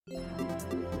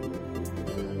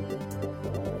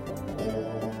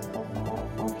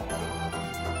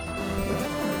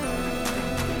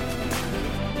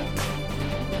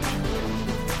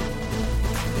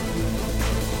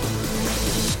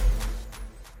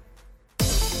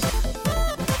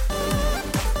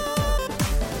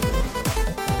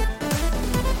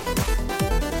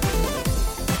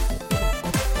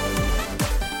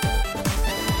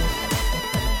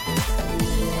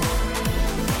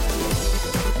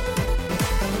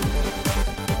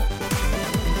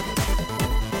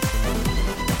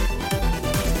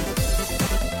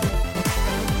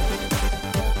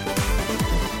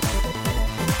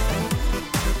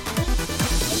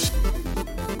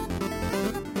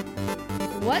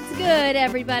What's good,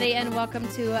 everybody, and welcome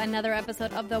to another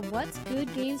episode of the What's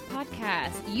Good Games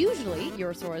podcast. Usually,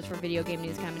 your source for video game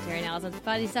news, commentary, analysis, and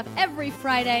funny stuff every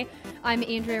Friday. I'm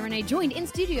Andrea Renee, joined in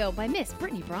studio by Miss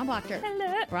Brittany Brombacher.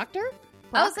 Hello. Proctor?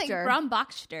 I was like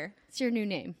Brombachter. It's your new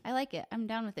name. I like it. I'm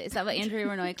down with it. Is that what Andrea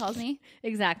Renee calls me?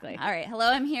 Exactly. All right. Hello,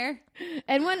 I'm here.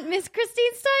 And one Miss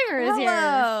Christine Steimer is here.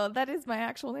 Hello. That is my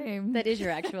actual name. That is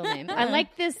your actual name. I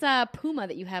like this puma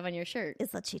that you have on your shirt.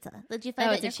 It's a cheetah. Did you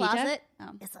find it in your it's a cheetah? closet? Oh.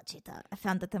 It's a cheetah. I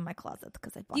found it in my closet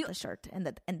because I bought the shirt and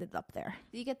it ended up there.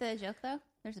 Did you get the joke, though?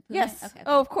 There's a puma? Yes. Okay.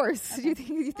 Oh, of course. Okay.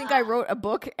 You think I wrote a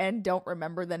book and don't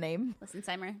remember the name? Listen,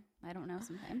 Steimer, I don't know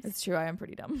sometimes. It's true. I am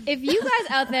pretty dumb. If you guys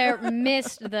out there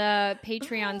missed the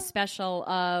Patreon special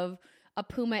of a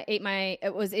puma ate my,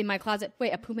 it was in my closet.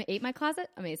 Wait, a puma ate my closet?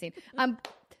 Amazing. It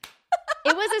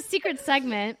was a secret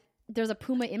segment. There's a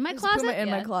puma in my closet. Puma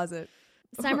in my closet.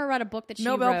 Summer wrote a book that she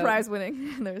Nobel wrote, Prize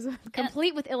winning. There's a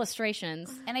complete with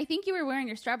illustrations. And I think you were wearing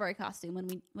your strawberry costume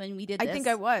when we did this. I think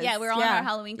I was. Yeah, we were all in our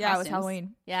Halloween costumes. Yeah, it was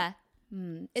Halloween. Yeah.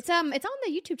 It's on the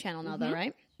YouTube channel now, though,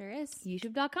 right? Sure is.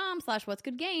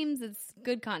 YouTube.com/whatsgoodgames. It's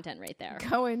good content right there.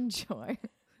 Go enjoy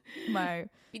my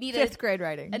You need fifth grade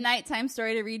writing. a nighttime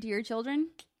story to read to your children?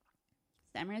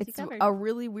 Steimer has you It's covered. a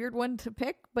really weird one to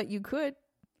pick, but you could.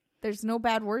 There's no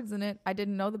bad words in it. I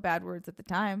didn't know the bad words at the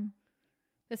time.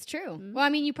 That's true. Well, I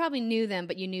mean, you probably knew them,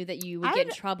 but you knew that you would get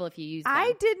in trouble if you used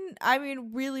them.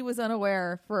 Really was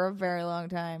unaware for a very long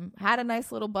time. Had a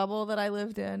nice little bubble that I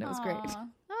lived in. It was great.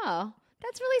 Oh,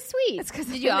 that's really sweet. It's because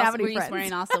Did you also, were you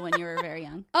swearing also when you were very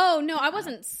young? Oh, no, I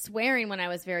wasn't swearing when I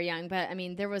was very young, but I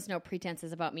mean, there was no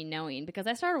pretenses about me knowing because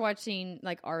I started watching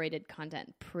like R-rated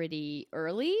content pretty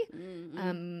early.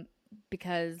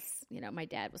 Because, you know, my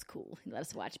dad was cool. He let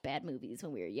us watch bad movies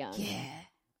when we were young.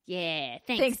 Yeah.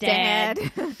 Thanks, Dad.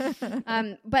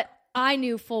 But I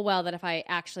knew full well that if I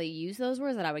actually used those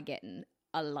words that I would get in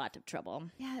a lot of trouble.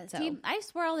 Yeah, So- see, I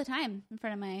swore all the time in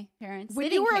front of my parents. When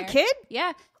They you didn't were a care. kid?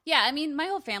 Yeah. I mean, my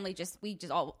whole family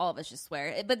all of us just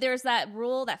swear. But there's that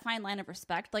rule, that fine line of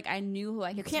respect. Like, I knew who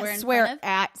I could Can't swear in swear front of.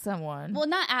 at someone. Well,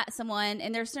 not at someone.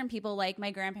 And there's certain people, like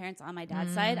my grandparents on my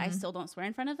dad's side, I still don't swear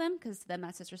in front of them because to them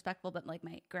that's disrespectful. But like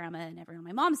my grandma and everyone on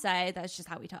my mom's side, that's just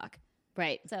how we talk.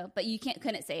 Right. So, but you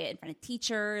couldn't say it in front of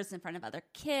teachers, in front of other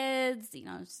kids. You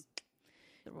know, just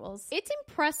the rules. It's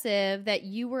impressive that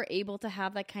you were able to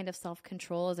have that kind of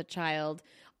self-control as a child.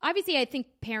 Obviously, I think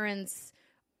parents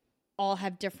all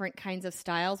have different kinds of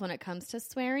styles when it comes to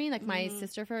swearing. Like my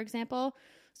sister, for example,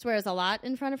 swears a lot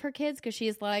in front of her kids because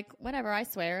she's like, whatever, I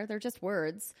swear. They're just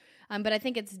words. But I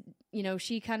think it's, you know,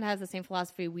 she kind of has the same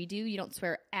philosophy we do. You don't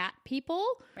swear at people,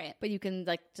 Right. but you can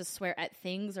like just swear at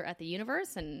things or at the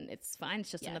universe, and it's fine.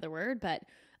 It's just another word. But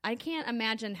I can't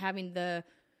imagine have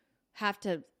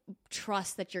to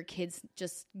trust that your kid's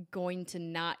just going to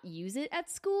not use it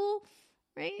at school,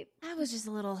 right? I was just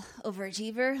a little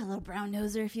overachiever, a little brown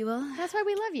noser, if you will. That's why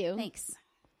we love you. Thanks.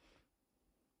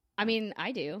 I mean,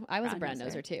 I do. I was a Brown brown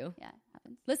noser. noser too. Yeah, it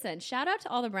happens. Listen, shout out to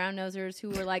all the brown nosers who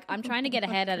were like, I'm trying to get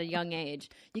ahead at a young age.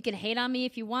 You can hate on me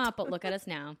if you want, but look at us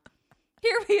now.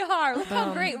 Here we are. Look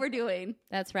how great we're doing.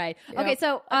 That's right. Okay,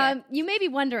 so you may be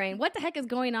wondering, what the heck is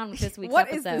going on with this week's What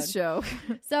episode? is this show?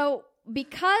 So,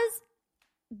 because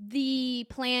the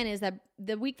plan is that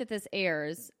the week that this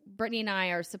airs, Brittany and I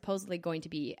are supposedly going to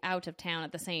be out of town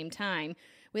at the same time.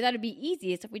 We thought it'd be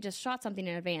easiest if we just shot something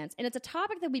in advance. And it's a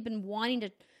topic that we've been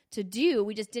wanting to do.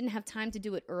 We just didn't have time to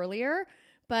do it earlier.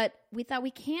 But we thought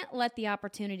we can't let the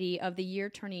opportunity of the year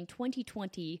turning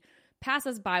 2020 pass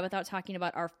us by without talking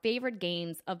about our favorite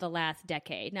games of the last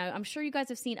decade. Now, I'm sure you guys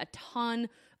have seen a ton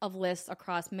of lists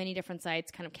across many different sites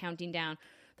kind of counting down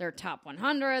their top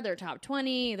 100, their top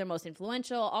 20, their most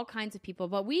influential, all kinds of people.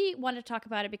 But we want to talk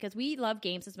about it because we love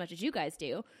games as much as you guys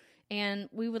do. And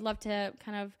we would love to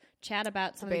kind of chat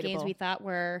about some of the games we thought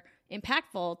were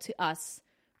impactful to us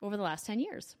over the last 10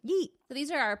 years. Yeet. So these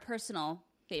are our personal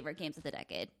favorite games of the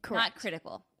decade. Correct. Not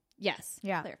critical. Yes.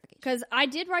 Yeah. Clarification. Because I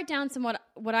did write down some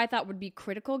what I thought would be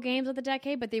critical games of the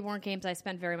decade, but they weren't games I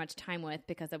spent very much time with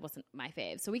because it wasn't my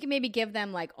fave. So we can maybe give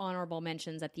them like honorable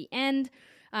mentions at the end.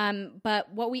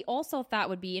 But what we also thought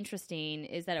would be interesting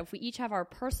is that if we each have our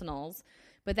personals,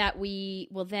 but that we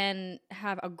will then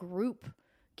have a group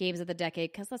games of the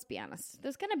decade, because let's be honest,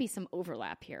 there's going to be some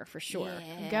overlap here for sure.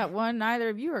 Yeah. Got one neither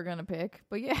of you are going to pick,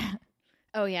 but yeah.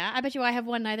 Oh, yeah? I bet you I have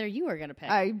one neither you are going to pick.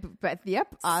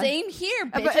 Yep. Same here,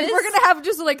 bitches. But we're going to have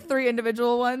just like 3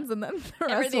 individual ones, and then the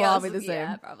rest Everything will all else, be the same.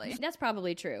 Yeah, probably. That's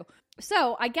probably true.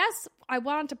 So I guess I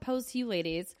wanted to pose to you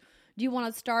ladies, do you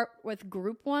want to start with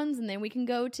group ones and then we can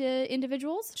go to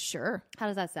individuals? Sure. How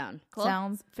does that sound? Cool.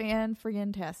 Sounds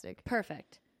fan-friggin-tastic.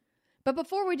 Perfect. But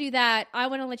before we do that, I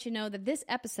want to let you know that this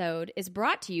episode is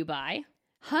brought to you by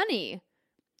Honey.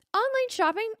 Online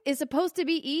shopping is supposed to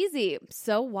be easy,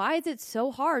 so why is it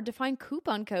so hard to find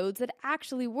coupon codes that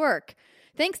actually work?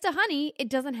 Thanks to Honey, it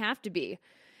doesn't have to be.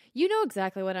 You know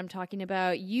exactly what I'm talking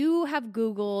about. You have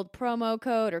Googled promo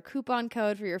code or coupon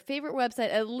code for your favorite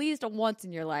website at least once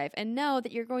in your life and know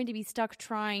that you're going to be stuck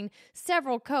trying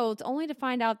several codes only to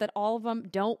find out that all of them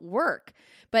don't work.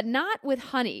 But not with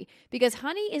Honey, because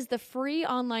Honey is the free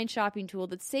online shopping tool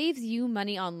that saves you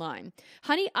money online.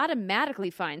 Honey automatically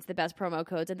finds the best promo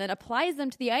codes and then applies them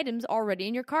to the items already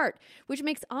in your cart, which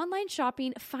makes online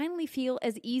shopping finally feel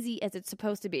as easy as it's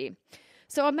supposed to be.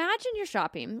 So imagine you're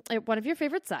shopping at one of your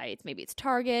favorite sites. Maybe it's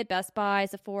Target, Best Buy,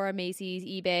 Sephora, Macy's,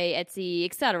 eBay, Etsy,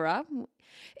 etc.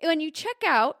 When you check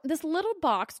out, this little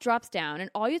box drops down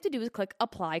and all you have to do is click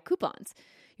Apply Coupons.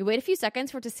 You wait a few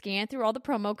seconds for it to scan through all the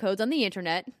promo codes on the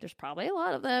internet. There's probably a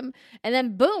lot of them. And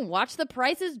then boom, watch the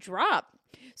prices drop.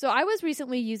 So I was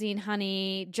recently using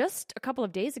Honey just a couple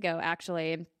of days ago,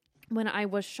 actually, when I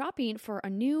was shopping for a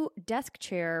new desk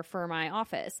chair for my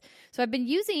office. So I've been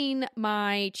using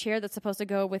my chair that's supposed to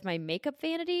go with my makeup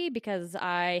vanity because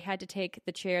I had to take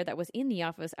the chair that was in the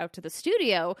office out to the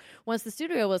studio once the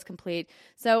studio was complete.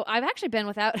 So I've actually been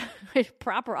without a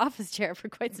proper office chair for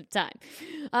quite some time.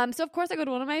 So of course I go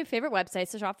to one of my favorite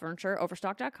websites to shop furniture,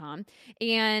 Overstock.com,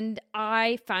 and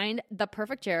I find the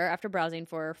perfect chair after browsing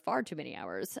for far too many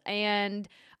hours. And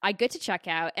I get to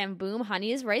checkout and boom,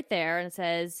 Honey is right there and it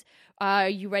says, are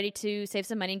you ready to save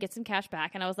some money and get some cash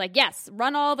back? And I was like, yes,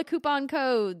 run all the coupon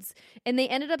codes. And they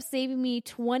ended up saving me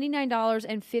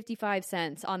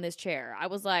 $29.55 on this chair. I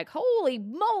was like, holy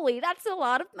moly, that's a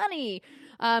lot of money.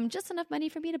 Just enough money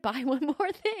for me to buy one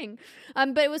more thing.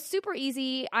 But it was super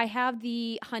easy. I have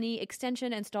the Honey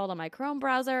extension installed on my Chrome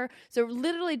browser. So it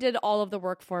literally did all of the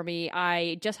work for me.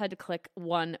 I just had to click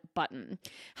one button.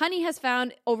 Honey has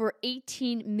found over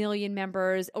 18 million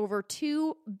members, over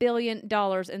 $2 billion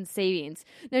in savings.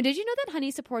 Now, did you know that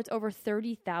Honey supports over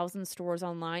 30,000 stores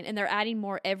online and they're adding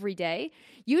more every day?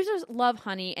 Users love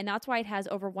Honey, and that's why it has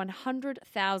over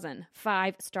 100,000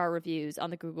 5-star reviews on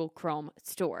the Google Chrome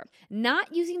store.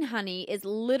 Not using Honey is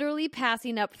literally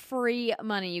passing up free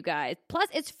money, you guys. Plus,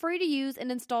 it's free to use and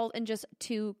installed in just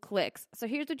 2 clicks. So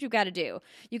here's what you've got to do.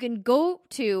 You can go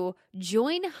to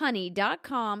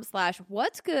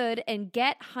joinhoney.com/what'sgood and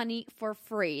get Honey for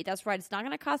free. That's right. It's not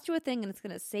going to cost you a thing and it's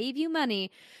going to save you money.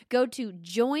 Go to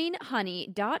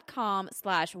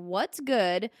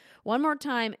joinhoney.com/what'sgood. One more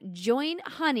time,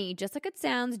 joinhoney, just like it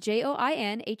sounds,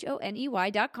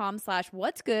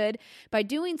 joinhoney.com/what'sgood. By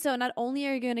doing so, not only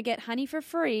are you going to get Honey for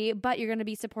free, but you're going to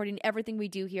be supporting everything we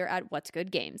do here at What's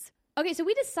Good Games. Okay, so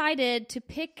we decided to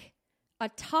pick a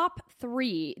top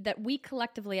 3 that we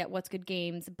collectively at What's Good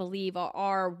Games believe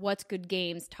are What's Good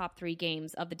Games top 3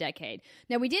 games of the decade.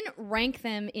 Now, we didn't rank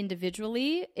them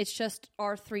individually. It's just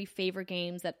our 3 favorite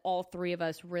games that all 3 of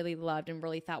us really loved and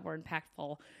really thought were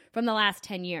impactful from the last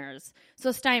 10 years. So,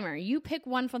 Steimer, you pick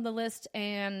one from the list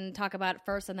and talk about it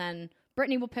first, and then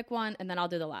Brittany will pick one, and then I'll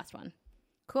do the last one.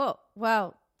 Cool.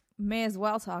 Well, may as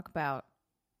well talk about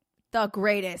the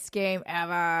greatest game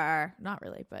ever. Not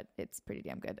really, but it's pretty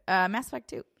damn good. Mass Effect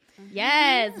 2.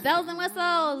 Yes, bells and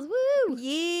whistles. Woo!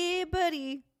 Yeah,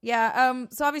 buddy. Yeah,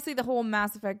 so obviously the whole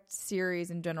Mass Effect series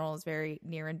in general is very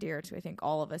near and dear to, I think,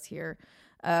 all of us here.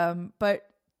 But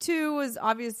 2 was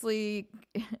obviously,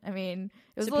 I mean,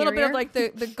 it was superior. A little bit of like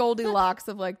the Goldilocks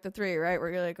of like the 3, right?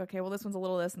 Where you're like, okay, well, this one's a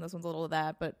little this and this one's a little of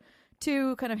that. But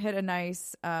 2 kind of hit a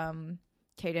nice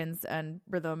cadence and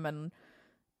rhythm.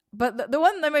 But the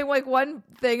one, I mean, like one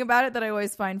thing about it that I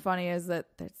always find funny is that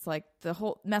it's like the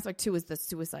whole Mass Effect 2 is the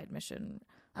suicide mission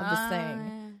of this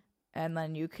thing. And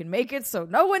then you can make it so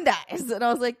no one dies. And I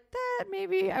was like, that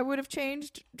maybe I would have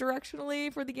changed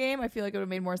directionally for the game. I feel like it would have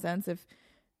made more sense if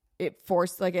it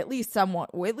forced like at least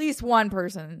one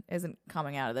person isn't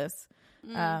coming out of this.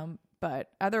 But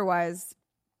otherwise,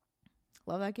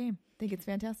 love that game. Think it's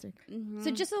fantastic. So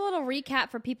just a little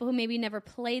recap for people who maybe never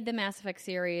played the Mass Effect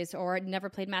series or never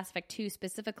played Mass Effect 2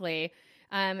 specifically.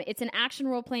 It's an action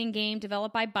role-playing game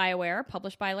developed by BioWare,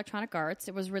 published by Electronic Arts.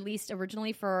 It was released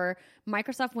originally for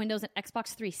Microsoft Windows and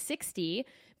Xbox 360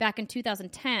 back in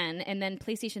 2010, and then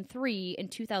PlayStation 3 in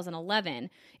 2011.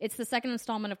 It's the second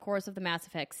installment, of course, of the Mass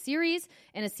Effect series,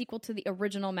 and a sequel to the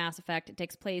original Mass Effect. It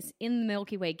takes place in the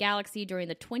Milky Way galaxy during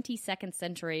the 22nd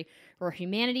century, where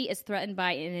humanity is threatened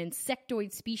by an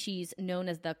insectoid species known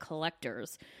as the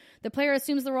Collectors. The player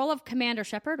assumes the role of Commander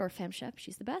Shepard, or FemShep,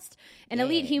 she's the best, an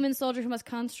elite human soldier who must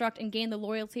construct and gain the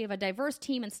loyalty of a diverse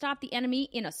team and stop the enemy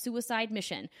in a suicide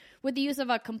mission. With the use of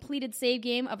a completed save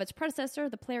game of its predecessor,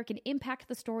 the player can impact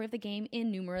the story of the game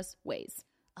in numerous ways.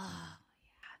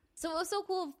 So what was so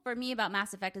cool for me about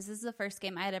Mass Effect is this is the first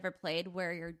game I had ever played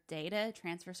where your data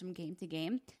transfers from game to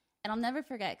game. And I'll never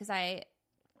forget, because I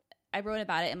wrote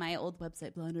about it in my old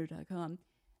website, blender.com.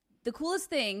 The coolest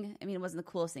thing, I mean, it wasn't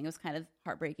the coolest thing, it was kind of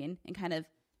heartbreaking and kind of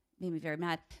made me very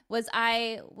mad, was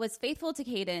I was faithful to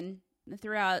Kaidan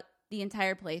throughout the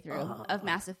entire playthrough of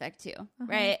Mass Effect 2,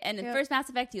 right? And the first Mass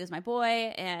Effect 2 is my boy,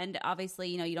 and obviously,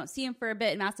 you don't see him for a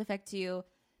bit in Mass Effect 2,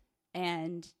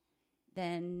 and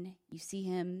then you see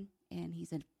him, and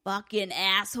he's a fucking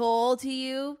asshole to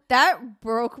you. That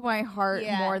broke my heart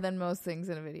Yeah. more than most things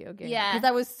in a video game. Yeah. Because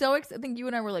I was so I think you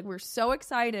and I were like, we're so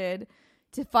excited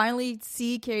to finally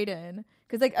see Kaidan.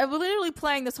 Because like I was literally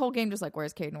playing this whole game just like,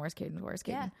 where's Kaidan? Where's Kaidan? Where's Kaidan?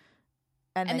 Yeah.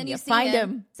 And then you see find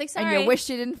him. It's like, And sorry, you wish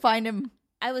you didn't find him.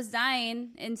 I was dying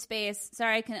in space.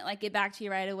 Sorry, I couldn't get back to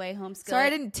you right away, homeschool. Sorry I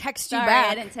didn't text you Sorry, back.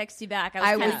 I didn't text you back. I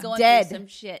I was kind was of going dead. through some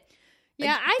shit.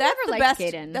 Yeah, I That's never the liked best.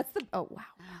 Kaidan. That's the oh wow.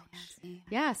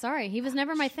 Yeah, sorry. He was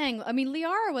never my thing. I mean,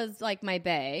 Liara was like my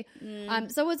bae.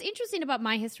 So what's interesting about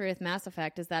my history with Mass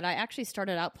Effect is that I actually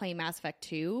started out playing Mass Effect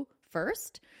 2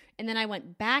 first, and then I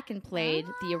went back and played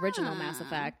the original Mass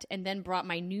Effect, and then brought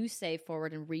my new save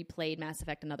forward and replayed Mass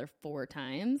Effect another 4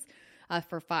 times.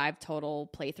 For 5 total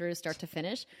playthroughs, start to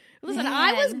finish. Listen,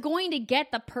 I was going to get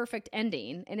the perfect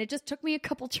ending, and it just took me a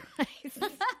couple tries.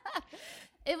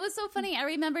 It was so funny. I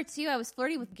remember too. I was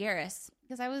flirting with Garrus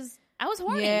because I was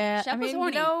horny. Yeah, Shep I was mean,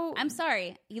 horny. you I'm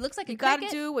sorry. He looks like You a gotta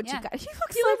cricket. do what Yeah. you got. He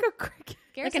looks like a cricket.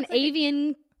 Garrus Like an looks like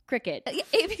avian cricket.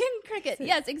 avian cricket.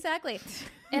 Yes, exactly.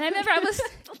 And I remember I was.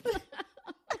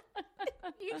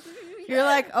 You're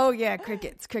like, oh yeah,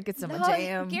 crickets. Crickets in my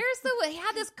jam. Garrus, though, he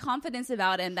had this confidence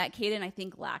about him that Kaidan, I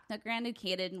think, lacked. Now, granted,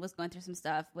 Kaidan was going through some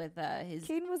stuff with his.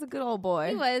 Kaidan was a good old boy.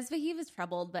 He was, but he was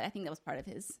troubled. But I think that was part of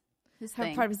his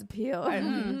thing. Part of his appeal.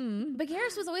 But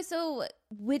Garrus was always so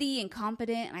witty and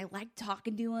competent, and I liked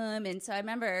talking to him. And so I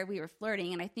remember we were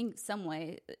flirting, and I think some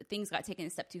way things got taken a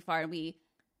step too far, and we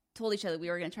told each other we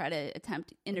were going to try to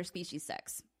attempt interspecies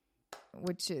sex.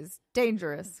 Which is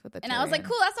dangerous with a And I was like,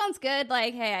 cool, that sounds good.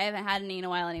 Like, hey, I haven't had any in a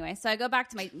while anyway. So I go back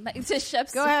to to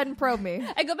Shep's. Go ahead and probe me.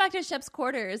 I go back to Shep's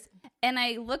quarters, and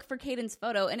I look for Kaidan's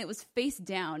photo, and it was face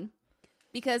down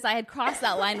because I had crossed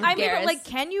that line with I mean, Garrus. but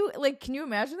can you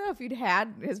imagine though if you'd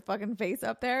had his fucking face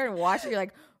up there and watch it? You're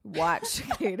like, watch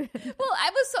Kaidan. Well, I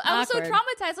was so Awkward.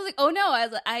 traumatized. I was like, oh no,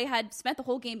 I had spent the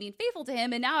whole game being faithful to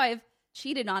him, and now I've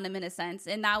cheated on him in a sense.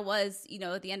 And that was,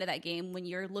 at the end of that game when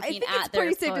you're I looking think at it's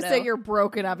pretty safe photo. to say you're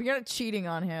broken up. You're not cheating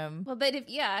on him. Well, but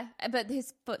but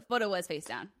his photo was face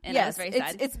down, and I Yes, was very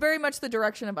sad. it's very much the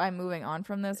direction of I'm moving on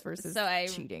from this versus So I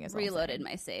cheating. Is all I'm reloaded saying.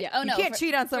 my save. Yeah. Oh no, You can't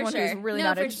cheat on for someone sure. who's really No,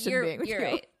 not for- interested in you're- being with You're you.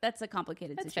 right. That's a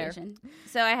complicated That's fair. situation.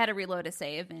 So I had to reload a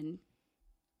save and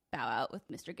bow out with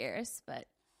Mr. Garrus. But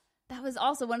that was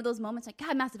also one of those moments like,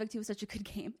 God, Mass Effect 2 was such a good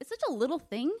game. It's such a little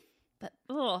thing, but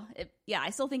I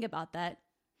still think about that.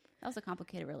 That was a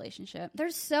complicated relationship.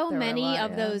 There's so There were a many lot,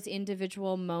 of yeah. those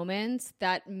individual moments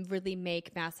that really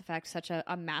make Mass Effect such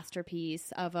a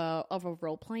masterpiece of a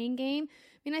role playing game.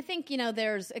 I mean, I think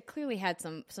it clearly had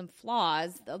some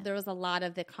flaws. There was a lot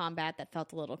of the combat that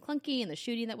felt a little clunky and the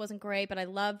shooting that wasn't great. But I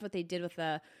loved what they did with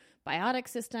the biotic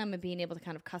system and being able to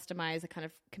kind of customize the kind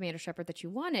of Commander Shepard that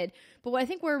you wanted. But what I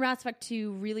think where Mass Effect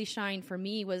 2 really shined for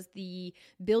me was the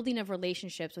building of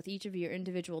relationships with each of your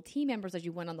individual team members as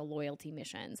you went on the loyalty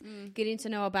missions, getting to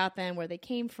know about them, where they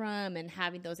came from, and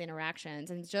having those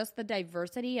interactions, and just the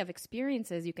diversity of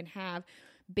experiences you can have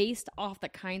based off the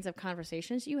kinds of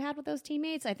conversations you had with those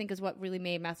teammates, I think is what really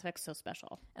made Mass Effect so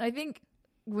special. And I think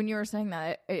when you were saying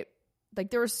that, it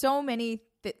there were so many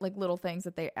little things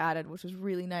that they added, which was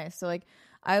really nice. So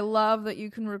I love that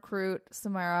you can recruit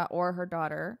Samara or her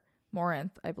daughter,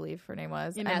 Morinth, I believe her name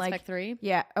was. In and Mass Effect 3?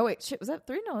 Yeah. Oh wait, shit, was that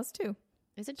 3? No, that's 2.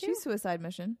 Is it 2? She's Suicide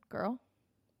Mission girl.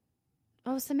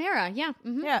 Oh, Samara. Yeah.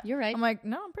 Mhm. Yeah, You're right. I'm like,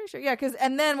 no, I'm pretty sure. Yeah,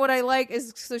 and then what I like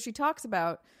is so she talks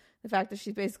about the fact that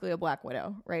she's basically a Black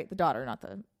Widow, right? The daughter, not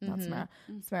Samara.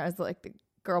 Samara is like the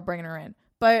girl bringing her in,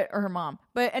 or her mom.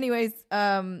 But anyways,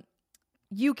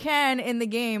 you can in the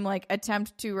game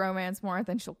attempt to romance Morinth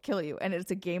and she'll kill you, and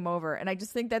it's a game over. And I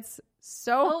just think that's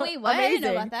so Oh, wait, what? amazing. I didn't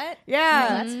know about that. Yeah,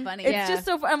 Oh, that's funny. It's Yeah. just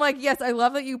so. I'm like, yes, I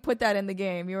love that you put that in the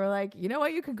game. You were like, you know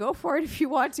what, you can go for it if you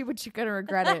want to, but you're gonna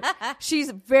regret it.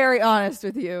 She's very honest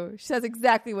with you. She says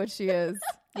exactly what she is.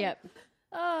 Yep.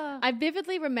 I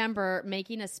vividly remember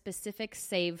making a specific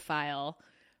save file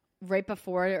right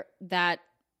before that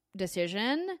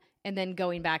decision and then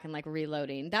going back and like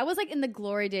reloading. That was like in the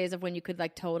glory days of when you could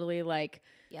like totally like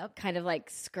kind of like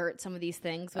skirt some of these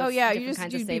things. With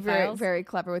different you'd be very, very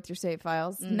clever with your save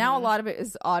files. Now a lot of it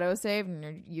is auto save,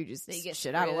 and you just get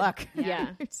shit out of luck. Yeah,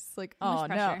 it's just like, oh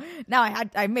no, now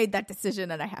I made that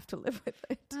decision and I have to live with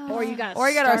it. Or you got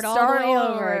start all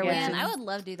over Man, again. I would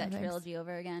love to do that trilogy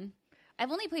over again. I've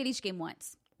only played each game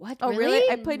once. What? Oh really?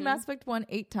 I played Mass Effect 1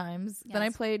 8 times. Yes. Then I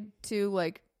played 2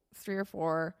 like 3 or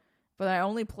 4, but I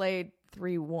only played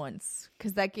 3 once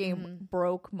because that game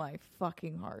broke my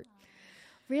fucking heart.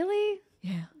 Really?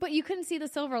 Yeah. But you couldn't see the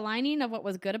silver lining of what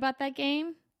was good about that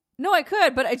game? No, I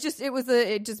could, but it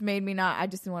just made me not. I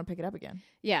just didn't want to pick it up again.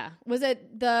 Yeah. Was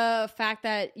it the fact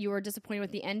that you were disappointed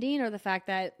with the ending, or the fact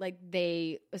that like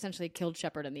they essentially killed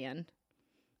Shepard in the end?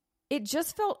 It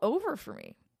just felt over for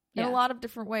me in a lot of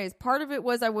different ways. Part of it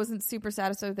was I wasn't super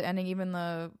satisfied with the ending, even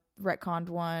the retconned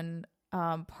one.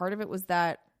 Part of it was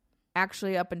that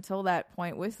actually up until that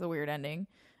point with the weird ending,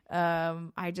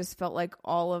 I just felt like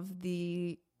all of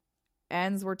the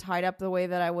ends were tied up the way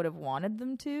that I would have wanted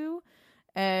them to,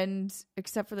 and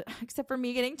except for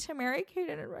me getting to marry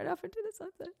Kaden and ride off into the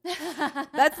sunset.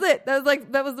 That's it.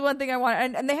 That was the one thing I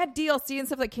wanted. And they had DLC and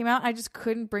stuff that came out. I just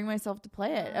couldn't bring myself to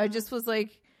play it. I just was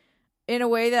like, in a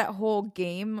way, that whole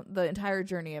game, the entire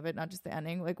journey of it, not just the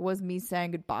ending, like was me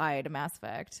saying goodbye to Mass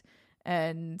Effect.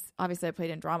 And obviously I played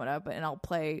Andromeda, and I'll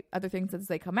play other things as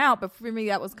they come out. But for me,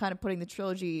 that was kind of putting the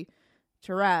trilogy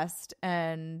to rest.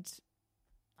 And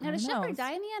now, does Shepard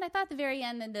die in the end? I thought at the very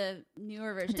end in the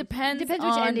newer version. It depends which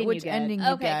on ending which you get. ending you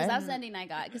Okay, get. because that's the ending I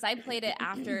got. Because I played it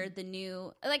after the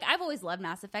new... Like, I've always loved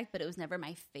Mass Effect, but it was never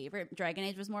my favorite. Dragon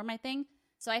Age was more my thing.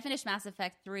 So I finished Mass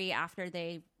Effect 3 after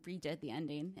they redid the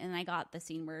ending. And I got the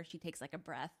scene where she takes, like, a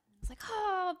breath. It's like,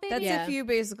 oh, baby. That's if you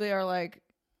basically are like,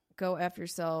 go F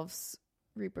yourselves,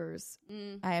 Reapers.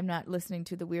 I am not listening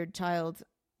to the weird child.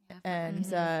 And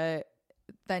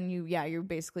then you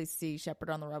basically see Shepard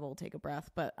on the Rebel take a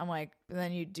breath. But I'm like,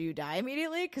 then you do die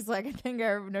immediately because like I think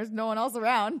there's no one else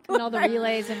around. And all the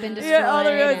relays have been destroyed. Yeah, all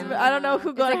the relays. and I don't know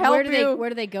who's going to like, help you. Where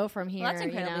do they go from here? Well, that's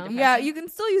incredibly depressing. Yeah, you can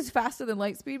still use faster than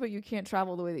light speed, but you can't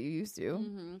travel the way that you used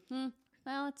to.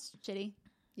 Well, it's shitty.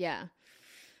 Yeah.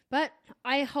 But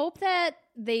I hope that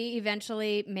they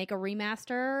eventually make a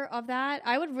remaster of that.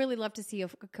 I would really love to see a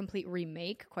complete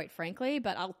remake, quite frankly,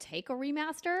 but I'll take a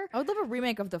remaster. I would love a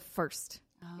remake of the first.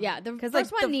 Yeah, the Because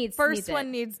first like, one the needs first it.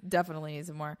 one definitely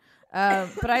needs more.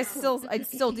 But I still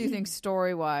do think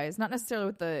story wise, not necessarily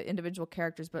with the individual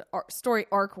characters, but story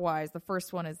arc wise, the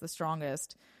first one is the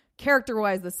strongest. Character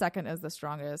wise, the second is the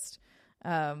strongest.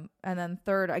 And then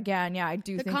third, again, I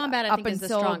do The think combat, I up think, is the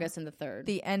until strongest in the third.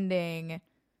 the ending,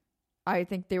 I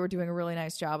think they were doing a really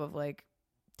nice job of like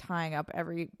tying up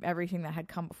everything that had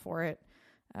come before it.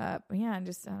 But yeah, and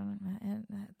just I don't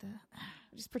know,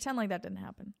 just pretend like that didn't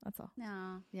happen. That's all.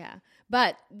 No. Yeah.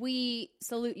 But we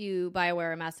salute you,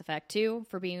 BioWare and Mass Effect 2,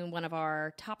 for being one of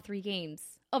our top 3 games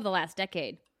of the last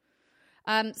decade.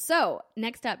 So,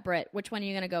 next up, Britt, which one are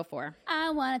you going to go for?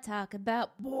 I want to talk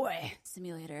about Boy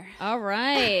Simulator. All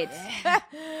right.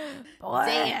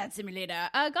 Dance Simulator.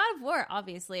 God of War,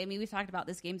 obviously. I mean, we've talked about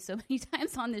this game so many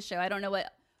times on this show. I don't know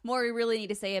what more we really need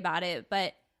to say about it,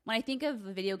 but when I think of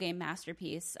a video game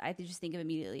masterpiece, I just think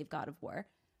immediately of God of War.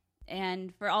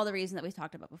 And for all the reasons that we've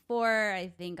talked about before,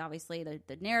 I think obviously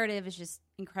the narrative is just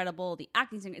incredible. The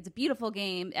acting, it's a beautiful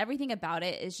game. Everything about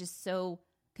it is just so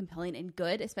compelling and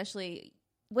good, especially...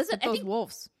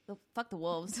 wolves. Oh, fuck the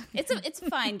wolves. It's a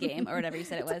fine game, or whatever you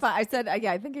said it was. I said,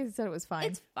 I think I said it was fine.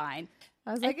 It's fine.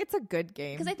 I was like, it's a good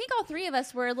game. Because I think all three of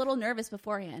us were a little nervous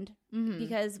beforehand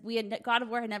because God of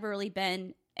War had never really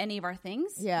been any of our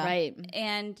things. Yeah. Right.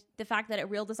 And the fact that it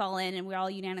reeled us all in and we're all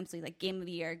unanimously like game of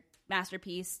the year,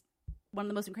 masterpiece, one of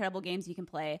the most incredible games you can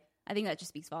play. I think that just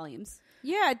speaks volumes.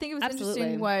 Yeah, I think it was Absolutely.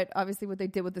 interesting what they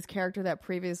did with this character that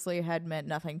previously had meant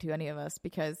nothing to any of us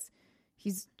because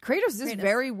Kratos is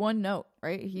very one note,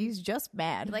 right? He's just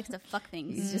mad. He likes to fuck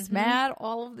things. He's just mad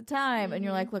all of the time. And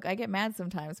you're like, look, I get mad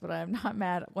sometimes, but I'm not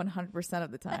mad 100%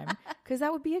 of the time because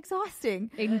that would be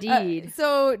exhausting. Indeed.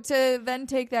 So to then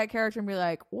take that character and be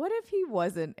like, what if he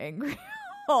wasn't angry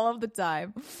all of the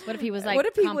time? What if he was like what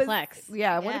if he complex?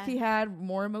 What if he had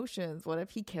more emotions? What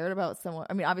if he cared about someone?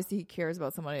 I mean, obviously he cares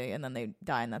about somebody and then they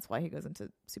die and that's why he goes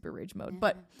into super rage mode.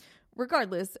 But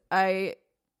regardless,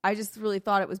 I just really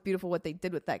thought it was beautiful what they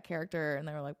did with that character, and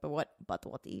they were like, "But what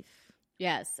if?"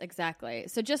 Yes, exactly.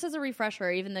 So just as a refresher,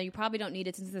 even though you probably don't need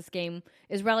it since this game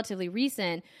is relatively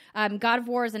recent, God of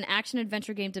War is an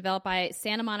action-adventure game developed by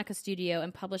Santa Monica Studio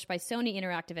and published by Sony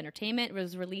Interactive Entertainment. It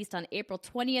was released on April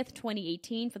 20th,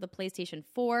 2018 for the PlayStation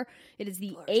 4. It is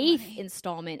the 8th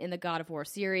installment in the God of War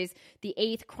series, the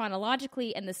 8th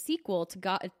chronologically, and the sequel to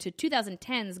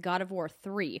 2010's God of War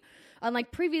 3.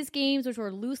 Unlike previous games, which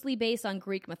were loosely based on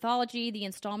Greek mythology, the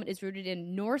installment is rooted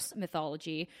in Norse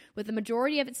mythology, with the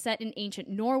majority of it set in ancient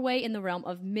Norway in the realm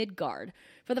of Midgard.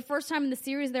 For the first time in the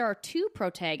series, there are two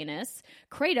protagonists,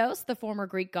 Kratos, the former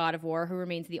Greek god of war, who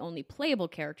remains the only playable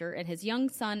character, and his young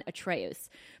son, Atreus.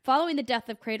 Following the death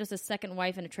of Kratos' second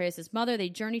wife and Atreus' mother, they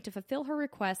journey to fulfill her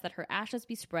request that her ashes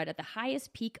be spread at the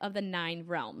highest peak of the 9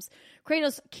 realms.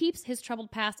 Kratos keeps his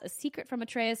troubled past a secret from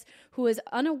Atreus, who is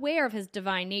unaware of his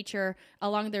divine nature.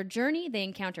 Along their journey, they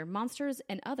encounter monsters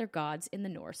and other gods in the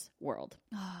Norse world.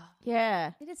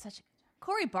 Yeah. They did such a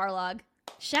Corey Barlog.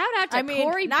 Shout out to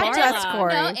Corey not Barlog. just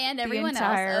Corey. No, and the everyone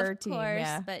entire else, of team, course.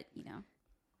 yeah. But, you know.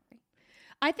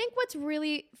 I think what's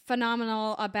really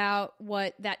phenomenal about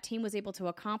what that team was able to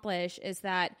accomplish is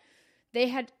that they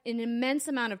had an immense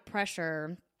amount of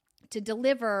pressure to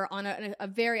deliver on a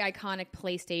very iconic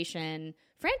PlayStation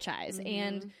franchise. Mm-hmm.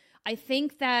 And I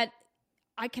think that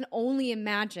I can only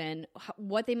imagine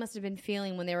what they must have been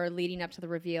feeling when they were leading up to the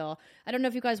reveal. I don't know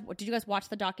if did you guys watch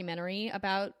the documentary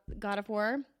about God of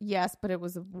War? Yes, but it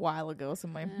was a while ago, so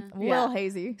I'm a little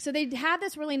hazy. So they had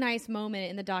this really nice moment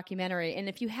in the documentary, and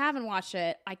if you haven't watched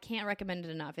it, I can't recommend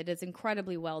it enough. It is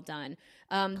incredibly well done.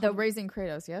 The Raising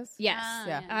Kratos, yes? Yes.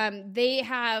 Yeah. They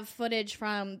have footage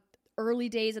from early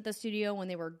days at the studio when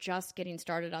they were just getting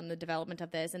started on the development of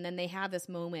this, and then they have this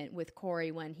moment with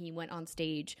Corey when he went on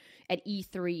stage at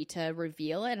E3 to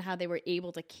reveal it, and how they were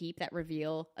able to keep that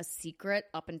reveal a secret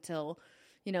up until,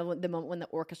 you know, the moment when the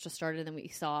orchestra started and then we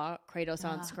saw Kratos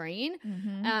on screen.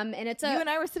 And it's You and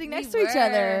I were sitting next to each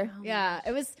other. yeah,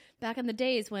 it was back in the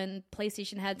days when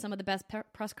PlayStation had some of the best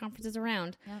press conferences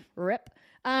around. Rip.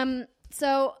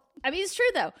 So I mean, it's true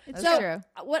though. That's true.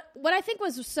 What I think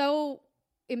was so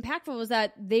impactful was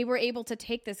that they were able to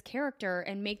take this character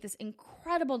and make this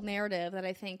incredible narrative that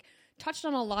I think touched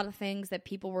on a lot of things that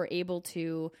people were able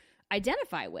to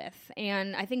identify with.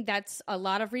 And I think that's a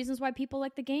lot of reasons why people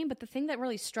like the game. But the thing that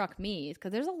really struck me,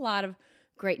 because there's a lot of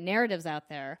great narratives out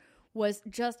there, was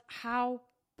just how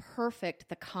perfect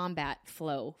the combat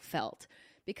flow felt.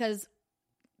 Because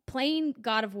playing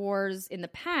God of Wars in the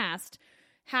past,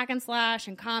 hack and slash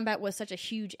and combat was such a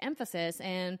huge emphasis,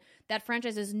 and that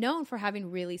franchise is known for having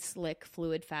really slick,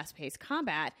 fluid, fast-paced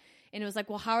combat. And it was like,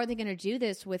 well, how are they going to do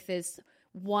this with this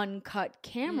one-cut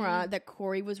camera that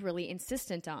Corey was really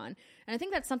insistent on? And I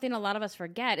think that's something a lot of us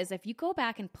forget, is if you go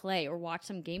back and play or watch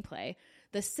some gameplay,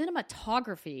 the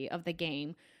cinematography of the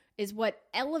game is what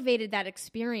elevated that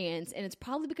experience, and it's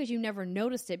probably because you never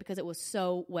noticed it because it was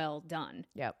so well done.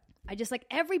 Yep. I just like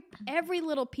every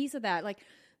little piece of that, like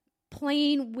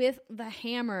playing with the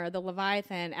hammer, the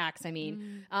Leviathan axe, I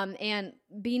mean, and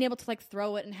being able to like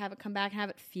throw it and have it come back and have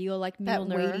it feel like That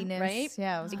Mjolnir, weightiness. right?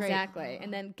 Yeah, it was great. Exactly.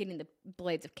 And then getting the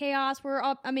Blades of Chaos were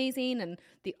amazing, and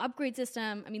the upgrade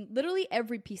system. I mean, literally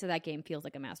every piece of that game feels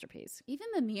like a masterpiece. Even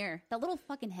Mimir, that little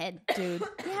fucking head. Dude.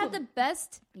 He had the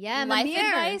best Yeah, life Mimir.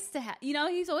 advice to have. You know,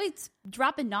 he's always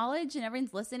dropping knowledge and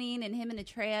everyone's listening, and him and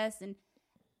Atreus. And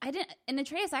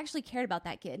Atreus actually cared about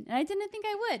that kid. And I didn't think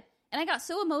I would. And I got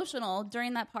so emotional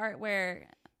during that part where,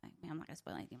 I'm not going to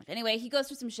spoil anything much. Anyway, he goes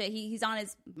through some shit. He's on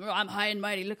his, I'm high and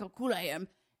mighty, look how cool I am.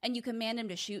 And you command him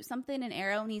to shoot something, an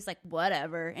arrow, and he's like,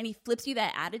 whatever. And he flips you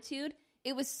that attitude.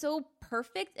 It was so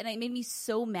perfect, and it made me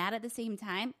so mad at the same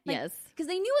time. Like, Yes. because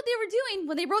they knew what they were doing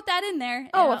when they wrote that in there.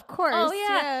 Oh, And, of course. Oh,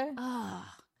 yeah. Yeah. Oh,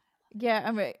 Yeah,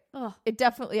 I mean, oh. it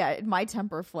definitely, my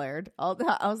temper flared. I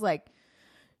was like,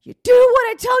 you do what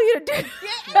I tell you to do.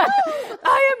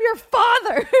 I am your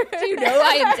father. Do you know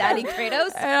I am Daddy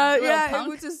Kratos? Yeah, punk.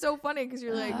 which is so funny because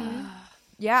you're like,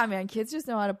 yeah, man, kids just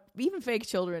know how to, even fake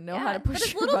children know how to push But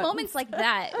it's your little buttons. moments like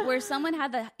that where someone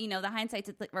had the, the hindsight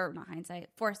to, or not hindsight,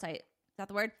 foresight. Is that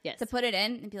the word? Yes. To put it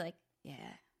in and be like, yeah,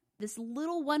 this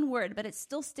little one word, but it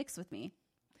still sticks with me.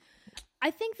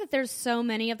 I think that there's so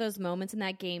many of those moments in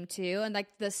that game too, and like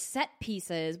the set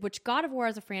pieces, which God of War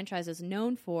as a franchise is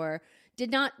known for, did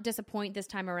not disappoint this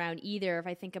time around either. If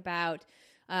I think about,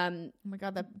 Oh my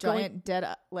god, that giant dead,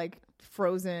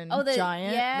 frozen giant that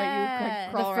you yeah.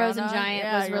 could crawl the frozen around on. giant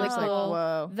Yeah, was you're really just cool. like,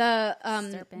 whoa. The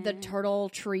Serpent. turtle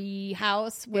tree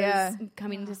house was Yeah.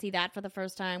 coming to see that for the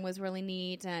first time was really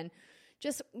neat, and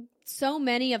just so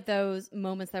many of those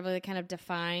moments that really kind of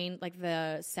define like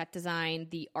the set design,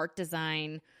 the art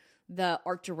design, the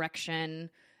art direction.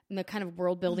 the kind of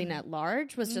world building at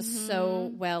large was just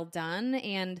so well done,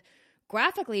 and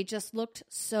graphically just looked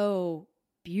so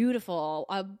beautiful.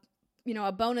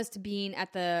 A bonus to being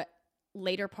at the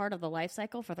later part of the life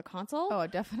cycle for the console. Oh,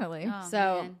 definitely. Oh,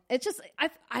 So man. it's just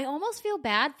I almost feel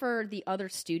bad for the other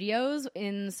studios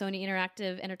in Sony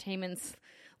Interactive Entertainment's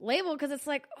label, because it's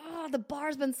like, oh, the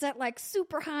bar's been set like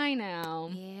super high now.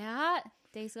 Yeah.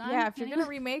 Days Gone. Yeah, if you're gonna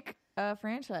remake a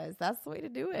franchise, that's the way to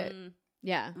do it.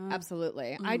 Yeah,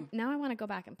 absolutely. I want to go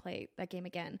back and play that game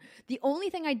again. The only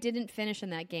thing I didn't finish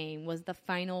in that game was the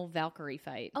final Valkyrie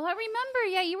fight. Oh, I remember.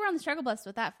 Yeah, you were on the struggle bus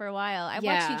with that for a while. I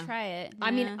Yeah. watched you try it.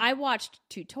 I mean, Yeah. I watched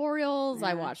tutorials, I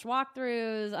Yeah. watched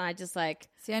walkthroughs, and I just like,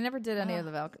 See, I never did any of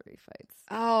the Valkyrie fights.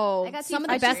 oh, I got too some of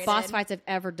the best boss frustrated. fights I've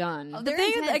ever done. Oh, The they're thing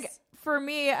is, intense. like, for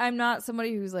me, I'm not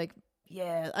somebody who's like,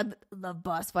 yeah, I love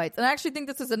boss fights. And I actually think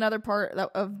this is another part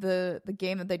of the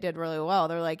game that they did really well.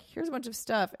 They're like, here's a bunch of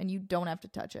stuff, and you don't have to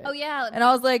touch it. Oh yeah. And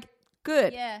I was like,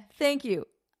 good. Yeah. Thank you.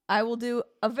 I will do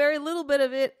a very little bit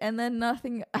of it and then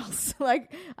nothing else.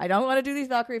 Like, I don't want to do these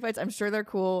Valkyrie fights. I'm sure they're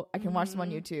cool. I can watch them on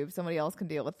YouTube. Somebody else can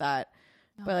deal with that.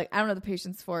 But like, I don't have the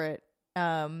patience for it.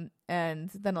 And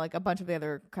then like a bunch of the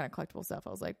other kind of collectible stuff, I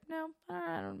was like, no,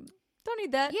 I don't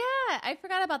need that. Yeah, I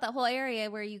forgot about that whole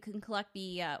area where you can collect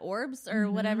the orbs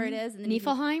or whatever it is. And then you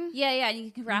can- Niflheim? Yeah, and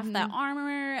you can craft that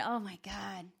armor. Oh my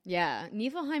god. Yeah,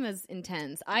 Niflheim is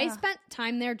intense. I spent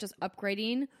time there just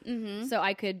upgrading so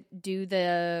I could do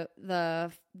the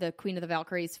Queen of the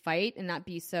Valkyries fight and not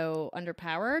be so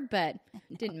underpowered, but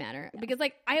it didn't matter because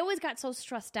like I always got so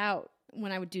stressed out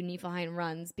when I would do Niflheim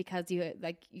runs because you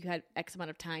had X amount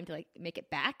of time to like make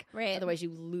it back. Right. Otherwise you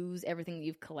lose everything that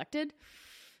you've collected.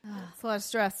 It's a lot of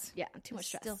stress. Yeah, too much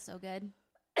stress. Still so good.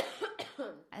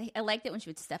 I liked it when she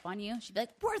would step on you. She'd be like,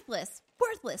 worthless,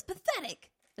 pathetic.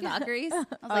 The Valkyries. I was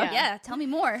like, yeah, tell me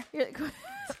more. You're like,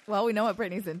 well, we know what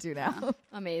Brittany's into now.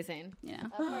 Amazing. You know,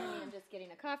 I'm just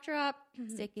getting a cough drop.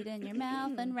 stick it in your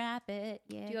mouth and wrap it.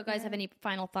 Yeah. Do you guys have any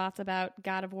final thoughts about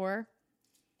God of War?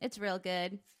 It's real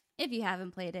good. If you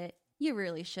haven't played it, you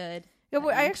really should. Yeah,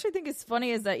 what I actually think is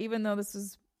funny is that even though this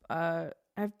is, I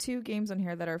have 2 games on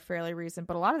here that are fairly recent,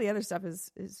 but a lot of the other stuff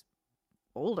is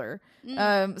older.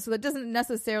 So that doesn't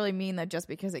necessarily mean that just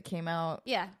because it came out,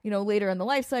 Yeah. later in the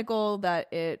life cycle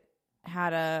that it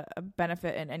had a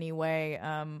benefit in any way.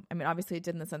 I mean, obviously it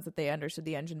did in the sense that they understood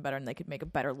the engine better and they could make a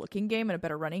better looking game and a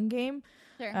better running game.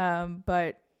 Sure.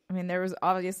 But I mean, there was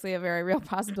obviously a very real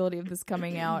possibility of this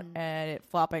coming out and it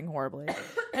flopping horribly.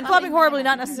 And flopping horribly,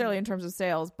 not necessarily in terms of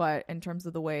sales, but in terms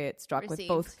of the way it struck with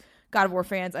both God of War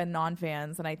fans and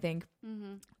non-fans. And I think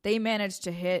they managed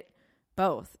to hit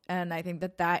both. And I think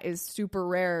that is super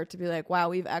rare to be like, wow,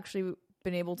 we've actually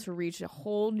been able to reach a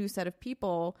whole new set of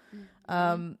people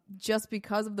just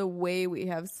because of the way we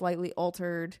have slightly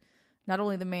altered not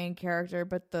only the main character,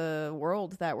 but the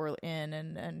world that we're in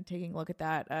and taking a look at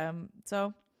that.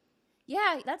 So...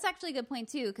 Yeah, that's actually a good point,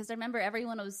 too, because I remember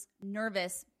everyone was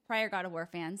nervous, prior God of War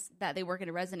fans, that they were going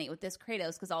to resonate with this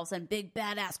Kratos, because all of a sudden, big,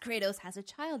 badass Kratos has a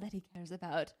child that he cares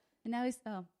about. And now he's,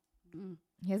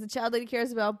 he has a child that he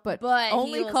cares about, but But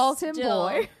only he will calls him still-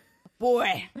 boy.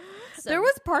 boy. So, There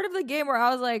was part of the game where I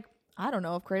was like, I don't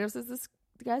know if Kratos is this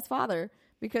guy's father,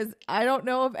 because I don't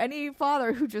know of any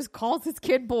father who just calls his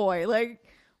kid boy. Like,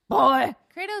 boy.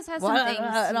 Kratos has some things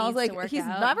And I was like, he's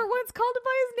never once called him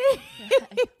by his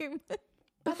name.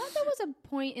 I thought there was a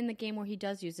point in the game where he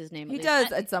does use his name. He at least.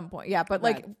 does at some point, yeah. But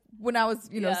like when I was,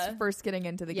 Yeah. first getting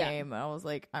into the Yeah. game, I was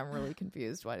like, I'm really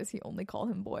confused. Why does he only call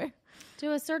him boy?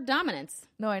 to assert dominance.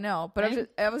 No, I know, but Right?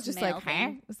 I was just Male like, huh?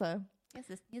 thing. So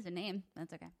He has a name.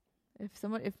 That's okay.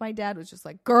 if my dad was just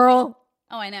like, girl,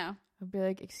 Oh, I know. I'd be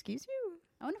like, excuse you?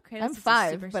 I wonder if Kratos I'm is a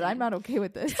 5, Super but I'm Saiyan. not okay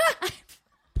with this.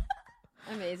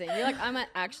 Amazing. You're like, I'm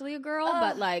actually a girl,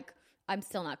 but like, I'm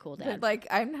still not cool, Dad. Like,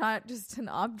 I'm not just an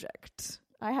object.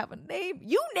 I have a name.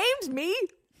 You named me.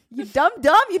 You dumb.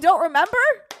 You don't remember?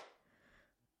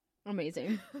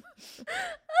 Amazing.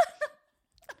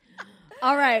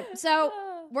 All right. So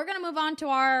we're going to move on to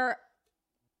our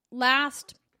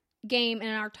last game in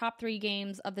our top 3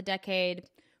 games of the decade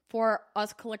for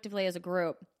us collectively as a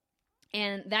group.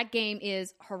 And that game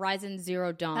is Horizon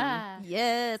Zero Dawn. Ah.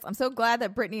 Yes. I'm so glad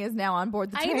that Brittany is now on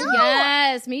board the I train. know.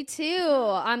 Yes, me too.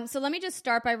 So let me just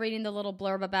start by reading the little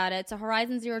blurb about it. So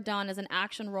Horizon Zero Dawn is an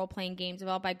action role-playing game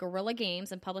developed by Guerrilla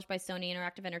Games and published by Sony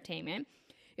Interactive Entertainment.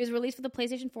 It was released for the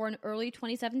PlayStation 4 in early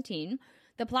 2017.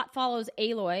 The plot follows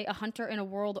Aloy, a hunter in a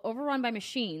world overrun by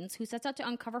machines, who sets out to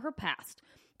uncover her past.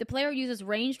 The player uses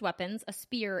ranged weapons, a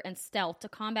spear, and stealth to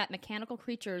combat mechanical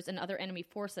creatures and other enemy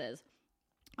forces.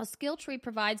 A skill tree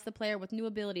provides the player with new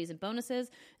abilities and bonuses,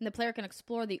 and the player can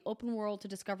explore the open world to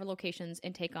discover locations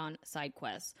and take on side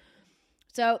quests.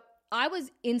 So I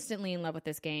was instantly in love with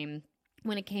this game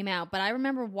when it came out, but I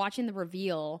remember watching the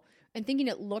reveal and thinking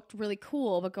it looked really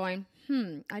cool, but going,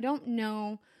 I don't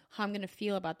know how I'm going to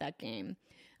feel about that game.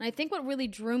 And I think what really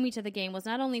drew me to the game was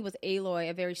not only was Aloy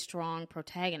a very strong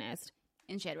protagonist.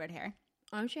 And she had red hair.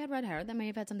 Oh, she had red hair. That may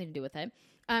have had something to do with it.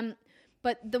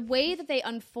 But the way that they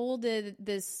unfolded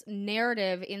this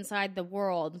narrative inside the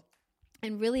world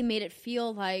and really made it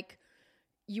feel like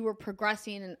you were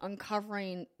progressing and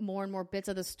uncovering more and more bits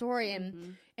of the story.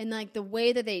 And like the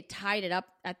way that they tied it up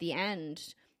at the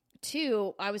end,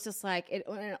 too, I was just like,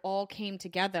 when it all came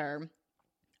together.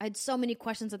 I had so many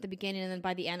questions at the beginning, and then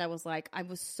by the end, I was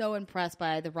so impressed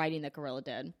by the writing that Guerrilla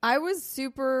did. I was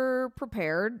super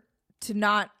prepared to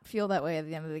not feel that way at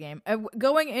the end of the game.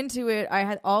 Going into it, I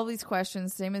had all these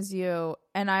questions, same as you,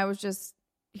 and I was just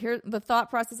here. The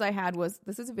thought process I had was,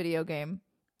 this is a video game.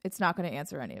 It's not going to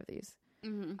answer any of these.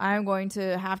 I'm going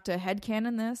to have to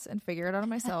headcanon this and figure it out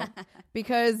myself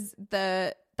because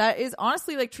that is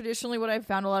honestly like traditionally what I've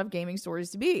found a lot of gaming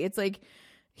stories to be. It's like,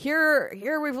 here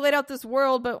we've laid out this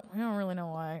world, but we don't really know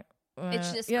why.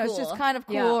 It's just cool. cool. It's just kind of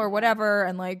cool or whatever,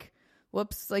 and like,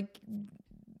 whoops, like,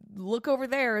 look over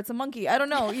there, it's a monkey. I don't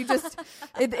know. You just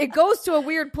it goes to a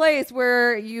weird place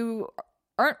where you're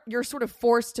sort of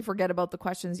forced to forget about the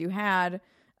questions you had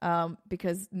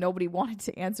because nobody wanted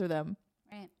to answer them,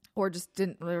 right? Or just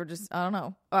didn't. They were just, I don't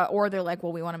know. Or they're like,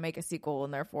 well, we want to make a sequel,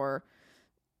 and therefore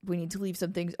we need to leave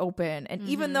some things open. And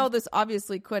even though this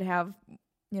obviously could have,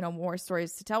 more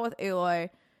stories to tell with Aloy,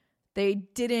 they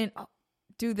didn't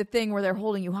do the thing where they're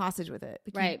holding you hostage with it.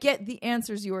 Like, right. You get the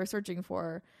answers you are searching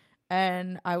for.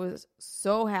 And I was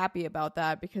so happy about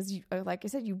that because, like I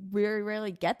said, you very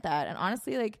rarely get that. And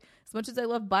honestly, like, as much as I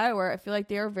love BioWare, I feel like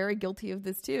they are very guilty of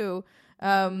this too,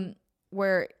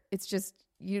 where it's just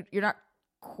you're not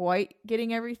quite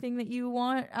getting everything that you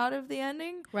want out of the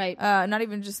ending. Right. Not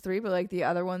even just 3, but like the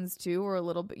other ones too, or a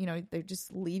little bit, they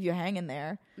just leave you hanging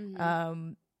there.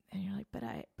 And you're like,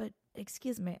 but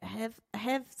excuse me, I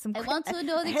have some. I want to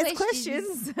know the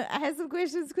questions. I have some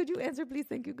questions. Could you answer, please?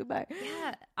 Thank you. Goodbye.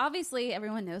 Yeah, obviously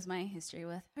everyone knows my history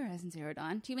with Horizon Zero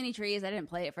Dawn. Too Many Trees. I didn't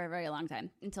play it for a very long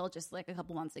time until just like a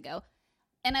couple months ago,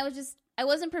 and I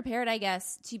wasn't prepared, I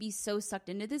guess, to be so sucked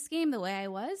into this game the way I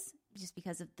was, just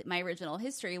because of my original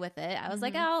history with it. I was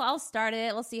like, I'll start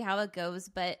it. We'll see how it goes,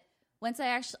 but. Once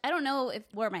I don't know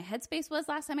where my headspace was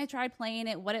last time I tried playing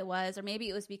it, what it was, or maybe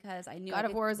it was because I knew God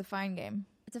of War is a fine game.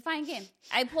 It's a fine game.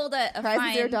 I pulled a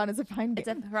Horizon Zero Dawn is a fine game.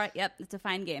 It's a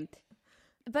fine game.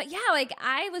 But yeah, like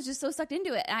I was just so sucked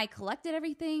into it, and I collected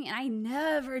everything, and I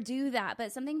never do that.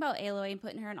 But something about Aloy and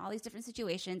putting her in all these different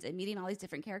situations and meeting all these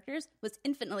different characters was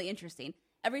infinitely interesting.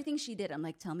 Everything she did, I'm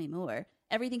like, tell me more.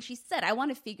 Everything she said, I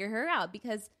want to figure her out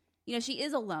because she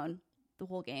is alone the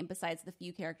whole game, besides the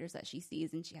few characters that she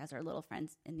sees, and she has her little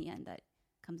friends in the end that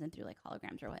comes in through like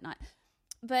holograms or whatnot.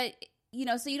 But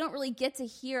so you don't really get to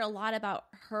hear a lot about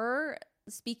her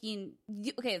speaking.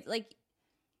 Okay, like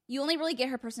you only really get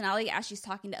her personality as she's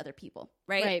talking to other people,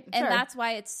 right? And that's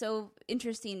why it's so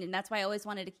interesting, and that's why I always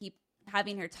wanted to keep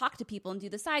having her talk to people and do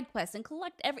the side quests and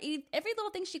collect every little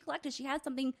thing she collected. She had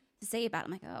something to say about it.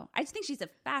 I'm like, oh, I just think she's a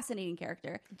fascinating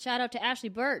character. Shout out to Ashley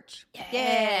Birch.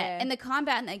 Yeah. And the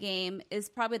combat in that game is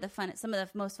probably some of the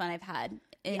most fun I've had.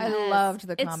 I loved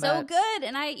the combat. It's so good.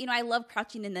 And I love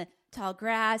crouching in the tall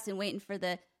grass and waiting for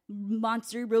the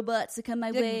monster robots to come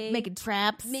my way. Making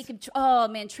traps. Oh,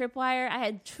 man, tripwire. I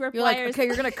had tripwires. You're like, okay,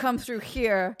 you're going to come through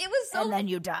here. It was so and then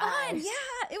you die. fun.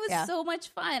 Yeah, it was so much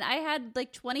fun. I had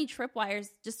like 20 tripwires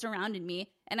just surrounding me,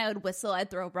 and I would whistle. I'd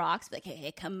throw rocks, be like,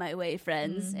 hey, come my way,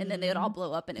 friends. And then they would all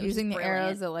blow up, and it using was the brilliant.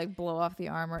 arrows that like blow off the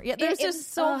armor. Yeah, there's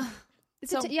just so...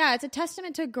 It's a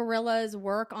testament to Guerrilla's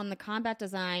work on the combat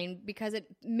design because it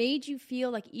made you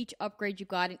feel like each upgrade you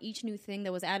got and each new thing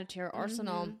that was added to your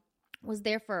arsenal was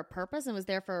there for a purpose and was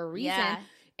there for a reason. Yeah.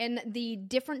 And the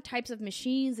different types of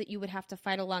machines that you would have to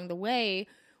fight along the way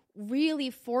really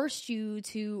forced you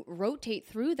to rotate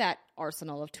through that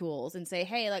arsenal of tools and say,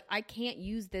 hey, like I can't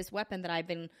use this weapon that I've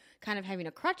been kind of having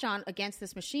a crutch on against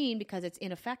this machine because it's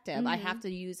ineffective. I have to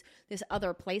use this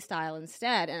other play style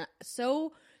instead. And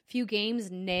so few games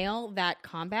nail that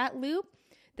combat loop.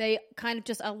 They kind of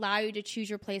just allow you to choose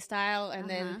your play style and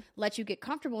then let you get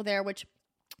comfortable there, which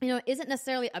isn't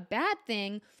necessarily a bad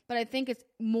thing, but I think it's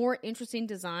more interesting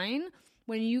design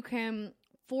when you can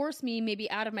force me maybe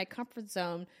out of my comfort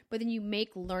zone, but then you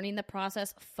make learning the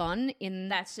process fun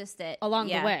that's just it along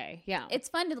the way. Yeah. It's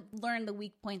fun to learn the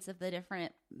weak points of the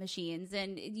different machines,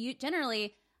 and you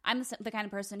generally I'm the kind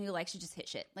of person who likes to just hit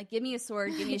shit. Like, give me a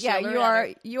sword, give me a Yeah, shield.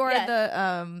 or you are Yeah.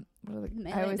 the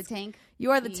the tank.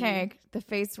 You are the tank, the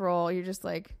face roll. You're just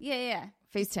like Yeah.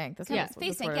 face tank. That's Yeah, what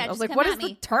face that's what tank, it is. yeah, I was just like, come what at is the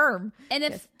me. term? And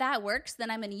if that works, then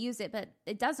I'm going to use it. But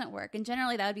it doesn't work. And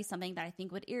generally, that would be something that I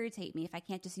think would irritate me if I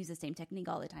can't just use the same technique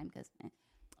all the time.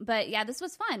 But yeah, this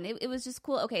was fun. It was just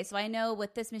cool. Okay, so I know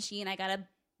with this machine, I got to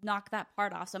knock that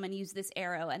part off. So I'm going to use this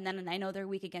arrow. And then I know they're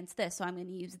weak against this. So I'm going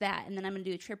to use that. And then I'm going to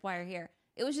do a tripwire here.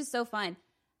 It was just so fun.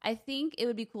 I think it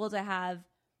would be cool to have,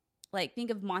 like, think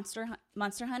of Monster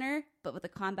Hunter, but with the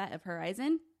combat of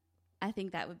Horizon. I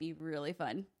think that would be really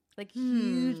fun. Like,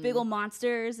 huge, big old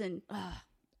monsters. And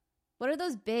what are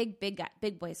those big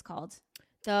boys called?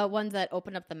 The ones that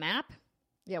open up the map.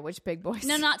 Yeah, which big boys?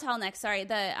 No, not tall necks. Sorry,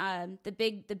 the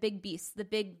big beasts, the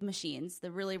big machines,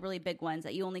 the really, really big ones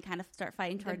that you only kind of start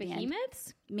fighting The toward the end.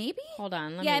 behemoths? Maybe. Hold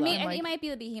on. Let Yeah, me I look. mean, it might be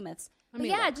the behemoths. Let But me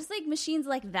yeah, look. just like machines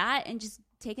like that, and just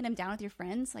taking them down with your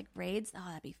friends, like raids. Oh,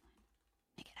 that'd be fun.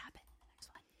 Make it happen. Next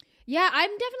one. Yeah,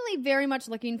 I'm definitely very much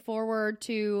looking forward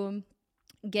to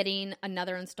getting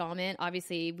another installment.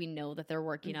 Obviously, we know that they're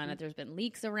working on it. There's been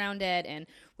leaks around it, and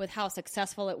with how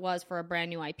successful it was for a brand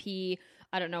new IP,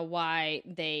 I don't know why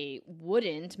they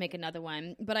wouldn't make another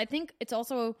one. But I think it's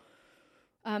also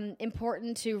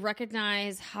important to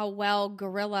recognize how well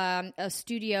Guerrilla, a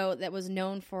studio that was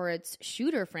known for its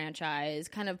shooter franchise,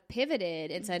 kind of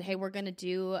pivoted and said, hey, we're going to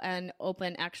do an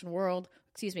open world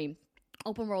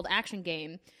action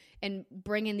game and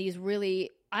bring in these really,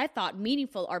 I thought,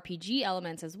 meaningful RPG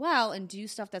elements as well, and do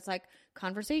stuff that's like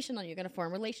conversational. You're going to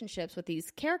form relationships with these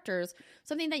characters,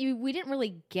 something that we didn't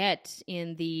really get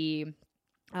in the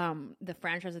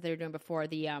franchise that they were doing before,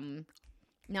 the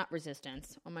not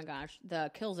Resistance, oh my gosh, the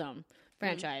Killzone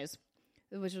franchise,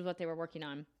 which is what they were working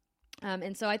on.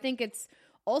 And so I think it's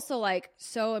also like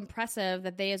so impressive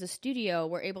that they as a studio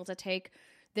were able to take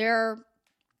their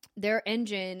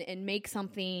engine and make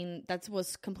something that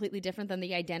was completely different than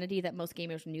the identity that most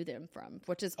gamers knew them from,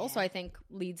 which is also, I think,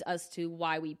 leads us to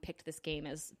why we picked this game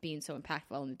as being so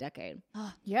impactful in the decade.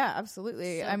 Yeah,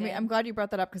 absolutely. So I mean, good. I'm glad you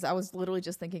brought that up because I was literally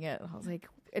just thinking it. I was like,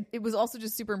 it was also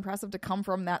just super impressive to come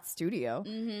from that studio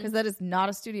because that is not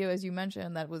a studio, as you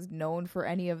mentioned, that was known for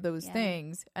any of those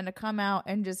things, and to come out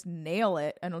and just nail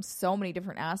it and on so many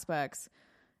different aspects,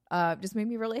 just made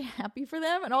me really happy for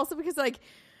them, and also because like.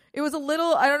 It was a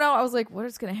little, I don't know, I was like, what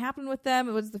is going to happen with them?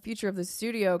 It was the future of the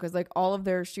studio because, like, all of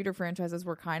their shooter franchises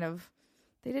were kind of,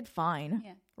 they did fine,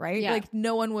 right? Yeah. Like,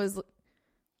 no one was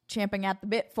champing at the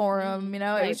bit for them, you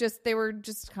know? It was just, they were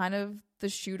just kind of the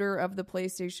shooter of the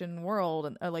PlayStation world.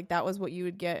 And, like, that was what you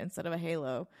would get instead of a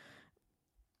Halo.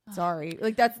 Sorry.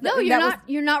 Like, that's... No, that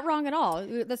you're not wrong at all.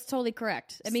 That's totally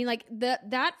correct. I mean, like,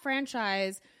 that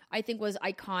franchise, I think, was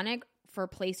iconic for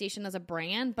PlayStation as a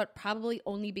brand, but probably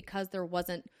only because there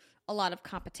wasn't a lot of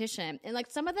competition. And like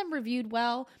some of them reviewed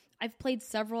well. I've played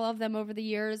several of them over the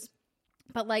years,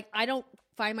 but like I don't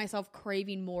find myself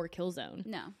craving more Killzone.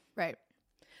 No. Right.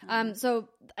 So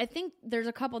I think there's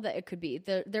a couple that it could be.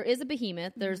 There is a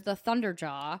Behemoth, there's the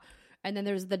Thunderjaw, and then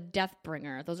there's the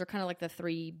Deathbringer. Those are kind of like the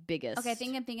three biggest. Okay, I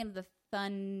think I'm thinking of the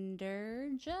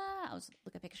Thunderjaw. I'll just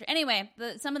look at a picture. Anyway,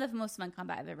 some of the most fun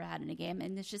combat I've ever had in a game,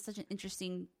 and it's just such an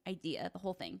interesting idea. The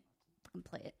whole thing. Fucking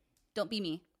play it. Don't be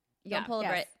me. Don't pull a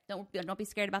Brit. Don't be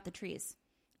scared about the trees.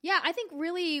 Yeah, I think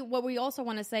really what we also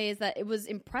want to say is that it was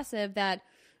impressive that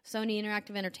Sony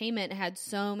Interactive Entertainment had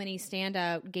so many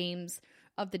standout games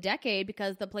of the decade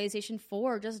because the PlayStation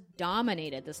 4 just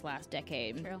dominated this last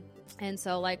decade. True. And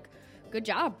so, like, good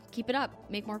job. Keep it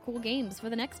up. Make more cool games for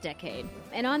the next decade.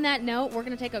 And on that note, we're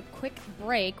going to take a quick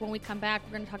break. When we come back,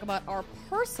 we're going to talk about our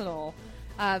personal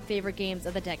favorite games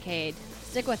of the decade.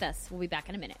 Stick with us. We'll be back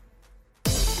in a minute.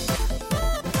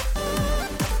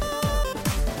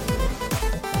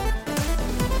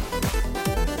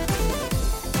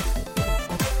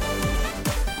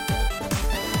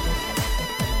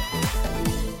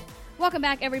 Welcome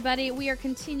back, everybody. We are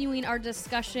continuing our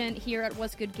discussion here at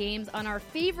What's Good Games on our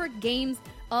favorite games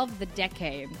of the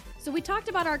decade. So we talked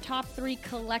about our top 3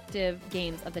 collective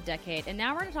games of the decade, and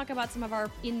now we're going to talk about some of our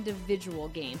individual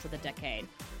games of the decade.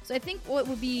 So I think what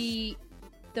would be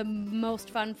the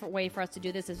most fun way for us to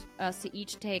do this is us to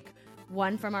each take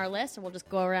one from our list, and we'll just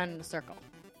go around in a circle.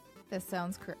 This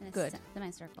sounds good.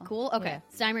 Semicircle. Cool? Okay. Okay.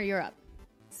 Steimer, you're up.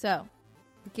 So,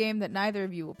 the game that neither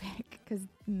of you will pick, because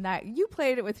you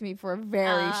played it with me for a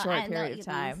very short period of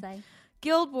time.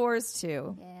 Guild Wars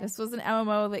 2. Yeah. This was an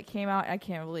MMO that came out. I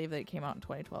can't believe that it came out in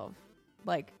 2012.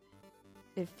 Like,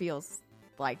 it feels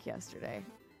like yesterday.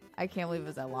 I can't believe it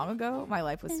was that long ago. My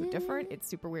life was so different. It's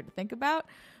super weird to think about.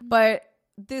 But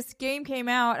this game came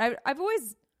out. I've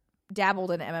always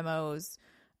dabbled in MMOs.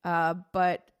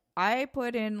 But I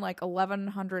put in like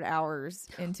 1,100 hours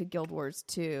into Guild Wars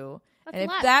 2. That's And a if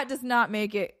lot. that does not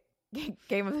make it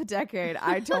Game of the Decade,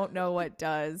 I don't know what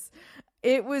does.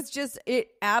 It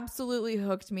absolutely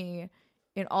hooked me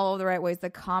in all of the right ways. The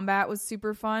combat was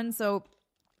super fun. So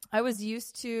I was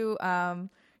used to,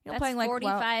 That's playing like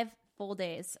 45 full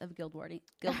days of Guild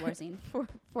Warsing.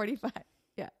 45.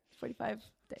 Yeah, 45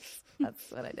 days.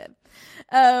 That's what I did.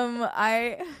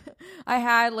 I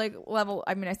had like level,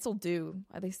 I mean, I still do.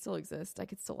 They still exist. I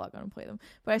could still log on and play them.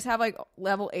 But I just have like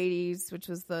level 80s, which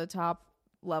was the top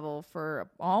level for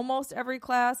almost every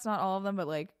class. Not all of them, but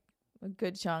like a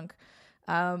good chunk.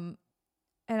 And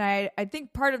I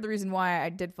think part of the reason why I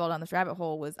did fall down this rabbit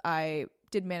hole was I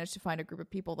did manage to find a group of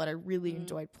people that I really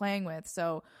enjoyed playing with.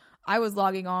 So I was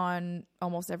logging on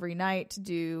almost every night to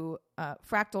do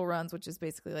fractal runs, which is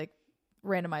basically like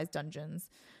randomized dungeons.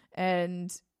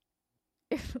 And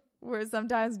where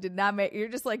sometimes did not make, you're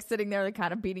just like sitting there like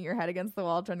kind of beating your head against the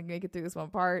wall trying to make it through this one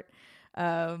part.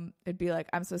 It'd be like,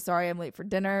 I'm so sorry I'm late for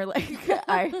dinner. Like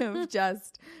I have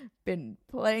just been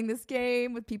playing this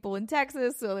game with people in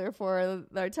Texas, so therefore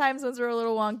their time zones are a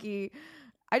little wonky.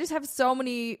 I just have so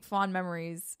many fond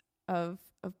memories of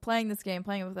playing this game,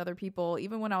 playing it with other people,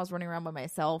 even when I was running around by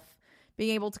myself,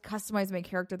 being able to customize my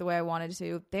character the way I wanted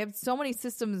to. They have so many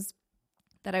systems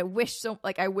that I wish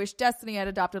Destiny had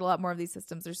adopted a lot more of these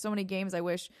systems. There's so many games I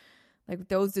wish like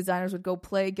those designers would go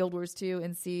play Guild Wars 2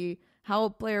 and see how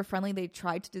player friendly they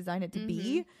tried to design it to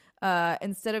be,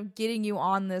 instead of getting you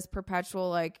on this perpetual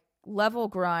like level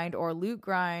grind or loot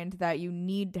grind that you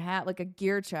need to have like a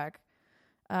gear check.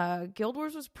 Guild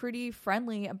Wars was pretty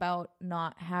friendly about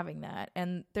not having that.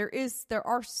 And there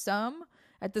are some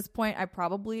at this point.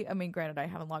 I mean, granted, I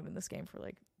haven't logged in this game for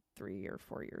like 3 or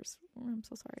 4 years. I'm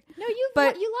so sorry. No, you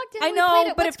But logged in. I We know, played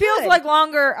it. but What's it feels good? like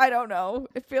longer. I don't know.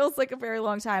 It feels like a very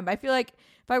long time. I feel like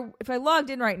if I logged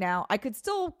in right now, I could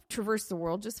still traverse the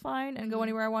world just fine and go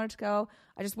anywhere I wanted to go.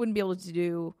 I just wouldn't be able to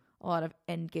do a lot of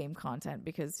end game content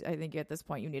because I think at this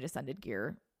point you need ascended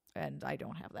gear, and I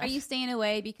don't have that. Are you staying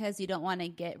away because you don't want to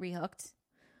get rehooked?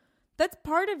 That's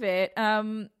part of it.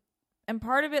 And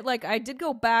part of it, like, I did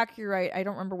go back, you're right, I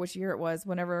don't remember which year it was,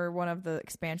 whenever one of the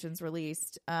expansions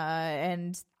released,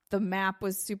 and the map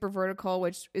was super vertical,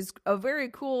 which is a very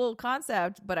cool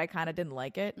concept, but I kind of didn't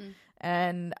like it.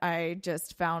 And I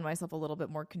just found myself a little bit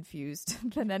more confused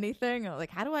than anything. I was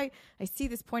like, how do I see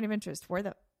this point of interest? Where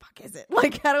the fuck is it?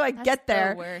 Like, how do I get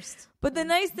there? The worst. But the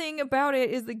nice thing about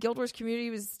it is the Guild Wars community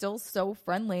was still so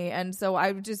friendly. And so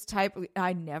I would just type,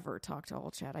 I never talk to all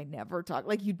chat. I never talk.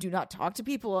 Like, you do not talk to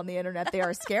people on the internet. They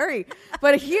are scary.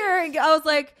 But here, I was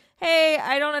like, hey,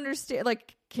 I don't understand.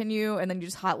 Like, can you? And then you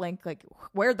just hot link, like,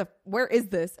 where is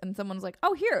this? And someone's like,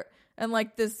 oh, here. And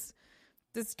like this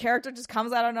character just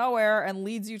comes out of nowhere and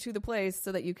leads you to the place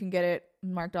so that you can get it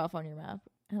marked off on your map.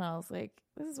 And I was like,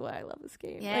 this is why I love this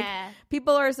game. Yeah. Like,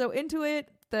 people are so into it.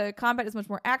 The combat is much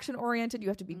more action oriented. You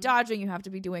have to be dodging. You have to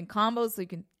be doing combos so you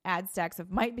can add stacks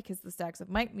of might, because the stacks of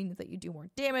might means that you do more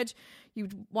damage. You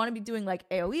want to be doing like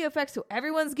AoE effects so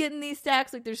everyone's getting these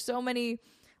stacks. Like, there's so many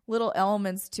little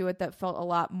elements to it that felt a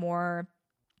lot more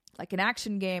like an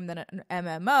action game than an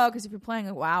MMO. Because if you're playing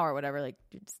a WoW or whatever, like,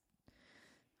 you're just,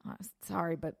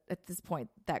 sorry, but at this point,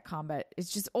 that combat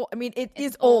is just old. I mean, it's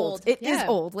is old. It is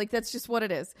old. Like, that's just what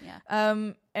it is.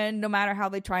 Yeah. And no matter how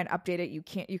they try and update it, you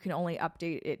can only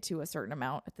update it to a certain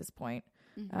amount at this point,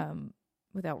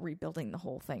 without rebuilding the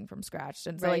whole thing from scratch.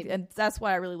 And so, Right. and that's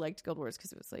why I really liked Guild Wars,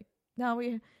 because it was like, no,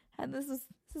 we had this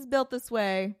is built this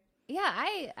way. Yeah,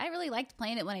 I really liked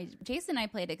playing it when Jason and I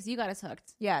played it because you got us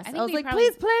hooked. Yes, I I, think was we like, probably-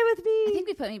 please play with me. I think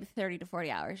we put maybe 30 to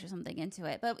 40 hours or something into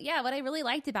it. But yeah, what I really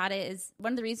liked about it is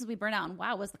one of the reasons we burned out on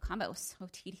WoW was the combat was so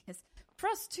tedious.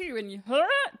 Press 2 and you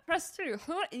press 2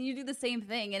 and you do the same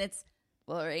thing and it's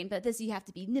boring. But this, you have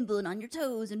to be nimble and on your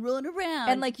toes and rolling around.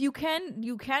 And like you can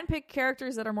pick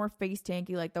characters that are more face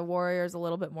tanky, like the warrior's a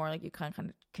little bit more like you kind of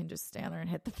can just stand there and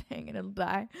hit the thing and it'll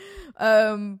die.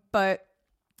 But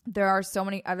there are so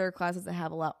many other classes that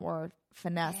have a lot more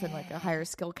finesse and like a higher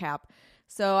skill cap.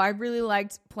 So I really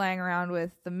liked playing around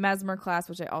with the Mesmer class,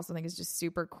 which I also think is just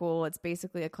super cool. It's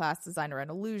basically a class designed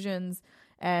around illusions,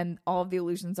 and all of the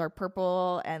illusions are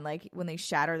purple, and like when they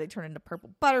shatter, they turn into purple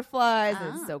butterflies.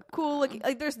 And it's so cool.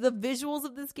 Like there's the visuals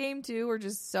of this game too are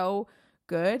just so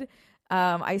good.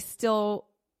 I still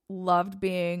loved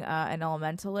being an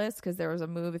elementalist, because there was a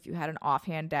move if you had an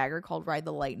offhand dagger called Ride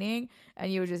the Lightning,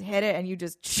 and you would just hit it and you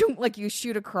just shoot, like you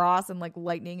shoot across and like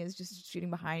lightning is just shooting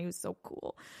behind you. It was so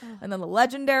cool. And then the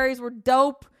legendaries were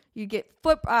dope. You get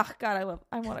God, I want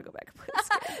to go back and play this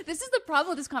game. This is the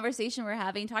problem with this conversation we're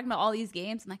having, talking about all these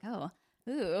games. I'm like, oh,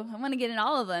 Ooh, I want to get in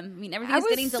all of them. I mean, I everything's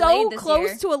getting was delayed so this close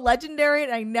year. to a legendary,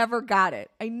 and I never got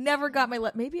it. I never got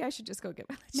my. Maybe I should just go get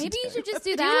my. Maybe you should just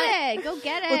do Do that. it. Go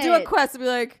get it. We'll do a quest and be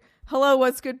like, "Hello,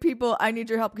 what's good, people? I need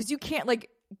your help," because you can't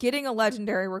getting a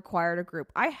legendary required a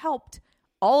group. I helped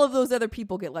all of those other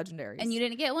people get legendaries, And you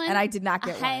didn't get one? and I did not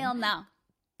get Hell one. no.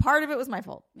 Part of it was my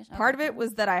fault. Okay. Part of it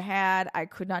was that I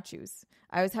could not choose.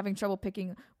 I was having trouble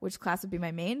picking which class would be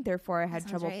my main. Therefore, I had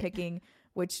Sounds trouble right. picking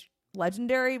which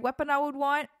legendary weapon I would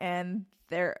want. And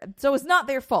so it's not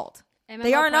their fault. MMO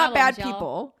They are not bad problems, y'all.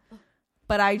 people.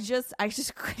 But I just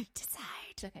couldn't decide.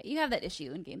 It's okay. You have that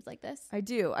issue in games like this. I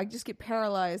do. I just get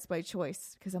paralyzed by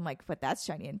choice because I'm like, but that's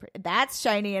shiny and pretty. That's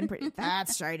shiny and pretty.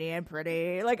 That's shiny and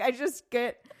pretty. Like I just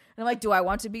get. And I'm like, do I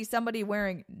want to be somebody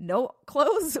wearing no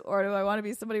clothes or do I want to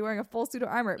be somebody wearing a full suit of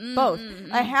armor? Both.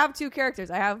 I have two characters.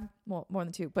 I have more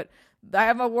than two, but I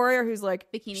have a warrior who's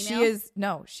like Bikini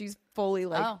male? she's fully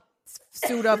Oh.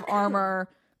 suit of armor,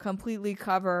 completely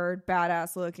covered,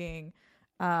 badass looking.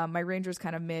 My ranger's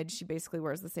kind of mid. She basically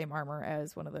wears the same armor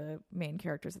as one of the main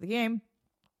characters of the game.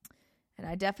 And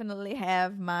I definitely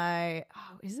have my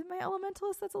is it my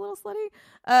elementalist that's a little slutty?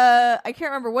 I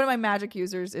can't remember. One of my magic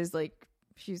users is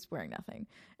she's wearing nothing.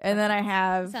 And then I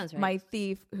have Sounds right. my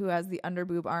thief who has the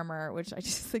underboob armor, which I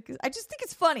just think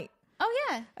it's funny. Oh,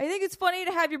 yeah. I think it's funny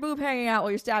to have your boob hanging out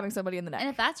while you're stabbing somebody in the neck. And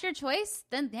if that's your choice,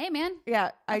 then hey, man. Yeah,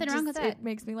 Nothing wrong with that. It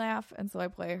makes me laugh, and so I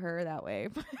play her that way.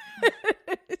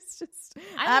 It's just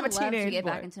I I'm would a love teenage to get boy.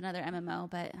 back into another MMO,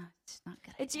 but it's just not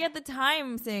good. It's at the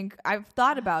time saying I've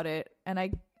thought about it, and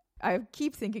I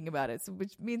keep thinking about it, so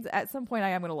which means at some point I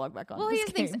am going to log back on. Well, this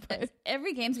here's the game, thing. but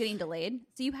Every game's getting delayed,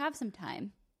 so you have some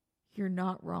time. you're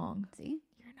not wrong. See?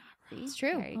 You're not wrong. It's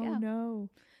true. There you Oh go. no.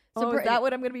 So Is Brittany- that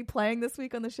what I'm going to be playing this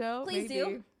week on the show? Please Maybe.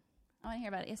 do. I want to hear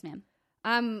about it. Yes, ma'am.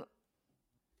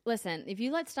 Listen, if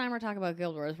you let Steimer talk about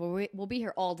Guild Wars, we'll be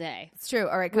here all day. It's true.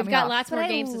 All right, We've coming got up. lots more But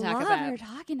games I to talk love about. her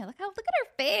talking. Look at her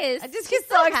face. I just She's get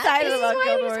so happy. excited This is about why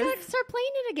Guild we just Wars. gotta start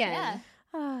playing it again.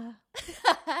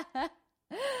 Ah.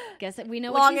 Guess that we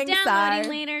know what Longing she's downloading sigh.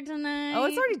 later tonight. Oh,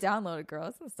 it's already downloaded, girl.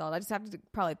 It's installed. I just have to do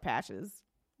probably patches.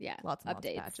 yeah. Lots and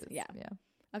updates. lots of patches. Yeah. Yeah.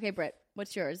 Okay, Britt,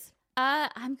 what's yours?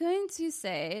 I'm going to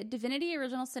say Divinity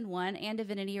Original Sin 1 and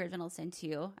Divinity Original Sin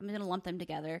 2. I'm going to lump them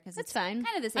together because That's it's fine.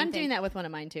 kind of the same I'm thing. doing that with one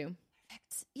of mine too.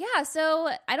 Yeah, so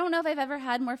I don't know if I've ever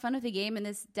had more fun with a game in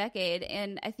this decade,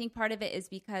 and I think part of it is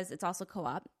because it's also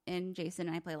co-op, and Jason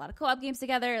and I play a lot of co-op games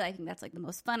together. I think that's the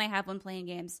most fun I have when playing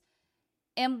games.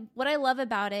 And what I love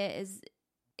about it is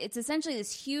it's essentially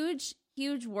this huge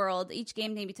world. Each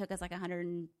game maybe took us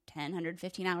 110,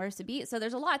 115 hours to beat, so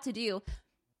there's a lot to do.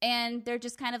 And they're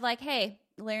just kind of like, hey,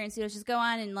 Larry and Sudos, just go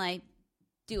on and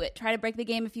do it. Try to break the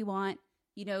game if you want.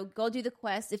 Go do the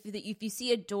quest. If you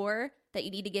see a door that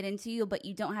you need to get into, but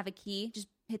you don't have a key, just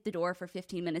hit the door for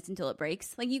 15 minutes until it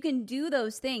breaks. You can do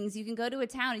those things. You can go to a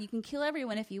town and you can kill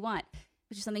everyone if you want,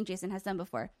 which is something Jason has done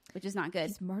before, which is not good.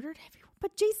 He's murdered everyone.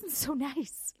 But Jason's so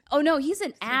nice. Oh, no, he's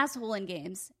an asshole in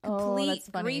games. Oh, Complete that's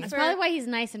funny. griefer. That's probably why he's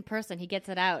nice in person. He gets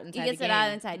it out inside He gets the it game.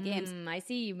 out inside games. I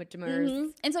see you, Demers.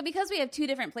 Mhm. And so because we have two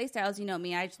different play styles, you know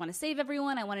me, I just want to save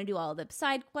everyone. I want to do all the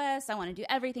side quests. I want to do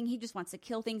everything. He just wants to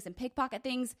kill things and pickpocket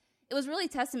things. It was really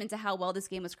testament to how well this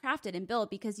game was crafted and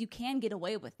built because you can get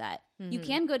away with that. You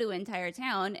can go to an entire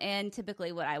town, and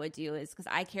typically what I would do is, because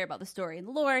I care about the story and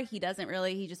the lore, he doesn't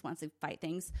really. He just wants to fight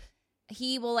things.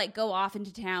 He will go off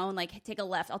into town, take a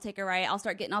left, I'll take a right, I'll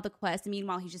start getting all the quests. And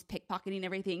meanwhile, he's just pickpocketing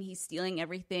everything. He's stealing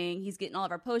everything. He's getting all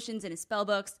of our potions and his spell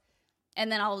books.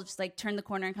 And then I'll just turn the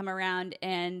corner and come around,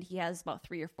 and he has about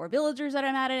 3 or 4 villagers that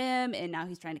are mad at him, and now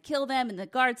he's trying to kill them. And the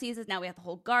guard sees us. Now we have the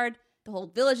whole guard. The whole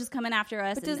village is coming after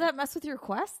us. But does that mess with your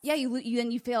quest? Yeah, you then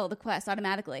you fail the quest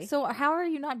automatically. So how are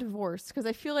you not divorced? Because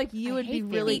I feel like you would be hate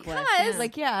really failing quests,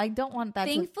 Because- I don't want that.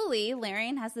 Thankfully,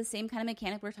 Larian has the same kind of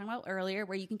mechanic we were talking about earlier,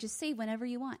 where you can just save whenever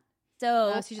you want.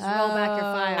 So So you just roll back your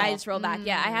file. I just roll back.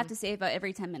 Yeah, I have to save about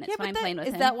every 10 minutes Yeah, when I'm playing with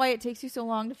is him. that why it takes you so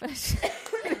long to finish?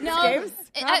 No, games?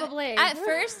 Probably. At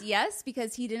first, yes,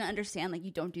 because he didn't understand.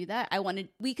 You don't do that.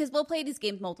 Because we'll play these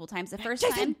games multiple times. The first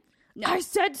time, no, I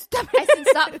said stop. I said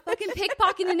stop fucking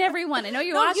pickpocketing everyone. I know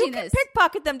you're No, watching you can this.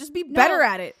 pickpocket them. Just be better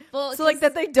at it. Well, So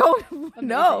that they don't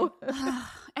know.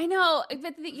 I know,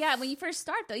 but when you first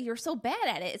start though, you're so bad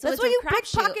at it. So That's it's why a you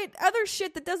crapshoot. pickpocket other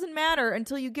shit that doesn't matter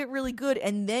until you get really good,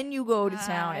 and then you go to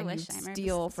town I and you wish I remember.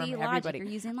 steal See, from logic. everybody. You're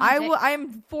using I logic. will. I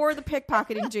am for the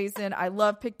pickpocketing, Jason. I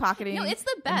love pickpocketing. No, it's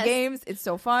the in best. games. It's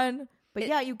so fun. But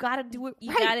yeah, you got to do it You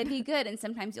right. gotta be good, and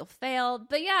sometimes you'll fail.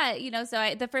 But yeah,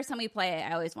 so the first time we play,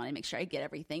 I always want to make sure I get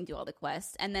everything, do all the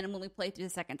quests, and then when we play through the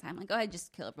second time, go ahead,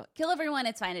 just kill everyone.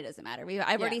 It's fine. It doesn't matter.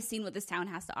 I've already seen what this town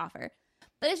has to offer.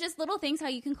 But it's just little things how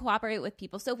you can cooperate with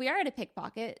people. So if we are at a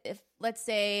pickpocket, if let's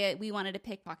say we wanted to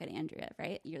pickpocket Andrea,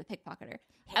 right? You're the pickpocketer.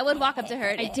 I would walk up to her.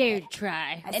 I dare you to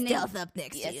try. And stealth up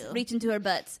next to yes, you. reach into her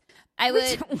butts. I would.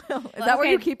 Is that where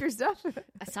you keep your stuff?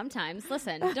 Sometimes.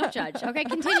 Listen, don't judge. Okay,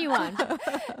 continue on.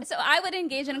 So I would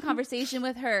engage in a conversation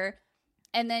with her,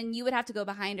 and then you would have to go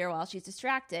behind her while she's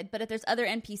distracted. But if there's other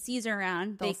NPCs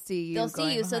around, They'll see you They'll see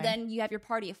going you. So behind. then you have your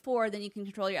party of 4. Then you can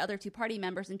control your other 2 party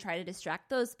members and try to distract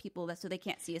those people so they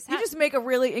can't see us. You just make a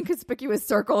really inconspicuous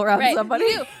circle around Right, somebody.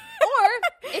 you do. Or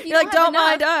if you You're like, don't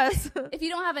have mind enough, us. if you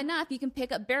don't have enough, you can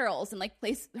pick up barrels and like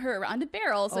place her around a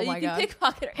barrel so Oh you my can God.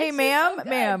 pickpocket her. Hey, It's just ma'am, so good.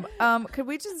 ma'am. Could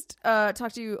we just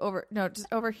talk to you just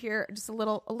over here, just a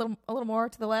little more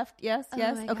to the left? Yes, Oh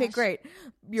yes. my Okay, gosh. great.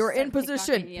 You're Start in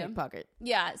position. pickpocketing you. Pickpocket.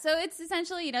 Yeah, so it's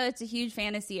essentially, it's a huge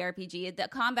fantasy RPG. The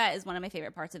combat is one of my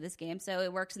favorite parts of this game. So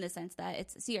it works in the sense that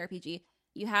it's a CRPG.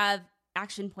 You have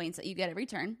action points that you get every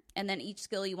turn, and then each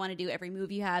skill you want to do, every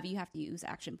move you have to use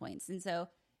action points. And so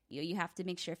you have to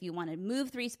make sure if you want to move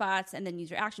 3 spots and then use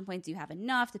your action points, you have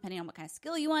enough depending on what kind of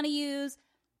skill you want to use.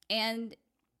 And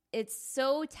it's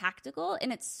so tactical,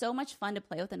 and it's so much fun to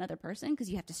play with another person because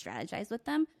you have to strategize with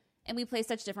them. And we play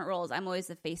such different roles. I'm always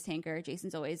the face tanker.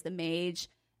 Jason's always the mage.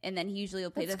 And then he usually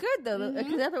will play That's the good though,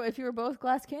 because otherwise, if you were both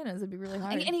glass cannons, it'd be really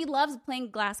hard. and he loves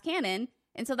playing glass cannon,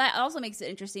 and so that also makes it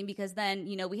interesting because then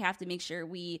we have to make sure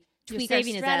we You're tweak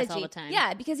saving our his ass strategy. all the time.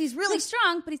 Yeah, because he's really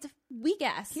strong, but he's a weak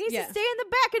ass. he needs Yeah. to stay in the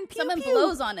back and pew Someone pew.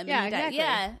 blows on him. Yeah, and he dies.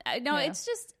 exactly. Yeah, no, Yeah.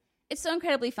 it's so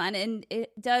incredibly fun, and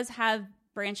it does have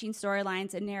branching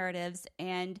storylines and narratives,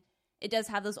 and it does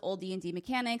have those old D&D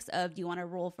mechanics of do you want to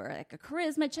roll for like a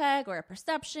charisma check or a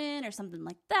perception or something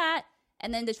like that.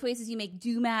 And then the choices you make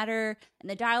do matter, and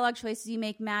the dialogue choices you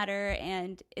make matter,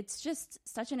 and it's just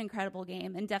such an incredible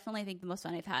game, and definitely I think the most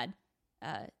fun I've had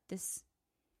this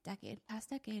past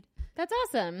decade. That's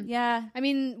awesome. Yeah. I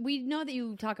mean, we know that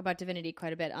you talk about Divinity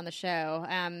quite a bit on the show,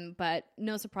 but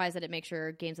no surprise that it makes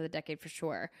your games of the decade for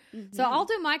sure. So I'll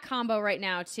do my combo right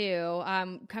now, too.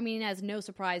 Coming as no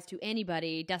surprise to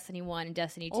anybody, Destiny 1 and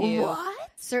Destiny 2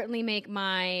 What? certainly make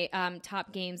my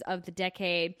top games of the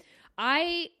decade.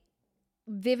 I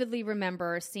vividly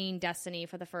remember seeing Destiny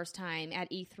for the first time at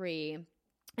E3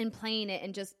 and playing it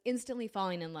and just instantly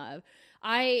falling in love.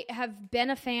 I have been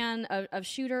a fan of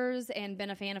shooters and been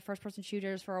a fan of first-person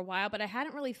shooters for a while, but I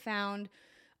hadn't really found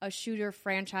a shooter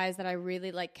franchise that I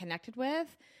really connected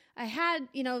with. I had,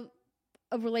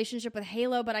 a relationship with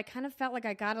Halo, but I kind of felt like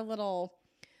I got a little...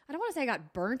 I don't want to say I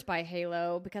got burnt by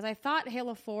Halo because I thought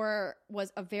Halo 4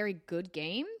 was a very good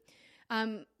game.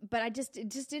 But it just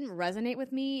didn't resonate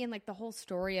with me, and the whole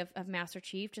story of Master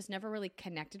Chief just never really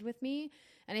connected with me.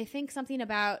 And I think something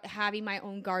about having my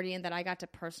own Guardian that I got to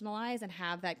personalize and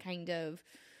have that kind of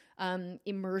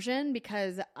immersion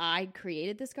because I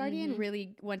created this Guardian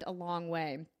really went a long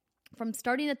way. From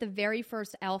starting at the very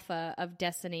first alpha of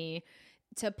Destiny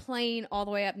to playing all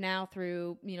the way up now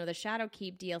through, the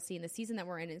Shadowkeep DLC and the season that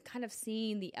we're in, and kind of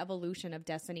seeing the evolution of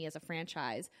Destiny as a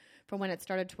franchise from when it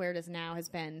started to where it is now has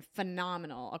been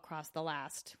phenomenal across the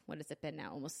last, what has it been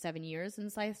now? Almost 7 years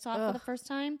since I saw it for the first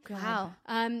time. Wow.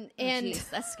 And Jeez,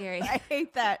 that's scary. I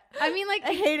hate that. I mean,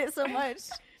 I hate it so much.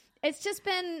 it's just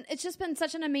been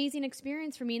such an amazing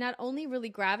experience for me, not only really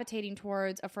gravitating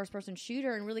towards a first person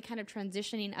shooter and really kind of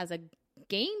transitioning as a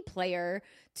game player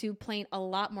to playing a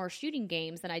lot more shooting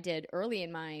games than I did early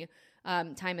in my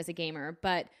time as a gamer,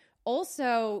 but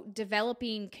also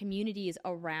developing communities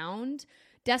around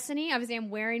Destiny. Obviously, I'm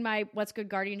wearing my What's Good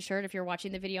Guardian shirt if you're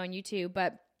watching the video on YouTube,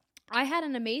 but I had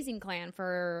an amazing clan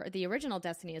for the original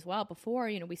Destiny as well before,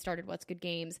 we started What's Good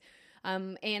Games.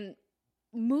 And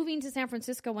moving to San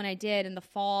Francisco when I did in the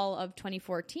fall of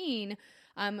 2014,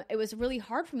 it was really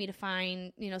hard for me to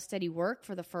find, steady work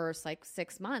for the first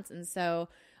 6 months. And so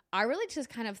I really just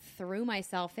kind of threw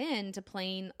myself into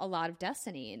playing a lot of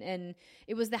Destiny. And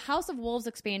it was the House of Wolves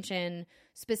expansion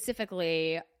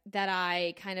specifically that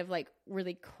I kind of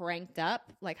really cranked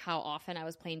up, how often I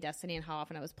was playing Destiny and how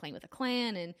often I was playing with a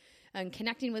clan and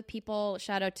connecting with people.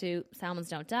 Shout out to Salmons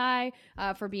Don't Die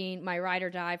for being my ride or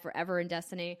die forever in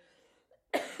Destiny.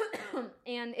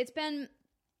 And it's been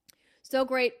so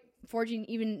great forging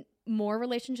even more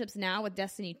relationships now with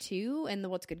Destiny 2 and the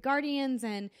What's Good Guardians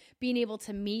and being able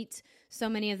to meet so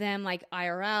many of them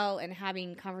IRL and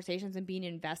having conversations and being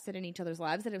invested in each other's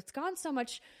lives that it's gone so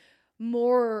much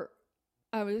more,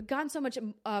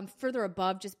 further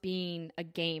above just being a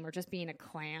game or just being a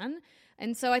clan.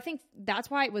 And so I think that's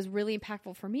why it was really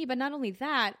impactful for me. But not only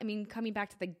that, I mean, coming back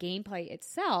to the gameplay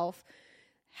itself,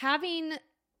 having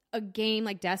a game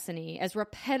like Destiny, as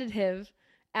repetitive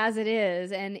as it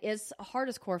is, and as hard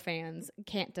as core fans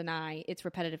can't deny its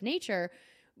repetitive nature,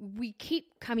 we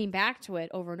keep coming back to it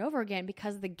over and over again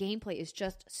because the gameplay is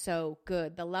just so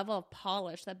good. The level of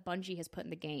polish that Bungie has put in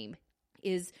the game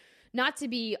is not to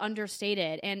be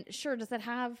understated. And sure, does that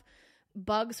have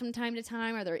bugs from time to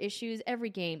time? Are there issues? Every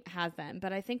game has them.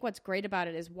 But I think what's great about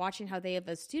it is watching how they, as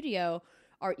a studio,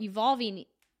 are evolving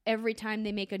every time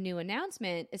they make a new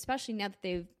announcement, especially now that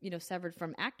they've, severed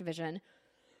from Activision,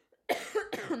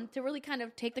 to really kind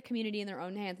of take the community in their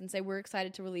own hands and say, we're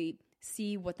excited to really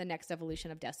see what the next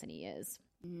evolution of Destiny is.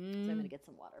 So I'm going to get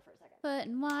some water for a second. Foot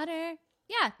and water.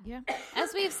 Yeah.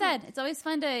 As we've said, it's always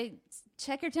fun to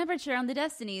check your temperature on the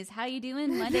Destinies. How you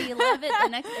doing? One day you love it, the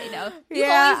next day no. You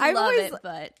I've love always it,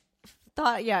 but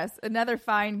thought, yes, another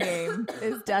fine game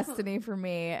is Destiny for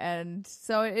me, and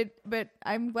so but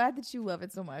I'm glad that you love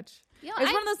it so much. It's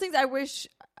one of those things I wish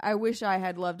I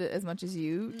had loved it as much as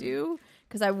you do,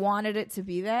 because I wanted it to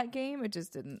be that game. It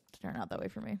just didn't turn out that way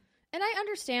for me. And I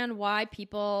understand why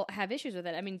people have issues with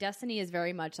it. I mean, Destiny is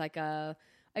very much like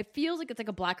it feels like it's like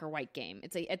a black or white game.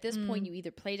 It's like at this point you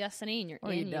either play Destiny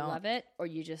and you love it, or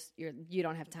you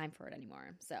don't have time for it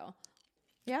anymore. So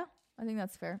yeah, I think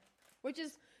that's fair. Which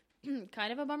is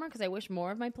kind of a bummer, because I wish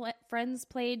more of my friends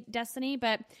played Destiny,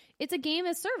 but it's a game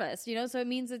as service, so it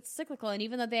means it's cyclical. And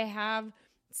even though they have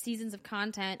seasons of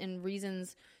content and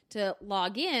reasons to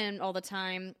log in all the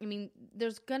time, I mean,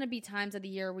 there's going to be times of the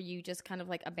year where you just kind of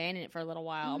like abandon it for a little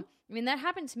while. Mm-hmm. I mean, that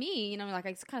happened to me, like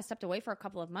I just kind of stepped away for a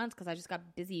couple of months because I just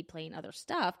got busy playing other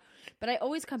stuff. But I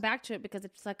always come back to it because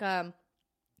it's like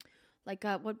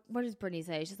what does Brittany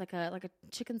say? She's like a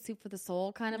chicken soup for the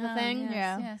soul kind of a thing.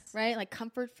 Yes. Right? Like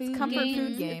comfort food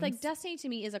games. It's like Destiny to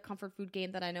me is a comfort food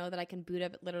game that I know that I can boot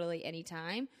up at literally any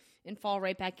time and fall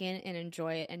right back in and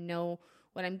enjoy it and know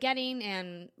what I'm getting,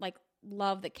 and like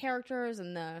love the characters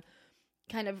and the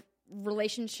kind of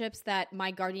relationships that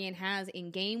my Guardian has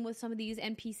in game with some of these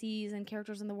NPCs and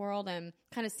characters in the world, and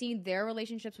kind of seeing their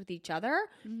relationships with each other.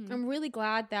 Mm-hmm. I'm really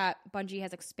glad that Bungie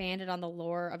has expanded on the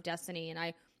lore of Destiny, and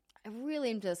I really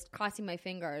am just crossing my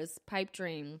fingers. Pipe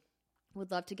dream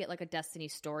would love to get like a Destiny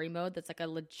story mode that's like a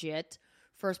legit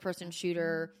first-person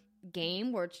shooter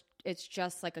game where it's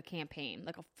just like a campaign,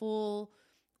 like a full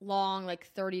long, like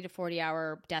 30 to 40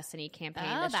 hour Destiny campaign.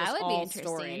 That's that just would all be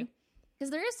interesting.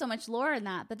 Because there is so much lore in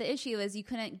that, but the issue is you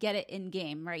couldn't get it in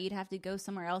game, right? You'd have to go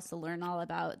somewhere else to learn all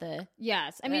about the.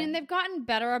 Yes, I mean, and they've gotten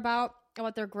better about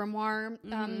their grimoire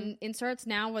inserts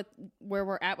now with where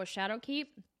we're at with Shadowkeep.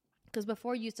 Because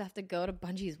before you used to have to go to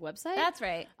Bungie's website. That's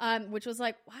right. Which was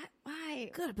like, what?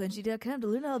 Why? Go to Bungie.com to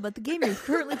learn all about the game you're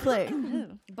currently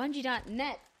playing.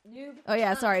 Bungie.net. Oh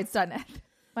yeah, sorry, it's .net.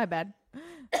 My bad.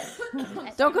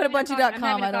 Don't go to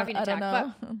Bungie.com. I don't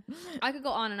know. I could go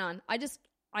on and on.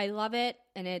 I love it,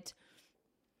 and it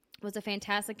was a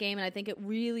fantastic game, and I think it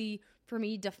really, for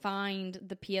me, defined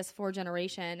the PS4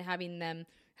 generation, having them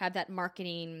have that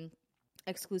marketing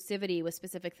exclusivity with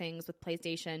specific things with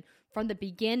PlayStation from the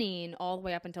beginning all the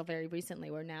way up until very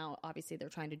recently, where now obviously they're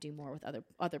trying to do more with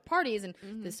other parties and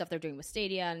the stuff they're doing with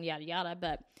Stadia and yada yada.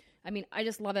 But I mean, I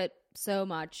just love it so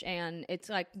much, and it's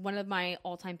like one of my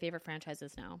all-time favorite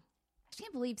franchises now. I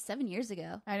can't believe 7 years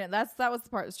ago. I know that was the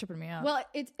part that's tripping me out. Well,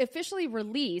 it's officially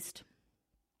released,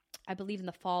 I believe, in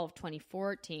the fall of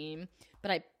 2014,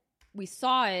 but we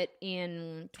saw it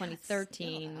in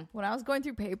 2013. When I was going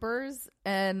through papers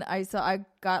and I was like,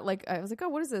 oh,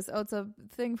 what is this? Oh, it's a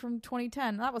thing from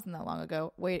 2010. That wasn't that long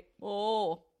ago. Wait,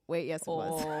 yes, it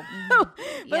was.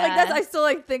 But I still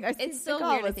think it's so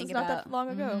weird to think it's not about. that long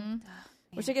ago.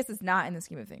 Which I guess is not in the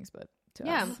scheme of things, but to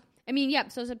us. I mean,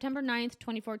 so September 9th,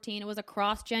 2014, it was a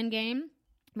cross-gen game.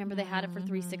 Remember, they had it for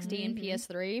 360 and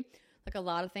PS3. Like a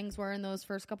lot of things were in those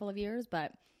first couple of years,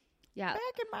 but yeah. Back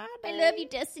in my day. I love you,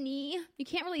 Destiny. You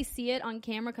can't really see it on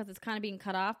camera because it's kind of being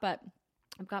cut off, but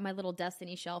I've got my little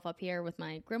Destiny shelf up here with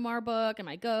my Grimoire book and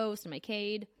my Ghost and my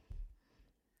Cade.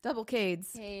 Double Cades.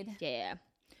 Yeah.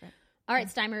 All right,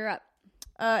 Steimer, you're up.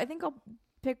 I think I'll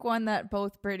pick one that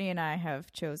both Brittany and I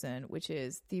have chosen, which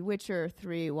is The Witcher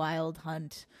 3 Wild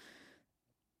Hunt.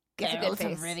 That's a good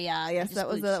face. Rivia. Yes, that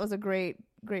was a great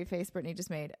face Brittany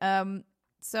just made.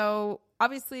 So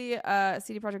obviously,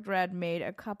 CD Projekt Red made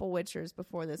a couple Witchers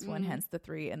before this one, hence the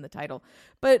 3 in the title.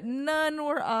 But none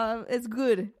were as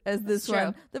good as this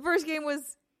one. The first game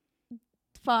was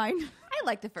fine. I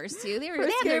like the first two.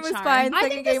 First game was fine. I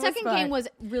think the second game was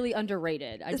really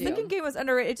underrated. The second game was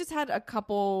underrated. It just had a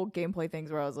couple gameplay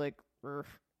things where I was like,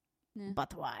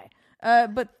 but why?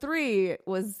 But 3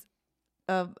 was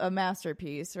a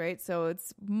masterpiece, right? So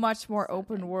it's much more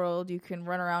open world. You can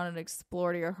run around and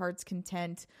explore to your heart's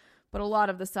content, but a lot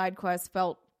of the side quests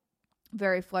felt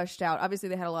very fleshed out. Obviously,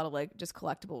 they had a lot of like just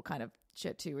collectible kind of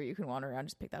shit too, where you can wander around and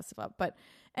just pick that stuff up. But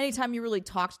anytime you really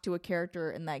talked to a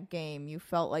character in that game, you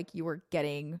felt like you were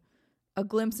getting a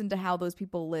glimpse into how those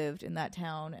people lived in that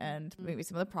town and maybe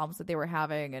some of the problems that they were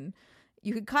having. And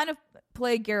you could kind of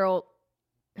play Geralt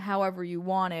however you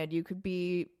wanted. You could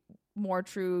be more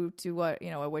true to what, you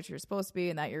know, what you're supposed to be,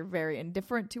 and that you're very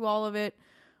indifferent to all of it.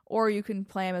 Or you can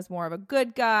play him as more of a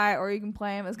good guy, or you can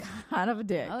play him as kind of a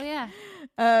dick. Oh, yeah.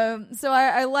 So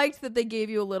I liked that they gave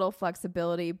you a little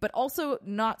flexibility, but also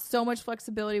not so much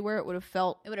flexibility where it would have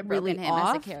felt It would have really broken him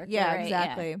off. as a character. Yeah, right?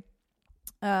 exactly.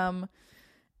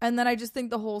 And then I just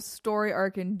think the whole story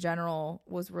arc in general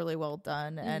was really well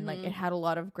done, and like it had a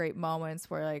lot of great moments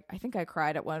where like I think I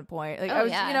cried at one point. Like I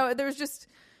was, you know, there was just.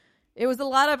 It was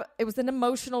an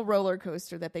emotional roller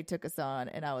coaster that they took us on,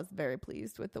 and I was very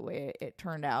pleased with the way it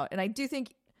turned out. And I do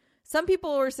think some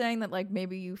people were saying that like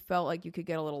maybe you felt like you could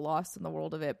get a little lost in the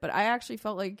world of it, but I actually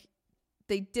felt like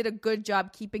they did a good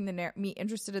job keeping me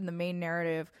interested in the main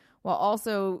narrative while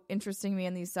also interesting me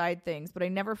in these side things. But I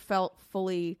never felt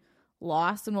fully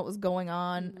lost in what was going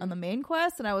on the main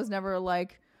quest, and I was never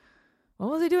like, what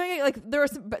was I doing? Like, there are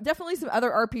definitely some other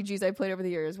RPGs I played over the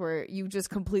years where you just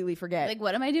completely forget. Like,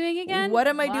 what am I doing again? What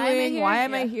am I doing? Why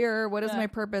am I Yeah. here? What is my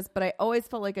purpose? But I always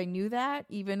felt like I knew that,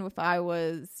 even if I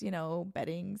was, you know,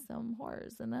 betting some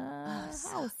horse in a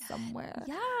house somewhere.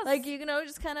 Yes. Like, you know,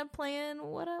 just kind of playing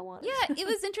what I want. Yeah, it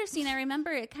was interesting. I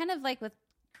remember it kind of like with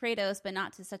Kratos, but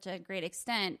not to such a great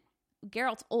extent.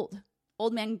 Geralt's old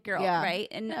man Geralt, right?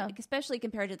 And like, especially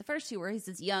compared to the first two, where he's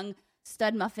this young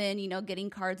stud muffin, you know, getting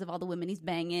cards of all the women he's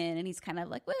banging, and he's kind of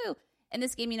like, woo. In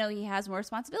this game, you know, he has more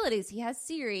responsibilities. He has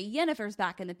Ciri. Yennefer's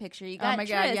back in the picture. You got oh my Triss,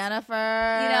 God,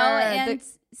 Yennefer. you know, and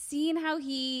seeing how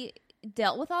he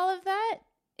dealt with all of that,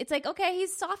 it's like, okay,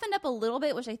 he's softened up a little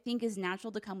bit, which I think is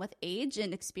natural to come with age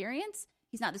and experience.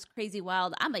 He's not this crazy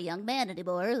wild, I'm a young man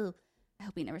anymore. Ooh. I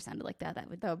hope he never sounded like that. That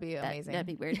would be amazing. That'd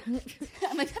be weird. I'm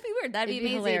like, that'd be weird. That'd be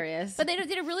amazing. Hilarious. But they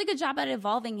did a really good job at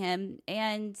evolving him,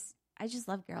 and I just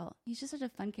love Geralt. He's just such a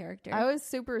fun character. I was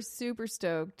super, super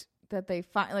stoked that they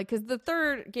find, like, because the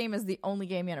third game is the only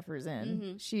game Yennefer's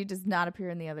in. She does not appear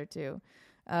in the other two.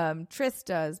 Triss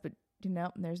does, but you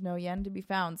know, there's no Yen to be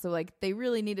found. So like, they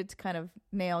really needed to kind of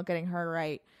nail getting her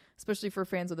right, especially for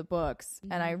fans of the books.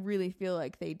 And I really feel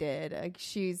like they did. Like,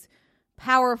 she's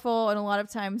powerful, and a lot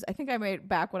of times, I think I made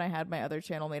back when I had my other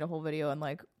channel, made a whole video on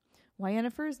like why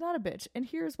Yennefer is not a bitch, and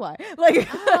here's why. Like,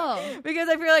 because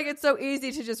I feel like it's so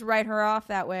easy to just write her off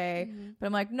that way. But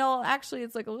I'm like, no, actually,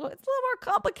 it's like it's a little more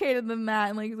complicated than that.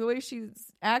 And like the way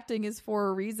she's acting is for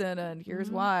a reason, and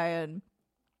here's why.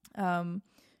 And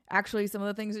actually, some of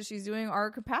the things that she's doing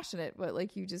are compassionate, but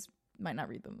like you just might not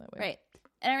read them that way, right?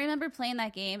 And I remember playing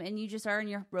that game, and you just are in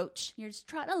your roach. You're just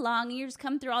trotting along, and you're just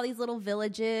coming through all these little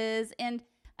villages. And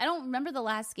I don't remember the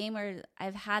last game where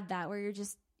I've had that, where you're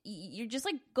just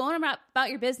like going about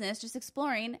your business, just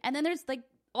exploring. And then there's like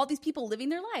all these people living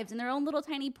their lives in their own little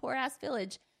tiny poor ass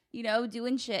village, you know,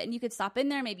 doing shit. And you could stop in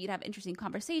there. Maybe you'd have an interesting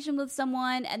conversation with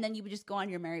someone, and then you would just go on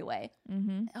your merry way.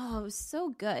 Oh, it was so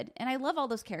good. And I love all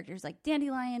those characters. Like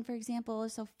Dandelion, for example,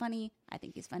 is so funny. I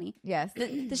think he's funny. Yes.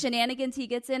 The shenanigans he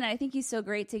gets in. And I think he's so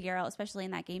great to Geralt, especially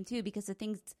in that game too, because the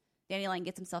things Dandelion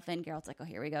gets himself in, Geralt's like, oh,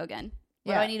 here we go again.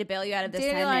 What do I need to bail you out of this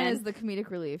Dandelion time, man? is the comedic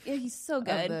relief. Yeah, he's so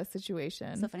good. Of the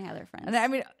situation. So funny how they're friends. And I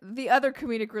mean, the other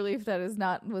comedic relief that was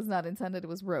not intended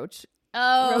was Roach.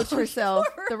 Oh, Roach herself,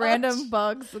 the random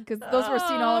bugs, because those were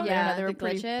seen all over the internet. They were the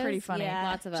glitches. pretty funny. Yeah.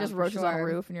 Lots of them. Just for roaches on a sure.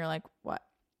 roof, and you're like, what?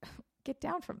 Get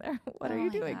down from there. What are you my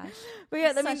doing? gosh. But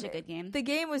yeah, I Such mean, a good game. the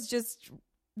game was just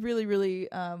really, really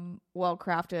well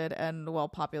crafted and well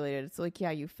populated. So like,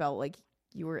 yeah, you felt like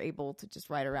you were able to just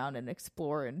ride around and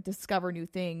explore and discover new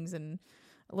things and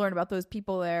learn about those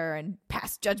people there and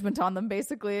pass judgment on them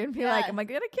basically and be like, am I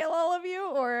gonna kill all of you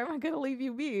or am I gonna leave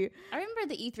you be? I remember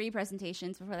the E3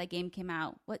 presentations before that game came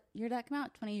out. What year did that come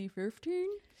out? 2015?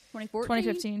 2014?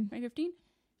 2015?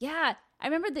 Yeah. I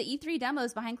remember the E3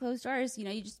 demos behind closed doors. You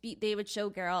know, they would show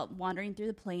Geralt wandering through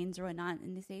the plains or whatnot,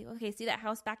 and they say, okay, see that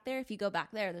house back there? If you go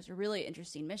back there, there's a really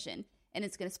interesting mission, and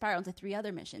it's going to spiral into 3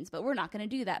 other missions, but we're not going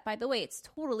to do that. By the way, it's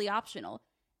totally optional.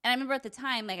 And I remember at the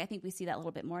time, like, I think we see that a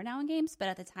little bit more now in games, but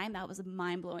at the time, that was a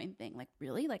mind-blowing thing. Like,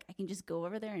 really? Like, I can just go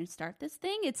over there and start this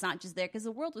thing? It's not just there, because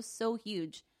the world was so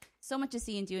huge. So much to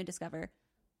see and do and discover.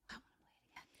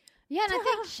 Yeah, and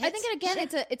I think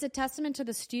again, it's a testament to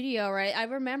the studio, right? I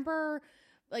remember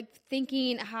like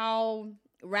thinking how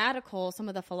radical some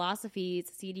of the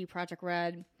philosophies CD Projekt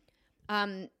Red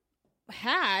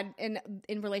had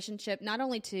in relationship not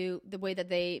only to the way that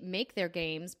they make their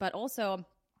games, but also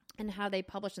in how they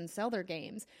publish and sell their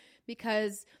games.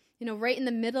 Because right in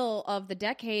the middle of the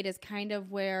decade is kind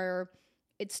of where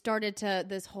it started to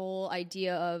this whole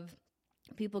idea of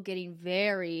people getting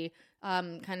very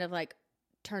kind of like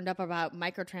turned up about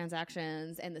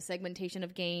microtransactions and the segmentation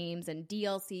of games and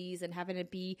DLCs and having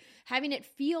it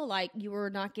feel like you were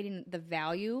not getting the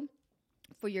value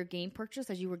for your game purchase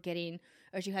as you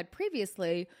had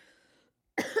previously.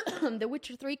 The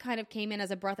Witcher 3 kind of came in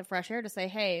as a breath of fresh air to say,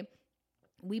 hey,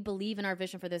 we believe in our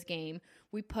vision for this game.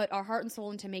 We put our heart and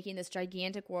soul into making this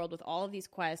gigantic world with all of these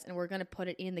quests, and we're going to put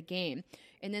it in the game.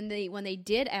 And then when they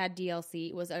did add DLC,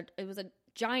 it was a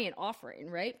giant offering,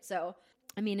 right? So,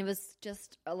 I mean, it was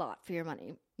just a lot for your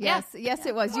money. Yes,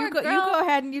 it was. You go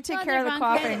ahead and you take care of the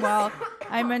coughing while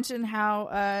I mention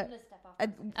how.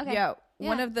 Okay.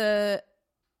 One of the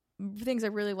things I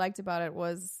really liked about it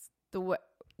was the way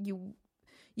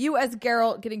you as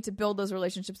Geralt getting to build those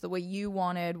relationships the way you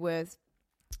wanted with.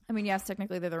 I mean, yes,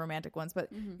 technically they're the romantic ones, but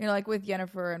like with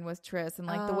Yennefer and with Triss, and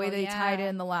like the way they tied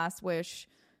in the Last Wish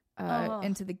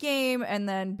into the game, and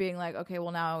then being like, okay,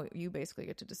 well now you basically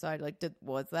get to decide, like,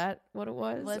 was that what it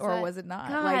was was it not?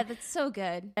 God, like, that's so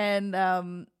good. And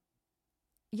so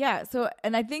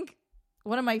I think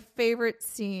one of my favorite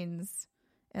scenes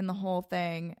in the whole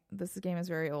thing. This game is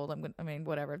very old.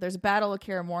 Whatever. There's a battle of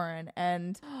Kaer Morhen,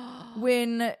 and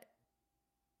when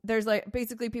there's like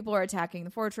basically people are attacking the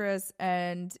fortress,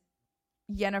 and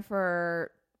Yennefer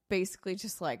basically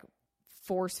just like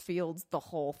force fields the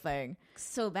whole thing.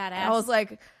 So badass. And I was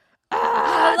like,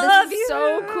 this is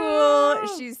so cool.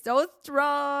 She's so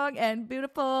strong and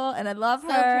beautiful, and I love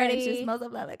her. Pretty. She smells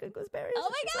like a gooseberry. Oh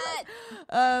my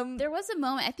god! There was a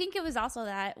moment. I think it was also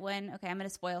that when. Okay, I'm going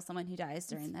to spoil someone who dies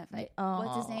during that fight.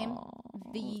 What's his name?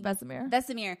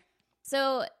 Vesemir.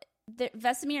 So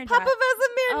Vesemir. Papa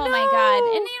Vesemir. Oh my god!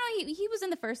 And he was in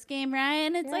the first game, right?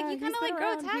 And it's like you kind of like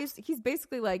grow attached. He's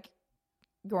basically like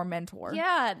your mentor.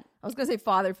 Yeah. I was going to say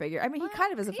father figure. I mean, he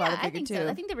kind of is a father figure, I think too. So.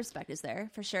 I think the respect is there,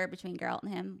 for sure, between Geralt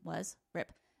and him.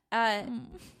 Rip.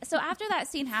 So after that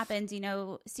scene happens,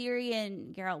 Ciri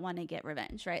and Geralt want to get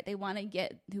revenge, right? They want to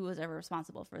get who was ever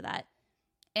responsible for that.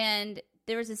 And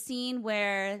there was a scene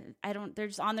where, they're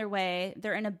just on their way.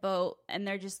 They're in a boat, and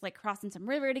they're just, like, crossing some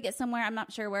river to get somewhere. I'm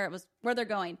not sure where they're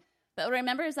going. But what I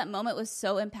remember is that moment was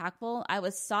so impactful. I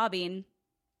was sobbing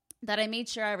that I made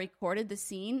sure I recorded the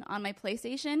scene on my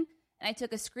PlayStation, and I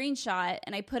took a screenshot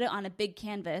and I put it on a big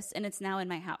canvas, and it's now in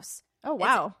my house. Oh,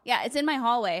 wow. It's in my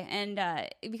hallway. And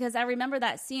because I remember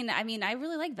that scene, I mean, I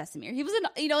really like Vesemir. He was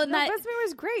Vesemir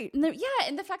was great. And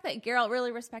and the fact that Geralt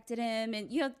really respected him, and,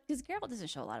 because Geralt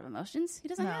doesn't show a lot of emotions. He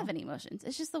doesn't have any emotions.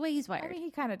 It's just the way he's wired. I mean, he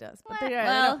kind of does. But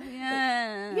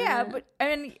Yeah, but,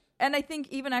 and I think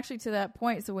even actually to that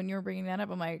point, so when you were bringing that up,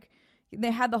 I'm like, they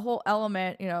had the whole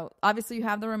element, obviously you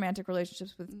have the romantic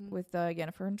relationships with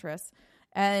Yennefer and Triss,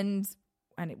 and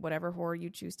whatever horror you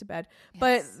choose to bed. Yes.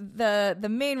 But the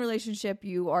main relationship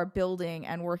you are building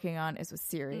and working on is with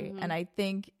Ciri. And I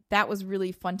think that was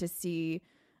really fun to see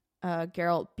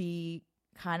Geralt be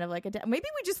kind of like a dad. Maybe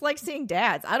we just like seeing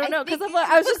dads. I don't know, because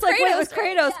I was just like, wait, it was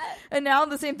Kratos. Yeah. And now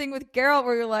the same thing with Geralt,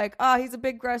 where you're like, oh, he's a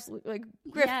big griff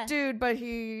dude, but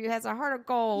he has a heart of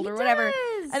gold or whatever.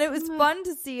 And it was fun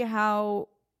to see how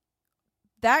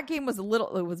that game was it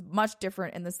was much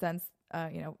different in the sense,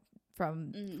 from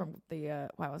the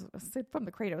from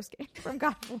the Kratos game, from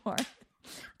God of War.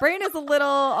 Brain is a little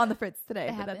on the fritz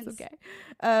today, but that's okay.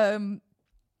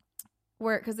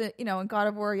 Because in God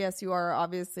of War, yes, you are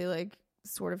obviously like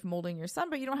sort of molding your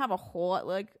son, but you don't have a whole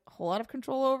lot of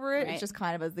control over it. Right. It's just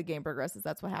kind of as the game progresses,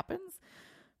 that's what happens.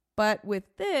 But with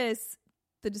this,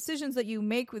 the decisions that you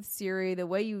make with Ciri, the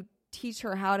way you teach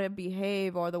her how to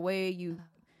behave, or the way you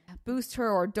boost her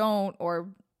or don't, or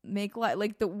make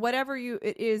whatever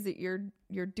it is that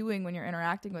you're doing when you're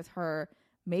interacting with her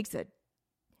makes it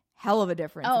hell of a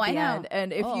difference at the end.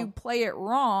 And if you play it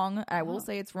wrong, I will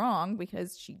say it's wrong,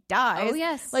 because she dies. Oh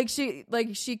yes.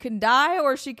 She can die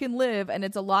or she can live, and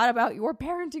it's a lot about your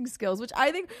parenting skills, which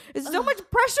I think is so much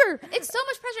pressure. It's so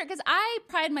much pressure, because I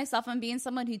pride myself on being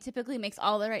someone who typically makes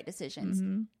all the right decisions.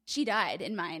 Mm-hmm. She died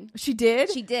in mine. She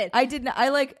did? She did. I didn't.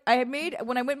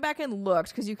 When I went back and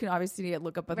looked, because you can obviously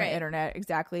look up on the internet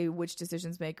exactly which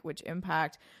decisions make which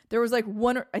impact. There was I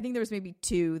think there was maybe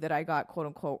 2 that I got quote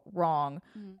unquote wrong.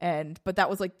 But that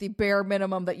was like the bare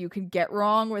minimum that you can get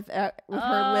wrong with her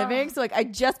living. So I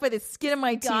just by the skin of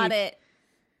my teeth. Got it.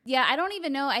 Yeah, I don't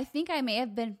even know. I think I may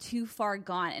have been too far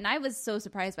gone. And I was so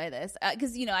surprised by this.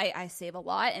 Because, I save a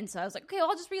lot. And so I was like, okay,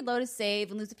 well, I'll just reload a save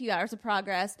and lose a few hours of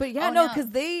progress. But because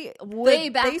they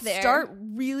start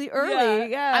really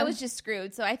early. Yeah. I was just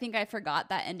screwed. So I think I forgot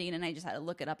that ending, and I just had to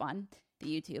look it up on the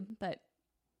YouTube. But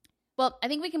Well, I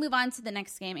think we can move on to the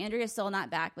next game. Andrea's still not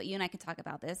back, but you and I can talk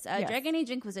about this. Yes. Dragon Age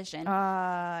Inquisition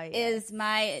Yes. is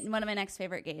one of my next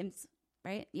favorite games.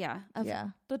 Right? Yeah.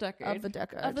 The Deckard. Of the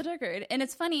Deckard. Of the Deckard. And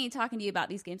it's funny talking to you about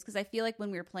these games because I feel like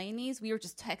when we were playing these, we were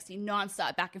just texting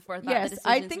nonstop back and forth about the Yes, decisions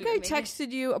I think we were I making.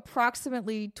 texted you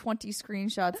approximately 20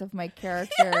 screenshots of my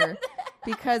character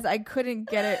because I couldn't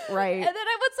get it right. And then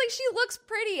I was like, she looks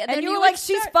pretty. And then you were would like,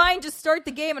 she's start- fine, just start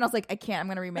the game. And I was like, I can't, I'm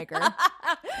going to remake her.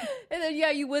 And then,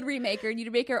 you would remake her and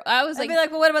you'd make her. I was I'd like, be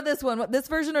like, well, what about this one? This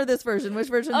version or this version? Which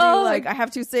version do Oh, you like? I have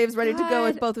 2 saves ready to go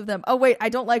with God. both of them. Oh, wait, I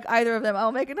don't like either of them.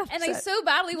 I'll make another and I set. so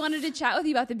badly wanted to chat with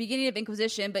you about the beginning of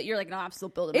Inquisition, but you're like, no, I'm still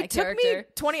building my It took character. me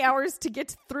 20 hours to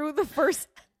get through the first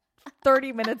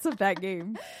 30 minutes of that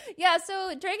game. Yeah,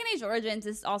 so Dragon Age Origins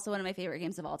is also one of my favorite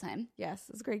games of all time. Yes,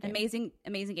 it's a great game.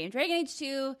 Amazing game. Dragon Age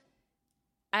 2,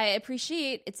 I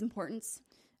appreciate its importance.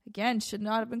 Again, should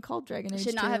not have been called Dragon Age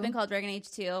Should not 2. have been called Dragon Age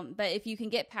 2, but if you can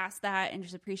get past that and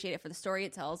just appreciate it for the story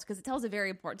it tells, because it tells a very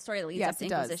important story that leads up to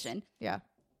Yes, it does. Inquisition. Yeah.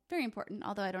 Very important,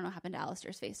 although I don't know what happened to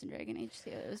Alistair's face in Dragon Age 2.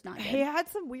 It was not good. He had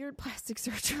some weird plastic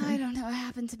surgery. I don't know what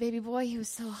happened to baby boy. He was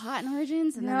so hot in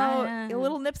Origins. And No, then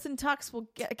little nips and tucks will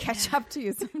catch up to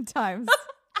you sometimes.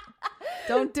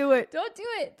 Don't do it. Don't do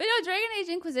it. But no, Dragon Age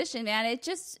Inquisition, man, it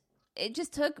just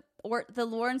took the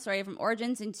lore and story from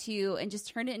Origins and just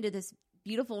turned it into this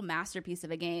beautiful masterpiece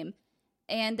of a game.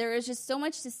 And there was just so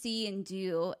much to see and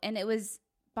do. And it was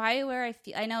BioWare.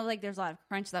 I know like there's a lot of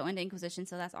crunch that went to Inquisition,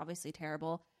 so that's obviously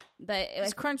terrible. But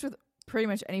It's crunch with pretty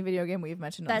much any video game we've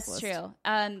mentioned on that's this list. true.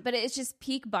 But it's just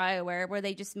peak BioWare where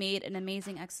they just made an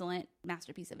amazing, excellent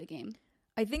masterpiece of a game.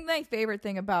 I think my favorite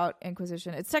thing about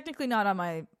Inquisition, it's technically not on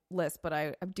my list, but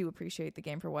I do appreciate the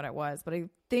game for what it was. But I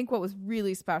think what was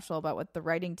really special about what the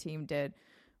writing team did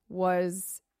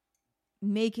was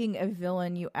making a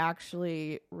villain you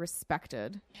actually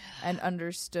respected and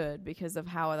understood because of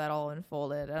how that all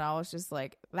unfolded. And I was just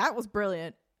like, that was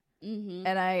brilliant. Mm-hmm.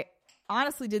 And I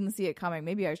honestly didn't see it coming.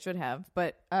 Maybe I should have,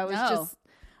 but No.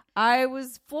 I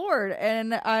was floored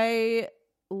and I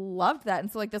loved that.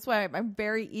 And so like, that's why I'm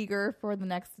very eager for the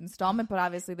next installment, but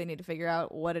obviously they need to figure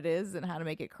out what it is and how to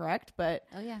make it correct. But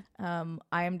Oh, yeah.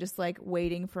 I am just like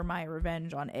waiting for my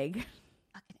revenge on Egg.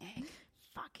 Fucking egg.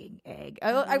 Fucking Egg.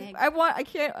 Fucking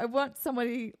Egg. I want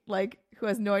somebody like who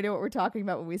has no idea what we're talking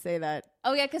about when we say that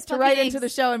Oh, yeah, because to write into the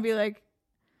show and be like,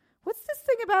 what's this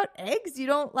thing about eggs? You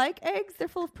don't like eggs? They're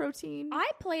full of protein. I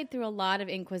played through a lot of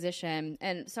Inquisition,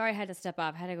 and sorry I had to step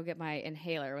off. I had to go get my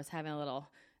inhaler. I was having a little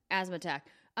asthma attack.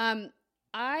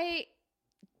 I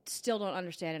still don't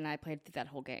understand, and I played through that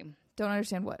whole game. Don't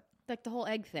understand what. Like the whole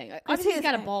egg thing. His Obviously, he's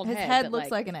got a bald his head. head but,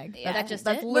 looks like an egg. Yeah, that's just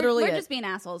that's it? literally we're it. just being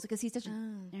assholes because he's such a.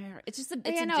 It's just a. It's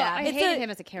yeah, a no, jab. I It's hated a- him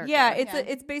as a character. Yeah, Yeah.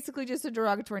 it's basically just a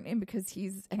derogatory name because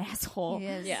he's an asshole. He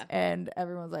is. Yeah. And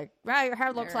everyone's like, "Right, your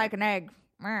hair looks like an egg."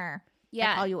 I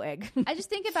Yeah. call you Egg. I just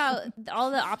think about all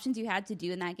the options you had to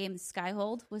do in that game.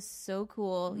 Skyhold was so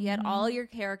cool. You had all your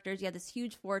characters. You had this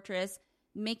huge fortress,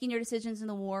 making your decisions in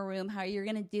the war room, how you're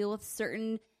going to deal with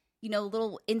certain,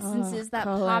 little instances that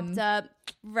Cullen. popped up.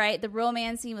 Right. The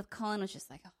romance scene with Cullen was just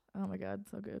like, Oh my god,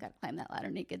 so good. gotta climb that ladder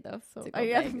naked though. So to go I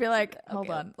have big. to be like, hold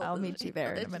Okay, on, I'll meet you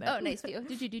there in a minute. Oh, nice view.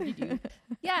 Do.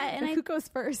 Yeah, and I Who goes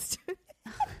first?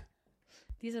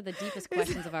 These are the deepest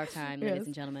questions of our time, ladies Yes.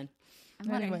 and gentlemen. I'm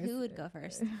wondering Anyways. who would go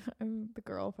first. I'm the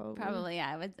girl, probably. Probably, yeah.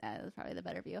 I would. That was probably the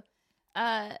better view.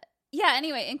 Yeah.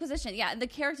 Anyway, Inquisition. Yeah, the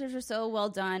characters were so well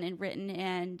done and written,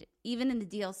 and even in the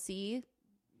DLC,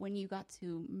 when you got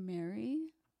to marry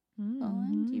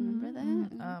Owen, do you remember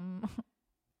that?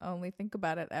 Only think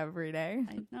about it every day.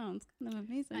 I know it's kind of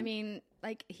amazing. I mean,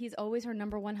 like, he's always her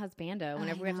number one husbando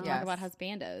whenever we have to know. talk Yes. about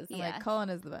husbandos. Yeah. Like Cullen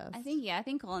is the best. I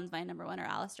think Colin's my number one, or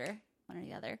Alistair, one or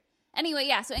the other. Anyway,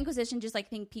 yeah. So Inquisition, just like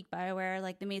think peak BioWare,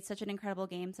 like they made such an incredible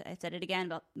game. So I said it again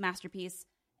about masterpiece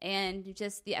and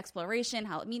just the exploration.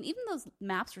 Even those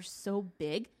maps were so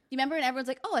big. You remember when everyone's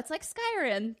like, "Oh, it's like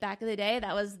Skyrim" back in the day?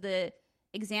 That was the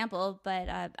example. But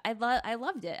I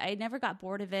loved it. I never got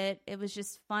bored of it. It was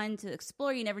just fun to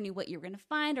explore. You never knew what you were going to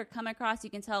find or come across. You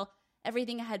can tell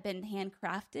everything had been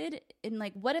handcrafted. And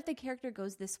like, what if the character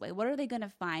goes this way? What are they going to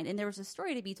find? And there was a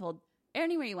story to be told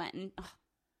anywhere you went. And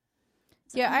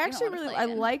Yeah, I don't actually wanna really play I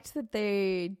again. liked that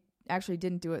they actually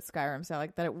didn't do it Skyrim style,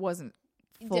 like that it wasn't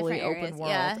fully Different areas, open world,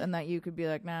 yeah. and that you could be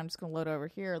like, nah, I'm just gonna load over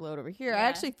here, load over here. I Yeah.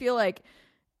 actually feel like,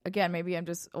 again, maybe I'm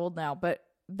just old now, but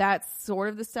that's sort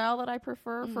of the style that I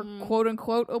prefer for quote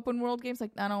unquote open world games.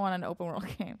 Like, I don't want an open world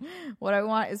game. What I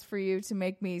want is for you to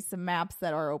make me some maps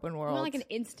that are open world. More like an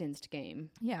instanced game.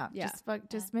 yeah, Yeah.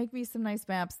 just make me some nice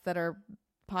maps that are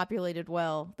populated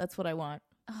well. That's what I want.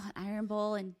 Oh, an Iron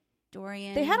Bowl and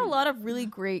Dorian. They had a lot of really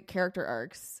great character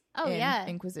arcs. Oh, in yeah.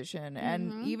 Inquisition,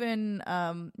 and even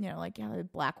like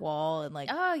Blackwall and like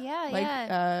Oh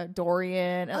yeah,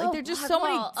 Dorian. And, like, they're just so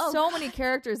Blackwall. many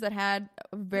characters that had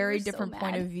a very so different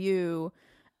point mad. of view.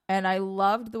 And I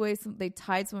loved the way they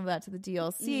tied some of that to the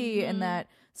DLC, and that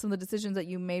some of the decisions that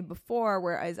you made before,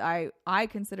 whereas I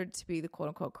considered to be the quote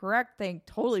unquote correct thing,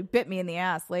 totally bit me in the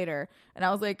ass later. And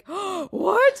I was like, oh,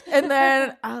 what? And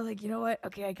then I was like, you know what?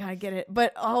 Okay, I kind of get it.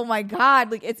 But oh my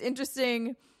God, like, it's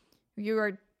interesting. You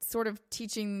are sort of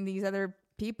teaching these other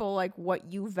people like what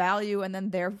you value, and then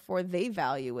therefore they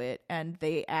value it and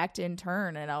they act in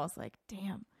turn. And I was like,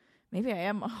 damn. Maybe I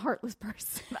am a heartless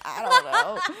person. I don't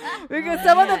know. Because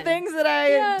some of the things that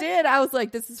I did, I was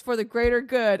like, this is for the greater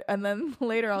good. And then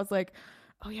later I was like,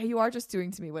 oh yeah, you are just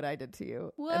doing to me what I did to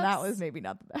you. Whoops. And that was maybe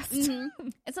not the best. And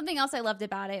something else I loved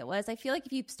about it was I feel like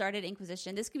if you started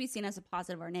Inquisition, this could be seen as a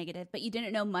positive or negative, but you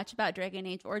didn't know much about Dragon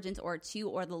Age Origins or 2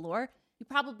 or the lore, you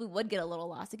probably would get a little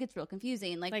lost. It gets real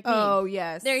confusing. Like Oh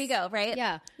yes. there you go, right?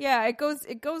 Yeah. Yeah, it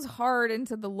goes hard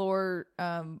into the lore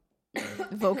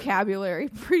vocabulary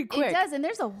pretty quick. It does, and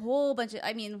there's a whole bunch of,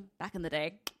 I mean, back in the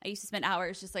day, I used to spend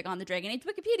hours just like on the Dragon Age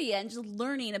Wikipedia and just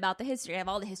learning about the history. I have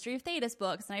all the History of Thedas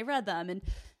books, and I read them, and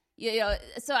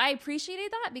so I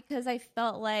appreciated that because I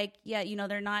felt like,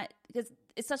 they're not, because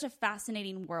it's such a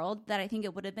fascinating world that I think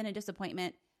it would have been a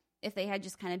disappointment if they had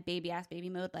just kind of baby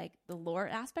mode, like the lore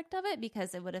aspect of it,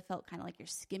 because it would have felt kind of like you're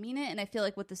skimming it. And I feel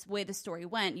like with this way the story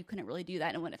went, you couldn't really do that,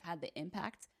 and it wouldn't have had the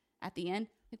impact at the end.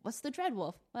 Like, what's the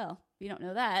Dreadwolf? Well, if you don't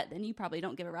know that, then you probably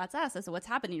don't give a rat's ass as to what's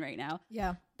happening right now.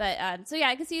 Yeah. But so yeah,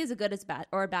 I can see it as a good as bad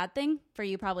or a bad thing. For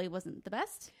you, probably wasn't the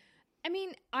best. I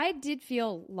mean, I did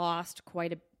feel lost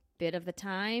quite a bit of the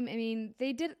time. I mean,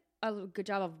 they did a good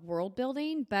job of world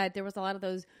building, but there was a lot of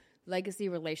those legacy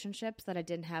relationships that I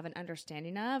didn't have an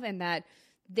understanding of, and that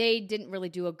they didn't really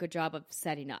do a good job of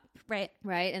setting up. Right.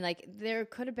 And like, there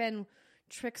could have been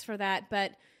tricks for that,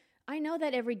 but I know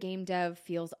that every game dev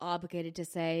feels obligated to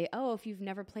say, oh, if you've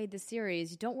never played this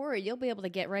series, don't worry, you'll be able to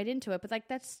get right into it. But like,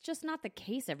 that's just not the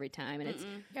case every time. And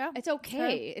it's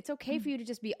okay. It's okay for you to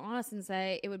just be honest and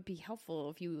say it would be helpful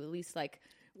if you at least like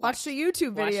Watch the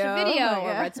YouTube video. Watch the video Oh, or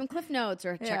yeah. read some cliff notes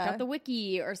or check out the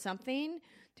wiki or something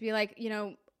to be like,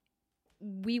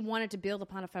 we wanted to build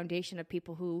upon a foundation of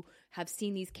people who have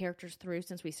seen these characters through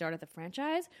since we started the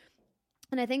franchise.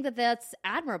 And I think that that's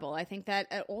admirable. I think that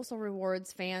it also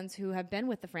rewards fans who have been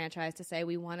with the franchise to say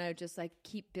we want to just like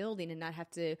keep building and not have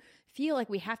to feel like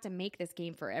we have to make this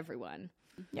game for everyone.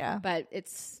 Yeah. But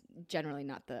it's generally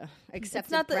not the accepted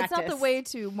It's not the practice. way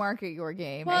to market your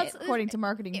game, Well, according to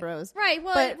Marketing Bros. Right.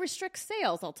 Well, But- it restricts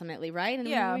sales ultimately, right? And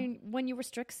Yeah. when you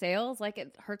restrict sales, like,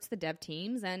 it hurts the dev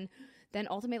teams, and then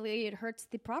ultimately it hurts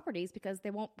the properties because they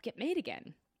won't get made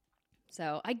again.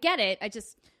 So I get it.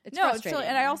 It's frustrating.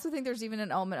 And I also think there's even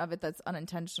an element of it that's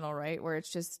unintentional, right? Where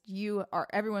it's just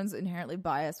everyone's inherently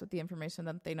biased with the information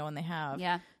that they know and they have.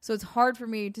 Yeah. So it's hard for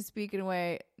me to speak in a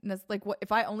way. And it's like, what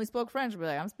if I only spoke French? I'd be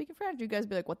like, I'm speaking French. You guys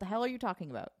be like, what the hell are you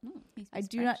talking about? Ooh, he I speaks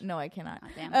do French. not. No, I cannot. Oh,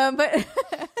 damn. But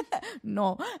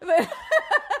no. But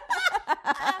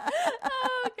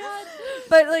Oh god.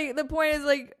 But like the point is,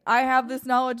 like, I have this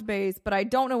knowledge base, but I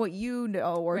don't know what you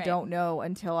know or Right. don't know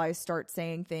until I start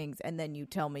saying things, and then you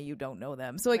tell me you don't know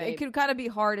them. So like, Right. it could kind of be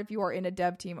hard if you are in a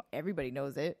dev team. Everybody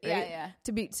knows it, right? Yeah.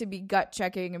 To be gut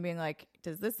checking and being like,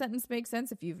 does this sentence make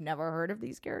sense if you've never heard of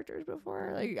these characters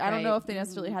before? Like, I don't know Right. if they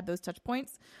necessarily had those touch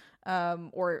points,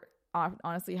 or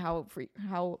honestly how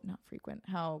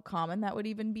common that would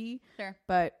even be. Sure.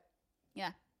 But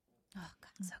Yeah. Oh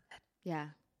god, so good. yeah.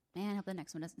 Man, I hope the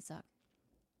next one doesn't suck.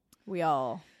 we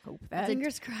all hope that.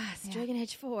 Fingers crossed. Yeah. Dragon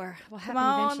Age 4 will happen Come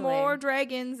on, eventually. more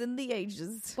dragons in the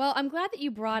ages. Well, I'm glad that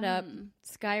you brought up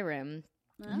Skyrim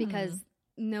Oh. because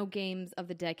no games of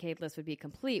the decade list would be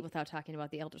complete without talking about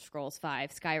the Elder Scrolls V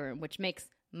Skyrim, which makes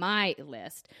my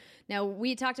list. Now,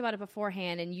 we talked about it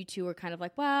beforehand, and you two were kind of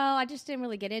like, well, I just didn't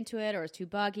really get into it, or it's too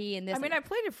buggy. And this, I mean, I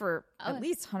played it for Oh. at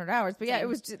least 100 hours, but yeah, Same. it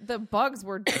was just, the bugs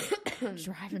were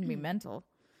driving me mental.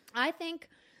 I think,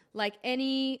 like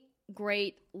any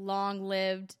great,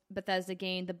 long-lived Bethesda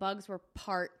game, the bugs were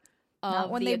part of Not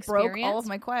when the they broke all experience. of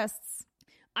my quests.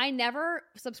 I never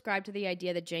subscribed to the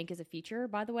idea that jank is a feature,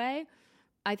 by the way.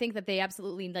 I think that they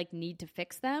absolutely like need to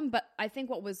fix them. But I think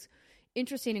what was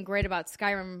interesting and great about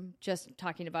Skyrim, just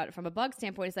talking about it from a bug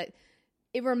standpoint, is that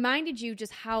it reminded you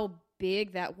just how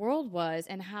big that world was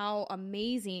and how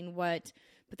amazing what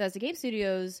Bethesda Game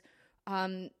Studios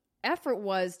effort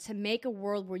was to make a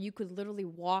world where you could literally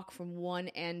walk from one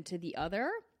end to the other.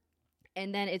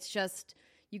 And then it's just,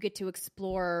 you get to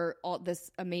explore all this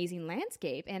amazing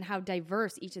landscape and how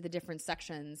diverse each of the different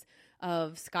sections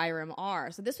of Skyrim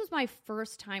are. So this was my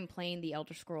first time playing the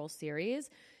Elder Scrolls series,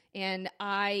 and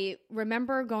I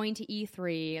remember going to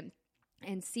E3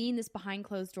 and seeing this behind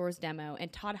closed doors demo,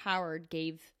 and Todd Howard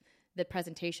gave the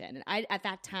presentation. And at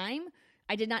that time,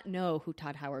 I did not know who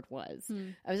Todd Howard was.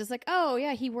 I was just like, oh,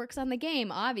 yeah, he works on the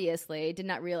game, obviously. Did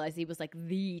not realize he was like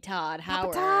the Todd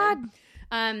Howard. Todd.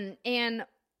 And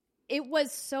it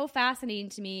was so fascinating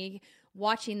to me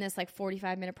watching this like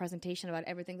 45-minute presentation about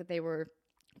everything that they were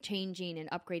changing and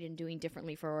upgrading and doing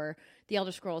differently for the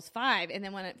Elder Scrolls V. And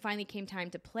then when it finally came time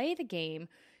to play the game,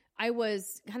 I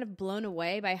was kind of blown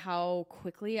away by how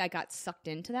quickly I got sucked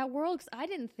into that world, because I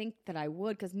didn't think that I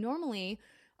would, because normally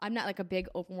I'm not like a big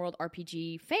open world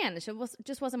RPG fan. So it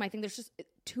just wasn't my thing. There's just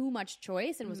too much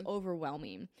choice and it was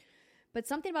overwhelming. But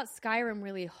something about Skyrim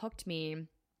really hooked me,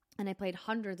 and I played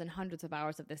hundreds and hundreds of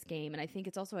hours of this game. And I think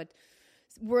it's also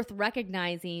worth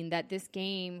recognizing that this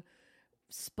game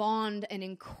spawned an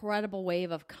incredible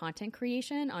wave of content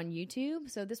creation on YouTube.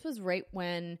 So this was right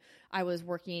when I was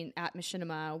working at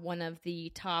Machinima, one of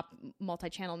the top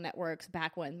multi-channel networks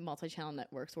back when multi-channel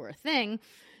networks were a thing.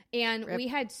 And we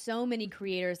had so many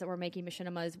creators that were making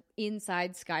Machinimas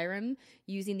inside Skyrim,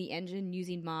 using the engine,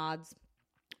 using mods,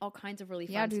 all kinds of really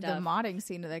fun stuff. The modding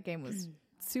scene of that game was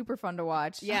super fun to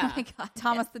watch. Yeah. Oh my God.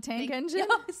 Thomas the Tank Engine.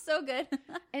 It's so good.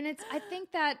 And I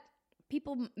think that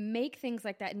people make things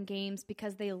like that in games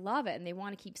because they love it and they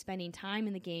want to keep spending time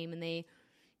in the game, and they,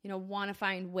 want to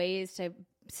find ways to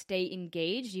stay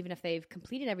engaged even if they've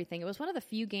completed everything. It was one of the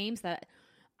few games that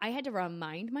I had to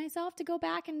remind myself to go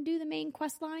back and do the main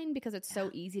quest line, because it's so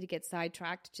easy to get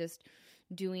sidetracked just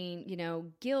doing,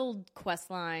 guild quest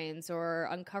lines or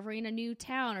uncovering a new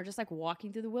town or just like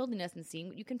walking through the wilderness and seeing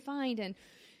what you can find. And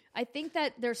I think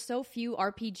that there's so few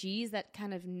RPGs that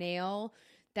kind of nail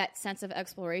that sense of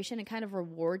exploration and kind of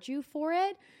reward you for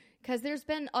it. Because there's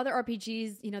been other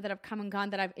RPGs, that have come and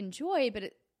gone that I've enjoyed, but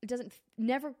it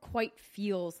never quite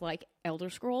feels like Elder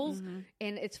Scrolls.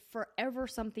 And it's forever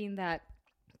something that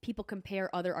people compare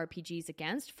other RPGs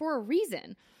against for a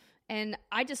reason. And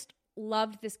I just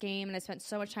loved this game, and I spent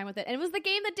so much time with it. And it was the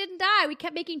game that didn't die. We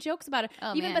kept making jokes about it.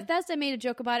 Even Bethesda made a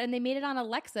joke about it, and they made it on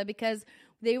Alexa because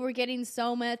they were getting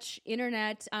so much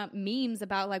internet memes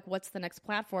about like what's the next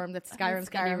platform that Skyrim's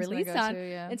going to be released on.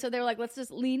 And so they were like, let's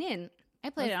just lean in. I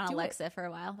played it on Alexa for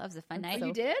a while. That was a fun night.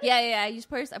 You did? Yeah.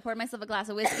 I poured myself a glass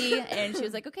of whiskey, and she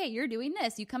was like, okay, you're doing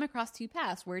this. You come across two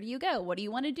paths. Where do you go? What do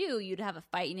you want to do? You'd have a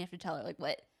fight, and you have to tell her like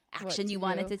what action you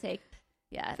wanted to take.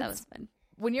 Yeah, that was fun.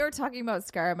 When you were talking about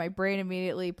Skyrim, my brain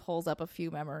immediately pulls up a few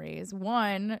memories.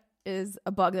 One is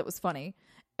a bug that was funny,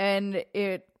 and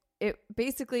it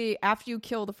basically, after you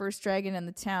kill the first dragon in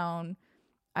the town,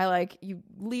 you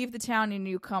leave the town and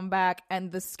you come back,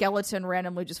 and the skeleton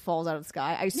randomly just falls out of the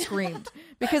sky. I screamed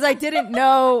because I didn't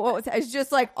know what was. It's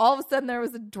just like all of a sudden there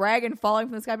was a dragon falling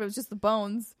from the sky, but it was just the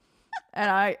bones.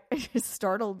 And it just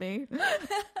startled me.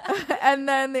 And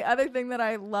then the other thing that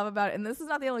I love about it, and this is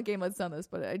not the only game that's done this,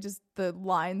 but the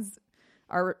lines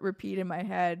are repeat in my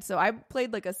head. So I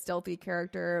played like a stealthy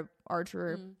character,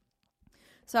 archer.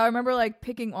 So I remember like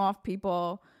picking off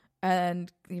people,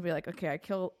 and you'd be like, okay, I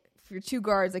kill, for your two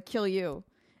guards, I kill you.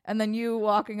 And then you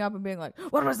walking up and being like,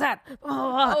 what was that?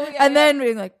 Then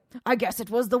being like, I guess it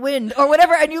was the wind or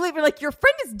whatever. And you leave, you're like, your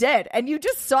friend is dead and you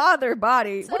just saw their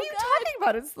body. So what are you talking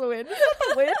about? It's the wind. It's not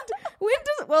the wind. Wind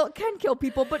doesn't, well, it can kill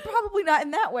people, but probably not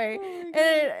in that way.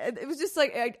 And it was just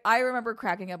like, I remember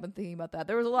cracking up and thinking about that.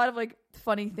 There was a lot of like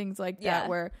funny things like that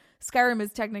where Skyrim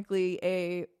is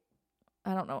technically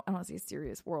I don't want to say a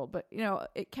serious world, but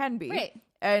it can be. Right.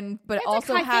 But it's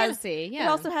also like high has fantasy, it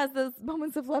also has those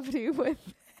moments of levity with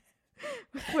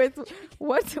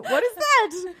what is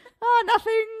that? Oh,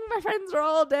 nothing. My friends are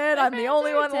all dead. I'm the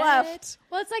only one left.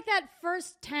 Well, it's like that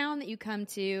first town that you come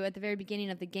to at the very beginning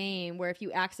of the game, where if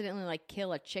you accidentally like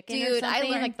kill a chicken or something, I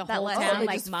learned like the that whole lesson. town It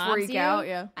like just mobs freak you. out.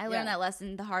 Yeah, I learned that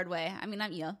lesson the hard way. I mean,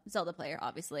 I'm Zelda player,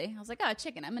 obviously. I was like, oh,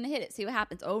 chicken. I'm gonna hit it, see what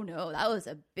happens. Oh no, that was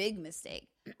a big mistake.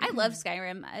 I love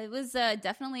Skyrim. It was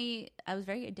definitely. I was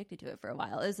very addicted to it for a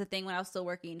while. It was a thing when I was still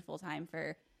working full time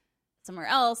for somewhere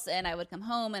else, and I would come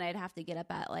home and I'd have to get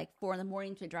up at like 4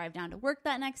 a.m. to drive down to work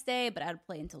that next day, but I'd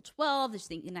play until 12, just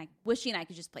thinking, wishing I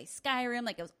could just play Skyrim.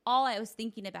 Like, it was all I was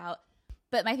thinking about.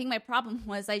 But I think my problem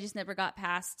was I just never got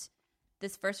past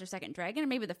this first or second dragon, or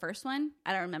maybe the first one.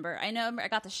 I don't remember. I know I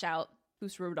got the shout,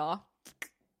 Boost Rudolph.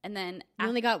 And then You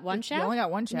only got one shout? You only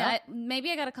got one shout. maybe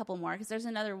I got a couple more because there's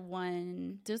another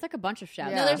one. There's like a bunch of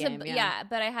shouts. Yeah. No, in there's the game,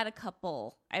 but I had a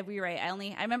couple. I rewrite.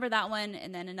 I remember that one,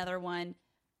 and then another one.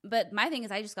 But my thing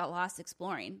is, I just got lost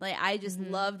exploring. Like, I just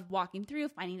loved walking through,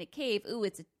 finding a cave. Ooh,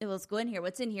 let's go in here.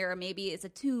 What's in here? Or maybe it's a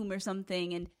tomb or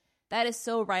something. And that is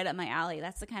so right up my alley.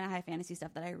 That's the kind of high fantasy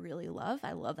stuff that I really love.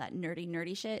 I love that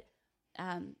nerdy shit.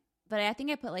 But I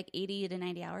think I put like 80 to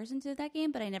 90 hours into that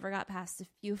game, but I never got past a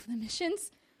few of the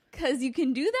missions because you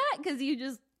can do that because you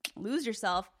just lose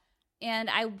yourself. And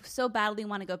I so badly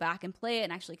want to go back and play it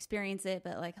and actually experience it,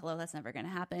 but like, hello, that's never going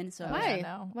to happen. So Why?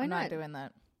 No, Why I'm not not? doing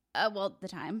that. well, the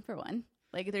time for one.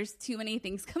 Like, there's too many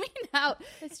things coming out.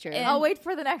 That's true. And I'll wait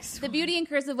for the next the one. beauty and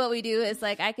curse of what we do is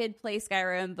like, I could play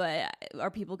Skyrim, but are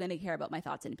people going to care about my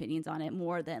thoughts and opinions on it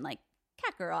more than like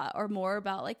Kakarot or more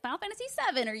about like Final Fantasy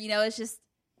VII? Or, it's just,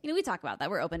 we talk about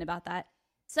that. We're open about that.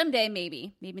 Someday,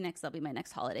 maybe that'll be my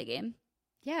next holiday game.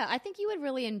 Yeah, I think you would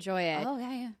really enjoy it. Oh,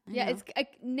 yeah. Yeah, it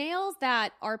nails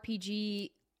that RPG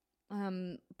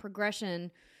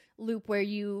progression loop where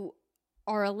you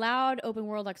are allowed open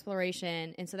world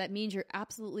exploration, and so that means you're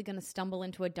absolutely going to stumble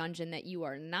into a dungeon that you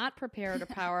are not prepared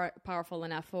or powerful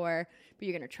enough for, but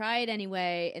you're going to try it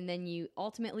anyway, and then you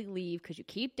ultimately leave because you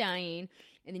keep dying,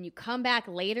 and then you come back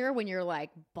later when you're like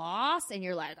boss, and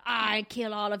you're like, I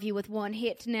kill all of you with one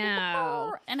hit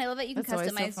now. And I love that you can That's always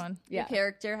so customize fun. your Yeah.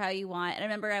 character how you want. And I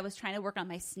remember I was trying to work on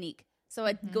my sneak, so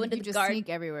I'd go into You the just guard. sneak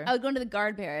everywhere. I would go into the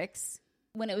guard barracks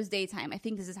when it was daytime. I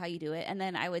think this is how you do it. And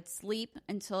then I would sleep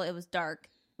until it was dark.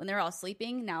 When they were all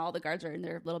sleeping, now all the guards are in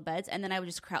their little beds. And then I would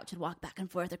just crouch and walk back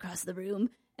and forth across the room.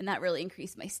 And that really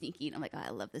increased my sneaking. I'm like, oh,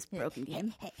 I love this broken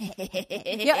game.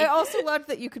 Yeah, I also loved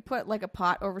that you could put like a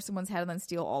pot over someone's head and then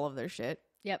steal all of their shit.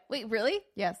 Yep. Wait, really?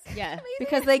 Yes. Yeah.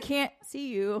 Because they can't see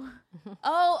you.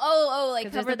 Oh, like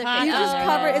 'Cause there's cover the the pot face. You just Oh.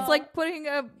 cover It's like putting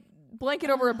a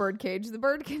blanket over a bird cage. The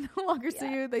bird can no longer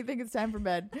see you. They think it's time for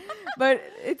bed. But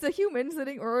it's a human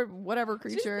sitting or whatever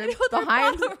creature with their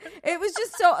behind. pot over- It was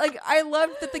just so like I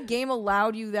loved that the game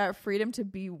allowed you that freedom to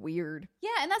be weird. Yeah,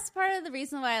 and that's part of the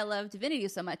reason why I love Divinity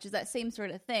so much is that same sort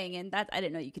of thing. And I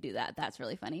didn't know you could do that. That's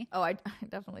really funny. Oh, I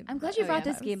definitely I'm glad you brought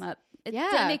this that game was- up. It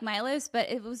Yeah. didn't make my list, but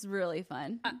it was really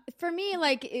fun. For me,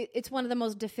 like it's one of the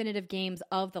most definitive games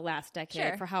of the last decade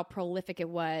Sure. for how prolific it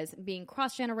was, being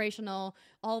cross-generational,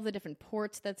 all the different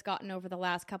ports that's gotten over the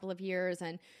last couple of years,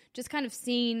 and just kind of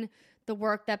seeing the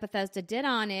work that Bethesda did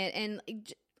on it, and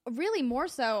really more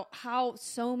so how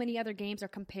so many other games are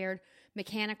compared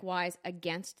mechanic-wise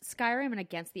against Skyrim and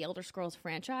against the Elder Scrolls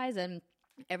franchise, and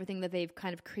everything that they've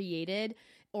kind of created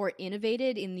or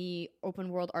innovated in the open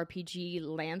world RPG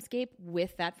landscape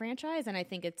with that franchise. And I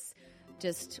think it's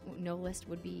just, no list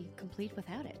would be complete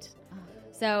without it.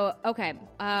 So, okay.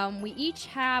 We each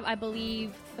have, I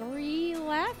believe, 3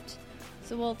 left.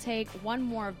 So we'll take one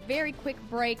more very quick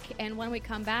break. And when we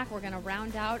come back, we're going to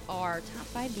round out our top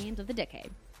 5 games of the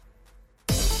decade.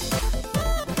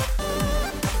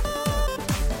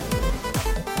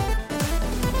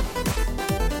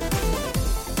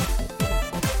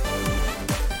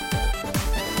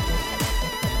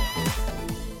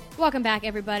 Welcome back,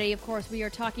 everybody. Of course, we are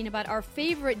talking about our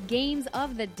favorite games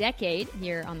of the decade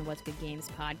here on the What's Good Games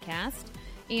podcast.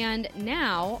 And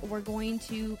now we're going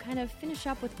to kind of finish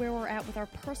up with where we're at with our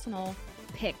personal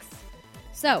picks.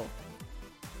 So,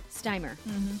 Steimer,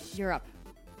 you're up.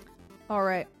 All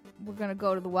right, we're gonna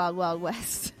go to the Wild Wild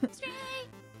West. Straight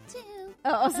to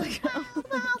I was like,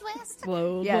 Wild West.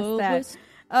 Whoa, yes,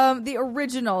 that. The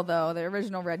original though, the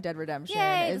original Red Dead Redemption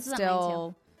Yay, is this is on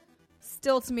mine,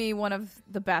 still to me one of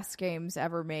the best games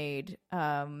ever made.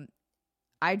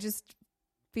 I just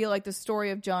feel like the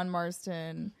story of John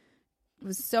Marston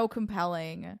was so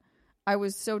compelling. I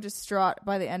was so distraught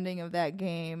by the ending of that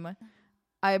game.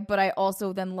 But I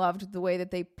also then loved the way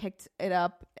that they picked it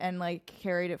up and like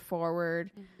carried it forward.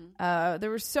 There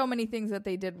were so many things that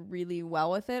they did really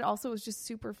well with it. Also, it was just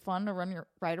super fun to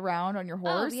ride around on your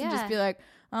horse and just be like,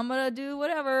 I'm gonna do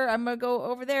whatever. I'm gonna go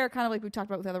over there. Kind of like we talked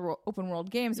about with other open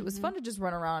world games. It was fun to just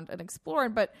run around and explore.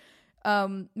 But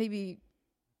maybe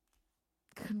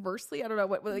conversely, I don't know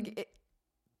what like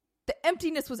the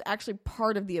emptiness was actually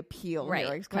part of the appeal. Right,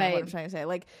 here, is kind of what I'm trying to say.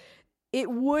 Like, it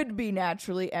would be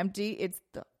naturally empty. It's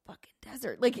the fucking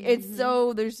desert. Like, it's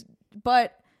so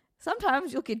but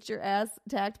sometimes you'll get your ass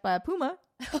attacked by a puma.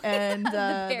 And The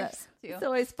bears, too. it's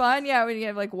always fun. Yeah, when you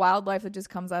have like wildlife that just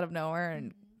comes out of nowhere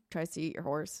and tries to eat your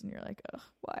horse, and you're like, ugh,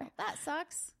 why? That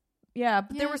sucks. Yeah,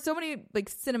 but there Yeah. were so many like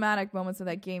cinematic moments in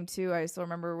that game too. I still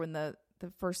remember when the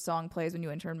first song plays when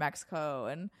you enter Mexico,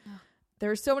 and there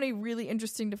are so many really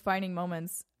interesting defining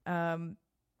moments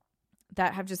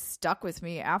that have just stuck with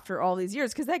me after all these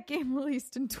years, because that game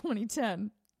released in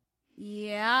 2010.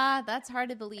 Yeah, that's hard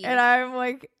to believe. And I'm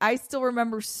like, I still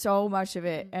remember so much of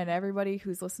it. And everybody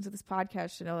who's listened to this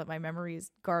podcast should know that my memory is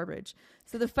garbage.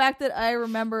 So the fact that I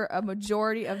remember a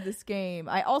majority of this game,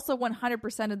 I also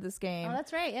 100% of this game. Oh,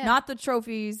 that's right. Yeah. Not the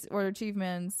trophies or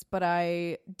achievements, but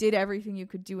I did everything you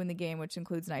could do in the game, which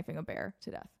includes knifing a bear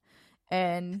to death.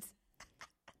 And it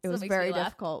Still was makes very me laugh.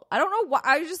 difficult. I don't know why.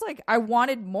 I was just like, I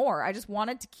wanted more. I just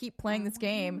wanted to keep playing this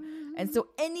game. And so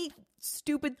any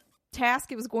stupid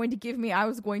task it was going to give me, I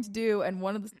was going to do. And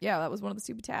that was one of the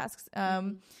stupid tasks.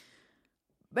 And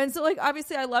so, like,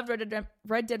 obviously I loved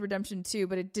Red Dead Redemption 2,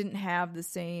 but it didn't have the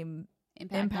same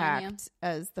impact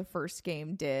as the first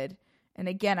game did. And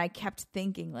again, I kept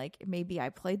thinking, like, maybe I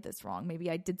played this wrong.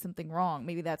 Maybe I did something wrong.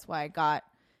 Maybe that's why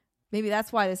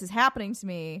this is happening to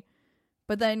me.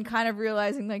 But then kind of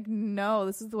realizing, like, no,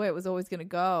 this is the way it was always going to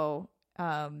go.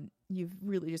 You've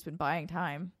really just been buying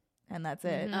time, and that's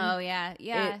it. Oh, yeah.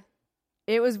 Yeah.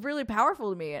 It was really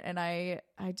powerful to me, and I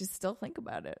just still think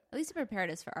about it. At least it prepared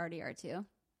us for RDR2.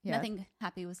 Yeah. Nothing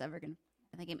happy was ever going to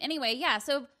in the game. Anyway, yeah,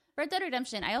 so Red Dead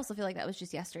Redemption, I also feel like that was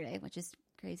just yesterday, which is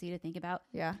crazy to think about.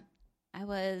 Yeah. I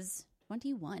was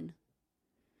 21.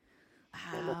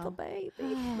 Wow. Little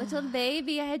baby. Little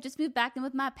baby. I had just moved back in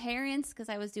with my parents because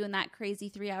I was doing that crazy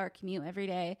 3-hour commute every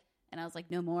day. And I was like,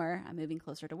 no more. I'm moving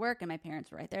closer to work. And my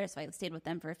parents were right there. So I stayed with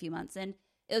them for a few months. And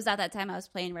it was at that time I was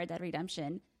playing Red Dead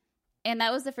Redemption. And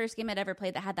that was the first game I'd ever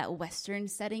played that had that Western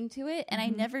setting to it. And I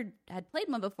never had played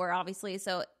one before, obviously.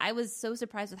 So I was so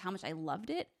surprised with how much I loved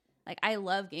it. Like, I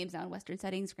love games now in Western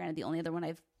settings. Granted, the only other one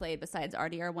I've played besides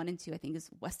RDR 1 and 2, I think, is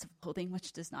West of Loathing,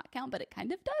 which does not count, but it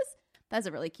kind of does. That's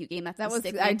a really cute game. I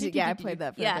played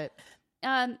that for a bit.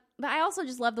 But I also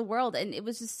just love the world, and it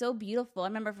was just so beautiful. I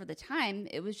remember for the time,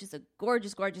 it was just a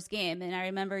gorgeous, gorgeous game. And I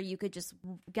remember you could just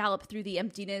gallop through the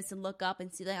emptiness and look up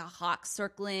and see like a hawk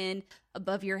circling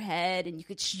above your head, and you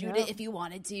could shoot it if you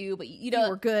wanted to. But you know,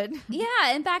 we're good. Yeah,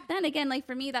 and back then, again, like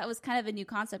for me, that was kind of a new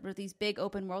concept with these big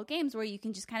open world games where you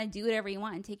can just kind of do whatever you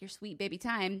want and take your sweet baby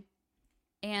time.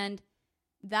 And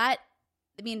that,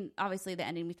 I mean, obviously the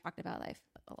ending we talked about life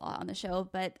a lot on the show,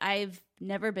 but I've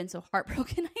never been so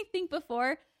heartbroken, I think,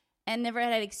 before, and never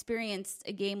had experienced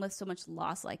a game with so much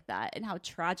loss like that and how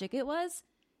tragic it was.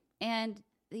 And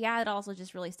yeah, it also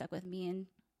just really stuck with me. And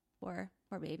poor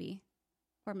baby,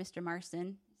 poor Mr.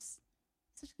 Marston.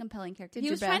 Such a compelling character.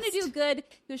 He was trying to do good.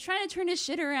 He was trying to turn his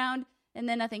shit around, and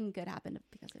then nothing good happened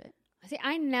because of it. See,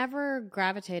 I never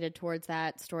gravitated towards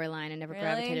that storyline. I never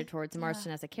gravitated towards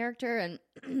Marston as a character.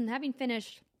 And having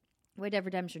finished Red Dead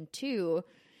Redemption 2,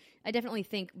 I definitely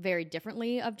think very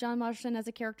differently of John Marston as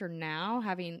a character now,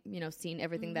 having, you know, seen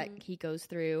everything that he goes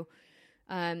through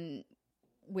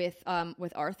with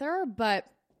Arthur. But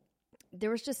there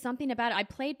was just something about it. I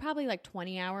played probably like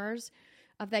 20 hours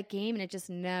of that game, and it just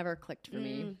never clicked for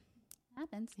me.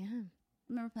 Happens. Yeah. I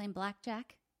remember playing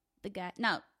blackjack.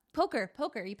 Poker.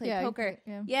 You played poker.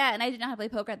 Yeah. Yeah, and I didn't know how to play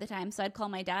poker at the time, so I'd call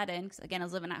my dad in, because, again, I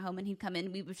was living at home, and he'd come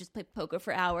in, we would just play poker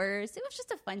for hours. It was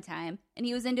just a fun time. And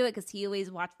he was into it because he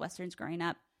always watched Westerns growing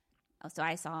up. So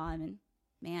I saw him, and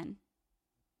man.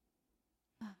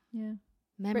 Yeah.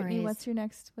 Memories. Brittany, what's your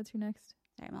next?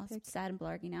 Sorry, I'm all sad and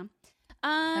blargy now.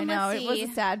 I know, let's it was see.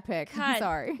 a sad pick. I'm God.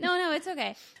 sorry. No, it's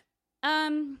okay.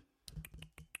 I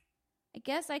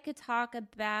guess I could talk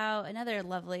about another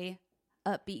lovely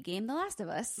upbeat game, The Last of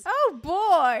Us. Oh,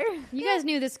 boy. You guys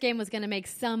knew this game was going to make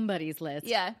somebody's list.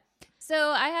 Yeah. So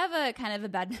I have a kind of a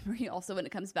bad memory also when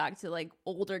it comes back to like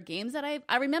older games that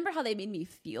I remember how they made me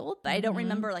feel, but I don't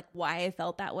remember like why I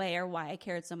felt that way or why I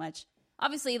cared so much.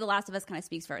 Obviously, The Last of Us kind of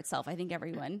speaks for itself. I think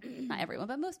not everyone,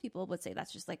 but most people would say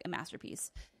that's just like a masterpiece.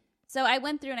 So I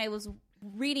went through and I was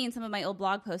reading some of my old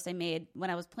blog posts I made when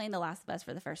I was playing The Last of Us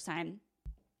for the first time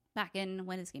back in,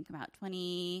 when did this game come out?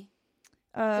 13,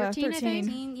 I think.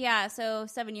 13, yeah, so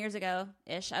 7 years ago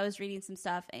ish. I was reading some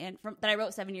stuff that I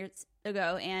wrote 7 years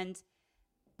ago, and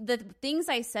the things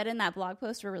I said in that blog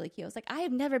post were really cute. I was like, I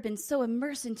have never been so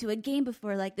immersed into a game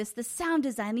before like this. The sound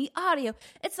design, the audio,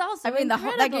 it's also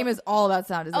incredible. That game is all about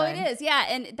sound design. Oh, it is, yeah.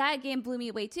 And that game blew me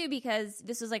away too, because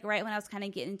this was like right when I was kind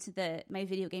of getting into my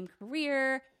video game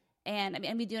career, and I mean,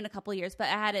 I've been doing a couple of years, but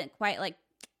I hadn't quite like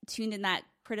tuned in that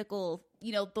critical,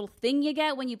 you know, little thing you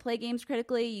get when you play games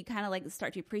critically. You kind of like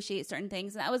start to appreciate certain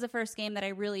things, and that was the first game that I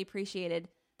really appreciated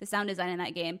the sound design in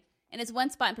that game. And it's one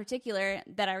spot in particular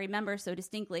that I remember so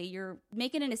distinctly. You're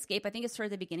making an escape. I think it's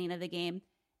towards the beginning of the game,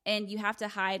 and you have to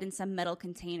hide in some metal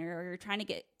container, or you're trying to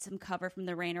get some cover from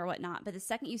the rain or whatnot. But the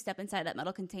second you step inside that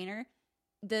metal container,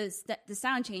 the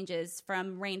sound changes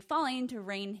from rain falling to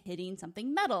rain hitting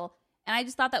something metal. And I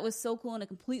just thought that was so cool, and it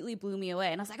completely blew me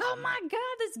away. And I was like, oh my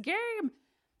God, this game.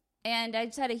 And I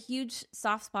just had a huge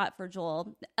soft spot for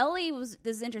Joel. Ellie this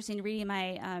is interesting reading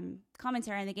my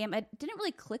commentary on the game. I didn't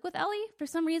really click with Ellie for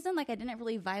some reason. Like, I didn't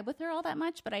really vibe with her all that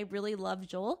much, but I really loved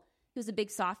Joel. He was a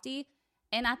big softie.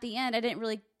 And at the end, I didn't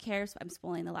really care. I'm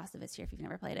spoiling The Last of Us here if you've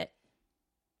never played it.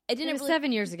 It was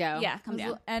 7 years ago. Yeah, come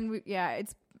down. And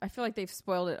I feel like they've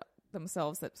spoiled it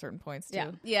themselves at certain points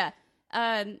too. Yeah.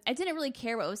 I didn't really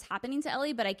care what was happening to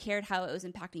Ellie, but I cared how it was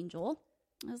impacting Joel.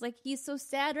 I was like, he's so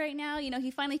sad right now. You know,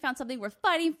 he finally found something worth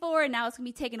fighting for, and now it's going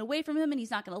to be taken away from him, and he's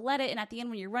not going to let it. And at the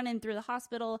end, when you're running through the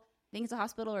hospital, I think it's a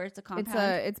hospital or it's a compound.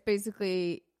 It's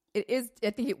basically, it is, I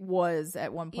think it was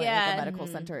at one point like a medical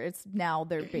center. It's now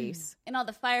their base. And all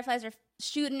the fireflies are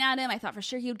shooting at him. I thought for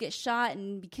sure he would get shot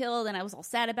and be killed, and I was all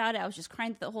sad about it. I was just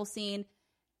crying through the whole scene.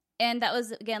 And that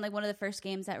was, again, like one of the first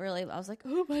games that really, I was like,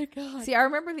 oh my God. See, I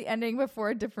remember the ending but for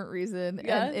a different reason.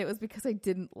 Yeah? And it was because I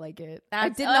didn't like it. I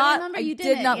did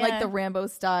didn't, not like the Rambo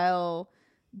style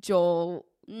Joel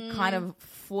kind of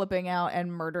flipping out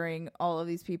and murdering all of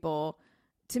these people.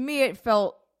 To me, it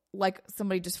felt like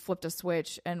somebody just flipped a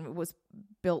switch and was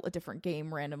built a different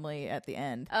game randomly at the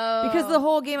end. Oh. Because the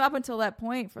whole game up until that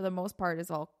point, for the most part, is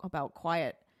all about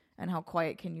quiet and how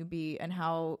quiet can you be and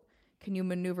how can you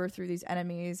maneuver through these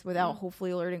enemies without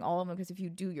hopefully alerting all of them, because if you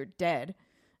do, you're dead.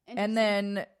 And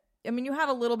then, I mean, you have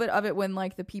a little bit of it when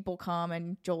like the people come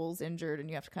and Joel's injured and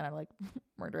you have to kind of like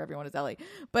murder everyone as Ellie.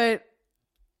 But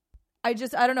I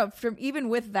don't know, even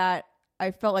with that, I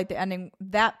felt like the ending,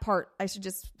 that part, I should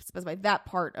just specify, that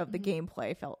part of the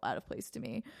gameplay felt out of place to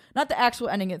me. Not the actual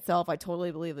ending itself. I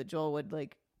totally believe that Joel would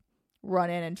like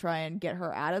run in and try and get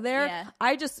her out of there. Yeah.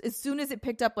 I just, as soon as it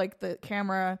picked up like the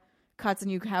camera cuts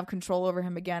and you have control over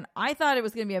him again, I thought it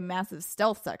was going to be a massive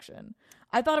stealth section.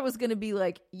 I thought it was going to be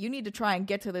like, you need to try and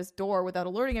get to this door without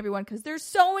alerting everyone because there's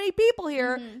so many people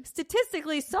here.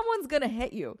 Statistically, someone's going to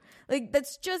hit you. Like,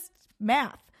 that's just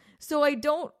math. So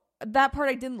that part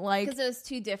I didn't like. Because it was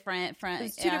too different from... It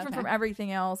was too different from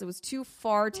everything else. It was too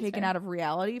far taken out of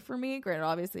reality for me. Granted,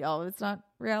 obviously, all of it's not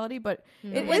reality, but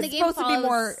it When is the game supposed to be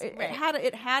more... follows-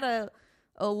 It had a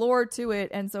lore to it,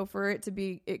 and so for it to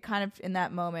be... It kind of, in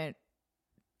that moment,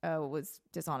 was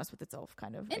dishonest with itself,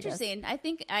 kind of. Interesting. I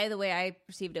think the way I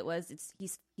perceived it was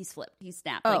he's flipped. He's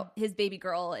snapped. Oh. Like, his baby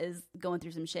girl is going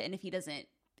through some shit, and if he doesn't...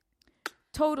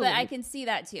 Totally. But I can see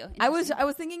that too. I was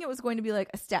thinking it was going to be like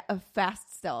a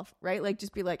fast stealth, right? Like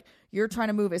just be like, you're trying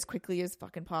to move as quickly as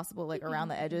fucking possible, like around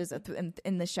the edges and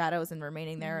in the shadows and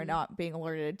remaining there and not being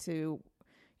alerted to,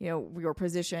 you know, your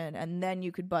position. And then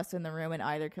you could bust in the room and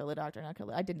either kill the doctor or not kill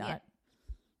the... I did not. Yeah.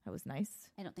 That was nice.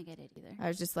 I don't think I did either. I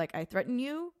was just like, I threaten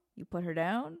you. You put her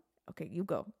down. Okay, you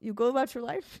go. You go about your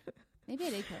life. Maybe I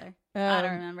did kill her. I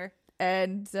don't remember.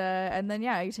 And then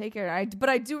yeah, you take her. But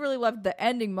I do really love the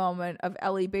ending moment of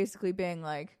Ellie basically being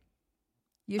like,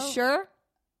 "You sure?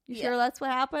 You sure that's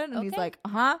what happened?" And he's Okay.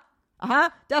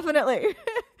 like, definitely."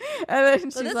 And then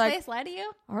Will she's this like, face lie to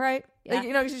you? "All right." Yeah. Like,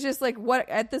 you know, she's just like, "What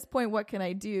at this point? What can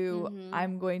I do?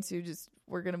 I'm going to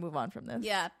we're gonna move on from this."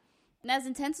 Yeah. And as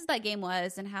intense as that game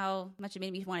was and how much it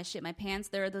made me want to shit my pants,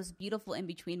 there are those beautiful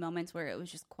in-between moments where it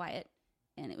was just quiet.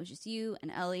 And it was just you and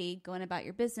Ellie going about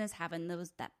your business, having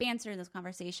that banter and those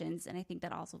conversations. And I think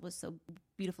that also was so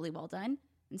beautifully well done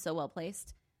and so well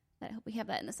placed that I hope we have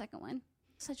that in the second one.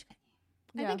 Such a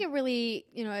good game. I think it really,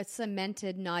 it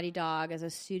cemented Naughty Dog as a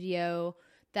studio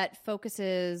that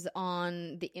focuses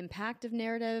on the impact of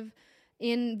narrative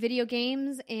in video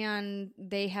games. And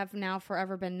they have now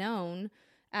forever been known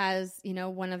as,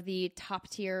 one of the top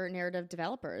tier narrative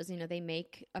developers. They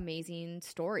make amazing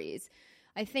stories.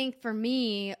 I think for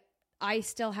me, I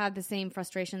still have the same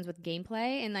frustrations with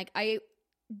gameplay. And I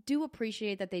do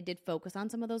appreciate that they did focus on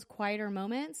some of those quieter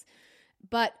moments.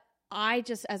 But I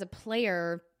just, as a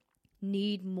player,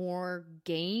 need more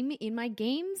game in my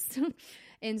games.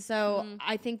 And so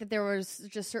I think that there was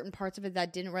just certain parts of it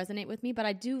that didn't resonate with me. But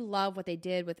I do love what they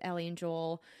did with Ellie and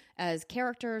Joel as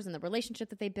characters and the relationship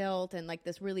that they built and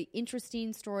this really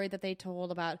interesting story that they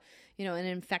told about, an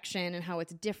infection and how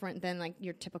it's different than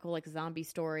your typical zombie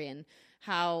story and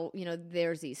how,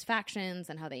 there's these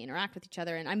factions and how they interact with each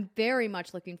other. And I'm very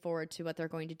much looking forward to what they're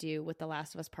going to do with The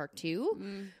Last of Us Part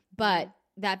 2. But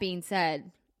that being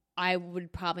said, I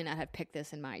would probably not have picked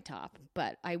this in my top,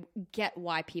 but I get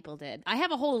why people did. I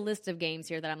have a whole list of games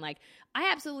here that I'm like, I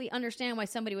absolutely understand why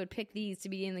somebody would pick these to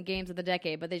be in the games of the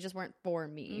decade, but they just weren't for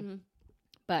me.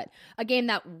 But a game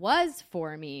that was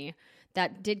for me,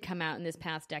 that did come out in this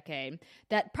past decade,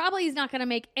 that probably is not going to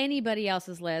make anybody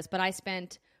else's list, but I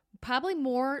spent probably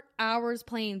more hours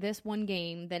playing this one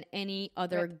game than any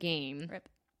other game. Rip.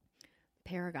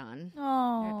 Paragon.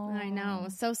 Oh, I know.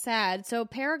 So sad. So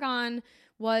Paragon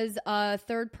was a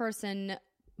third-person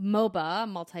MOBA,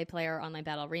 multiplayer online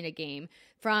battle arena game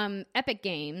from Epic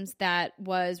Games that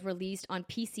was released on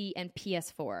PC and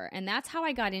PS4. And that's how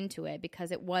I got into it,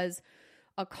 because it was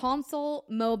a console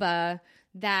MOBA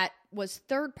that was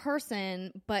third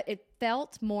person, but it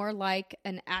felt more like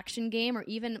an action game or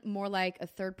even more like a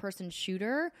third person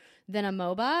shooter than a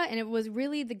MOBA. And it was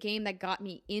really the game that got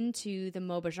me into the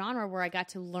MOBA genre, where I got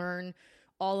to learn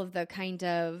all of the kind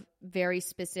of very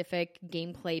specific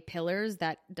gameplay pillars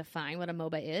that define what a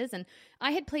MOBA is. And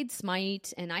I had played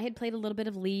Smite, and I had played a little bit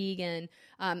of League, and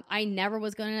I never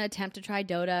was going to attempt to try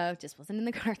Dota. It just wasn't in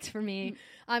the cards for me.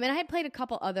 And I had played a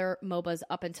couple other MOBAs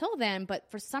up until then, but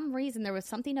for some reason there was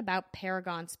something about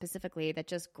Paragon specifically that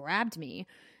just grabbed me.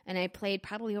 And I played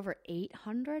probably over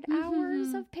 800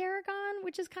 hours of Paragon,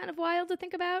 which is kind of wild to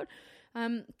think about.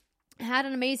 Had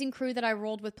an amazing crew that I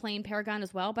rolled with playing Paragon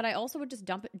as well, but I also would just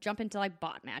jump into like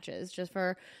bot matches just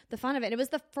for the fun of it. It was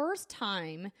the first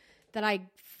time that I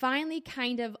finally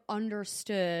kind of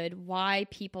understood why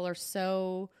people are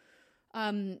so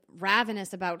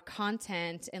ravenous about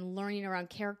content and learning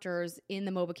around characters in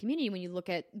the MOBA community. When you look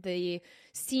at the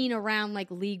scene around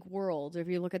like League Worlds, or if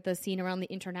you look at the scene around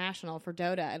the International for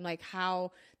Dota, and like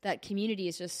how that community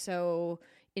is just so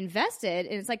invested.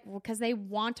 And it's like, well, because they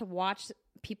want to watch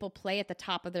people play at the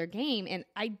top of their game. And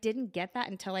I didn't get that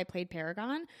until I played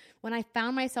Paragon, when I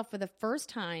found myself for the first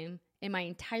time in my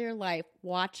entire life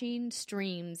watching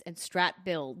streams and strat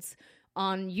builds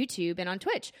on YouTube and on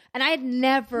Twitch. And I had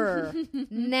never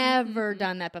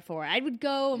done that before. I would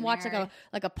go and watch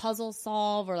like a puzzle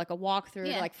solve or like a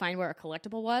walkthrough to like find where a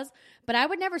collectible was, but I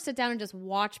would never sit down and just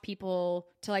watch people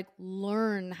to like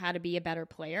learn how to be a better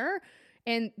player.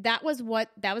 And that was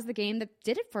the game that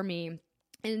did it for me.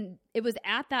 And it was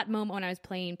at that moment when I was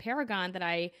playing Paragon that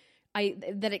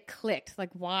that it clicked, like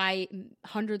why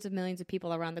hundreds of millions of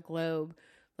people around the globe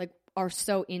like are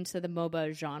so into the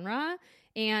MOBA genre.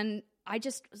 And I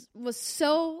just was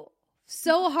so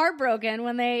heartbroken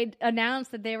when they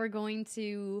announced that they were going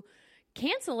to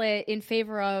cancel it in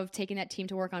favor of taking that team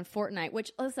to work on Fortnite,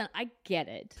 which, listen, I get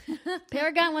it.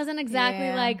 Paragon wasn't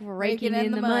exactly like raking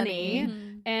in the money.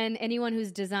 And anyone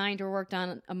who's designed or worked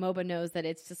on a MOBA knows that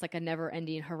it's just like a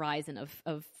never-ending horizon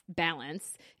of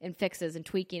balance and fixes and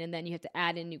tweaking, and then you have to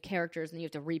add in new characters and you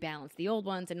have to rebalance the old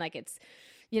ones, and like it's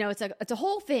a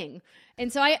whole thing.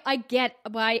 And so I get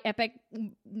why Epic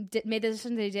made the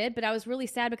decision they did, but I was really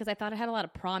sad because I thought it had a lot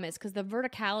of promise, because the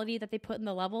verticality that they put in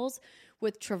the levels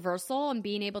with traversal and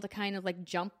being able to kind of like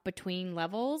jump between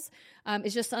levels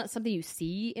is just not something you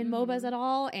see in MOBAs at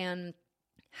all. And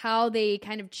how they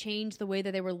kind of changed the way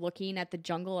that they were looking at the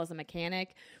jungle as a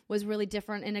mechanic was really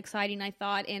different and exciting, I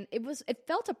thought. And it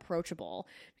felt approachable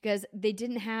because they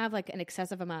didn't have like an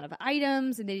excessive amount of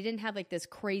items, and they didn't have like this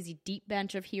crazy deep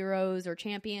bench of heroes or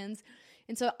champions.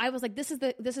 And so I was like, this is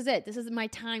it. This is my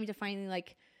time to finally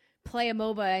like play a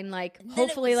MOBA and like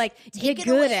hopefully like get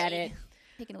good at it.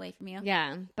 Taken away from you.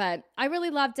 Yeah, but I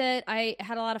really loved it. I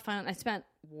had a lot of fun. I spent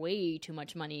way too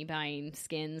much money buying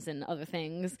skins and other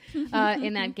things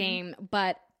in that game,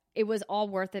 but it was all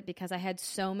worth it because I had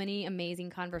so many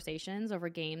amazing conversations over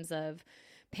games of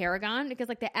Paragon, because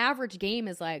like the average game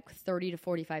is like 30 to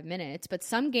 45 minutes, but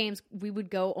some games we would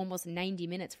go almost 90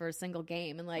 minutes for a single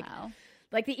game. And like, wow.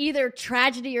 Like the either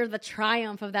tragedy or the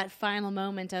triumph of that final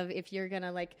moment of if you're going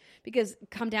to like, because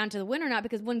come down to the win or not,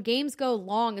 because when games go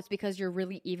long, it's because you're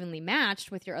really evenly matched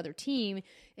with your other team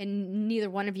and neither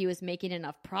one of you is making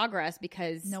enough progress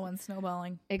because no one's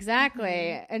snowballing.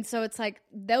 Exactly. And so it's like,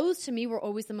 those to me were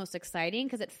always the most exciting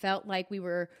because it felt like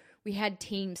we had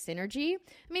team synergy.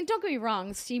 I mean, don't get me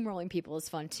wrong, steamrolling people is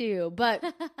fun too, but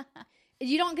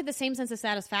you don't get the same sense of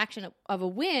satisfaction of a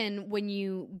win when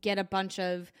you get a bunch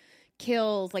of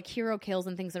kills, like hero kills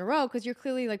and things in a row, because you're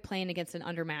clearly like playing against an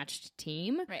undermatched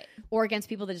team, right? Or against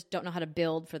people that just don't know how to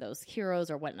build for those heroes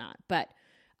or whatnot. But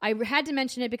I had to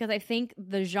mention it because I think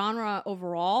the genre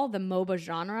overall, the MOBA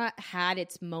genre, had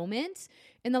its moment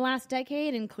in the last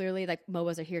decade, and clearly like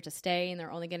MOBAs are here to stay and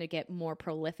they're only going to get more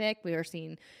prolific. We are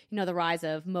seeing, the rise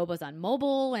of MOBAs on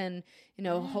mobile, and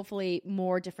hopefully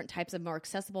more different types of more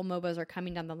accessible MOBAs are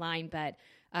coming down the line. But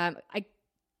I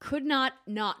could not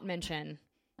mention.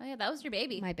 Oh yeah, that was your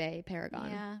baby. My bae, Paragon.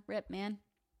 Yeah, rip, man.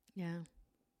 Yeah,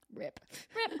 rip.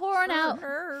 Pouring out.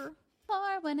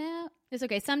 Pouring out. It's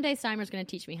okay. Someday Steimer's going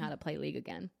to teach me how to play League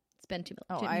again. It's been too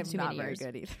many years. I'm not very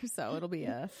good either, so it'll be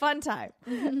a fun time.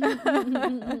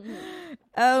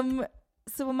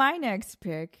 So my next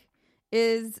pick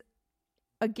is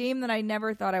a game that I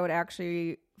never thought I would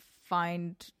actually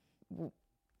find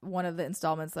one of the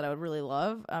installments that I would really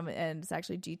love, and it's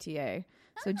actually GTA.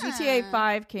 So GTA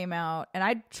 5 came out, and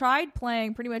I tried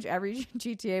playing pretty much every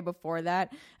GTA before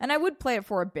that, and I would play it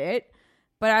for a bit,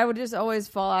 but I would just always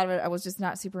fall out of it. I was just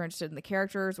not super interested in the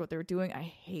characters, what they were doing. I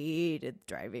hated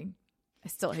driving. I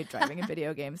still hate driving in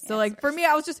video games. So for me,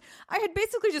 I had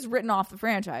basically just written off the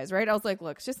franchise, right? I was like,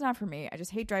 look, it's just not for me. I just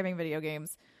hate driving video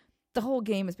games. The whole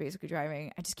game is basically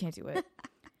driving. I just can't do it.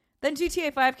 Then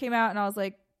GTA 5 came out, and I was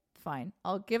like, fine,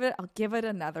 I'll give it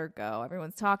another go.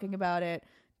 Everyone's talking about it.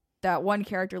 That one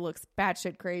character looks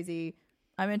batshit crazy.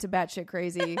 I'm into batshit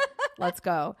crazy. Let's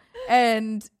go.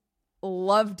 And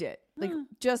loved it. Like,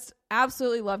 just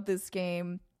absolutely loved this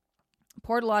game.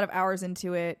 Poured a lot of hours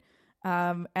into it.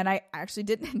 And I actually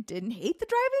didn't hate the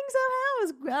driving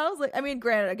somehow. I was like, I mean,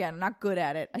 granted, again, I'm not good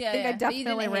at it. I think I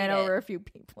definitely ran over a few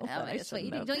people. Oh,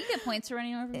 don't you get points for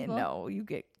running over people? No, you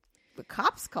get the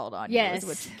cops called on you. Is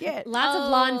what you get. Lots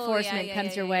of law enforcement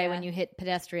comes your way when you hit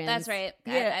pedestrians. That's right.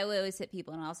 Yeah. I would always hit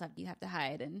people, and also you have to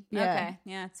hide. And okay,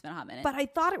 it's been a hot minute. But I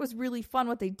thought it was really fun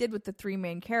what they did with the 3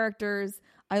 main characters.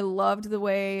 I loved the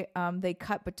way they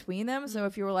cut between them. So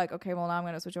if you were like, okay, well, now I'm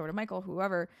going to switch over to Michael,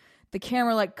 whoever, the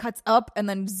camera like cuts up and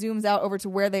then zooms out over to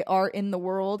where they are in the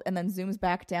world and then zooms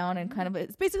back down and kind of,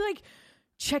 it's basically like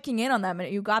checking in on them.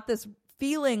 And you got this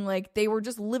feeling like they were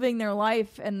just living their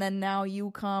life, and then now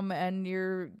you come and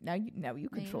now you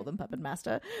control them, Puppet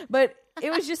Master. But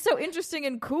it was just so interesting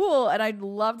and cool, and I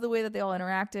loved the way that they all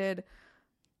interacted.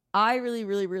 I really,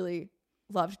 really, really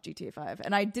loved GTA 5,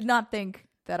 and I did not think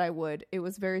that I would. It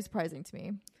was very surprising to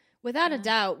me. Without a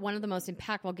doubt, one of the most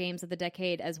impactful games of the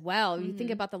decade as well. You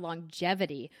think about the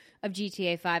longevity of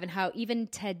GTA 5 and how even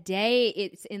today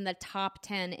it's in the top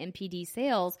 10 MPD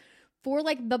sales for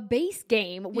like the base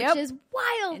game, which is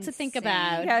wild to think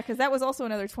about. Yeah, because that was also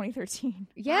another 2013.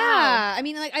 Yeah. Wow. I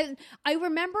mean, like I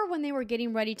remember when they were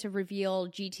getting ready to reveal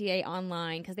GTA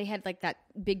Online, because they had like that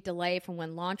big delay from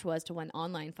when launch was to when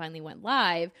online finally went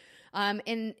live.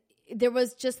 And there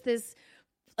was just this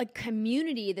like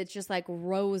community that just like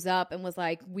rose up and was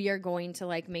like, we are going to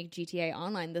like make GTA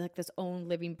Online like this own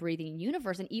living, breathing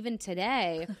universe. And even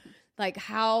today, like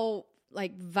how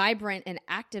like vibrant and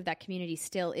active that community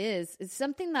still is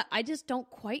something that I just don't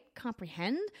quite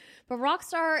comprehend. But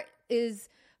Rockstar is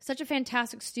such a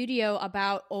fantastic studio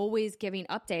about always giving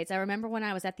updates. I remember when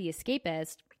I was at The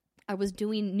Escapist, I was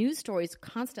doing news stories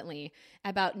constantly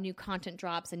about new content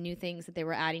drops and new things that they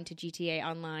were adding to GTA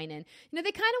Online. And, you know,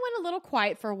 they kind of went a little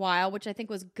quiet for a while, which I think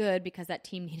was good because that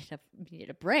team needed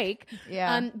a break.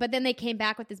 Yeah. But then they came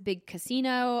back with this big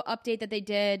casino update that they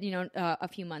did, you know, a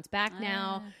few months back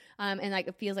now. And like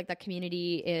it feels like that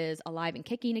community is alive and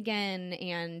kicking again.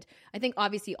 And I think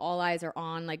obviously all eyes are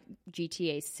on like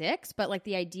GTA 6, but like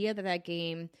the idea that that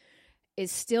game is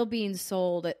still being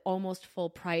sold at almost full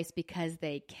price because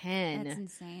they can. That's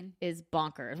insane. Is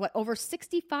bonkers. What, over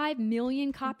 65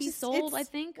 million copies sold, I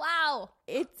think? Wow.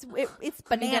 It's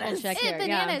bananas. It's bananas.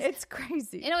 Yeah. It's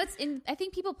crazy. You know, I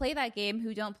think people play that game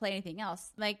who don't play anything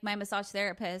else. Like my massage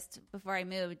therapist before I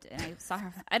moved, and I saw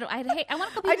her. I want a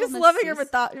couple people. I just love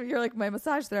that you're like, my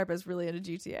massage therapist really into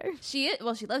GTA. She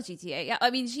loves GTA. Yeah,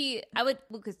 I mean,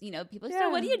 because you know, people say,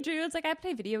 what do you do? It's like I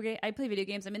play video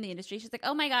games. I'm in the industry. She's like,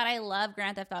 oh my god, I love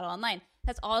Grand Theft Auto Online.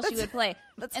 That's all she would play.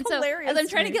 That's and hilarious. So as I'm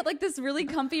trying to get like this really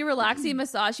comfy, relaxing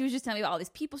massage, she was just telling me about all these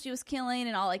people she was killing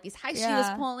and all like these heists she was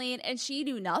pulling, and she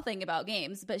knew nothing about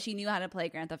games, but she knew how to play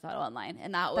Grand Theft Auto Online,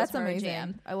 and that's her amazing.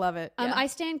 Jam. I love it. I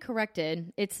stand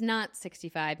corrected. It's not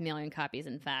 65 million copies.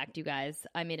 In fact, you guys,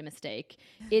 I made a mistake.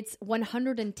 It's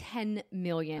 110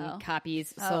 million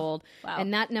copies sold,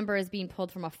 and that number is being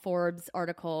pulled from a Forbes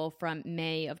article from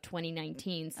May of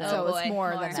 2019. So it's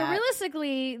more than that. So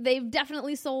realistically, they've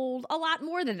definitely sold a lot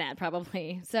more than that,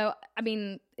 probably. So I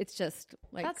mean, it's just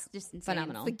like that's just insane.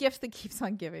 Phenomenal. It's the gift that keeps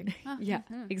on giving. Yeah,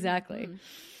 exactly.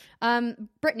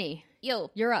 Brittany,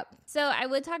 you're up. So I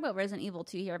would talk about Resident Evil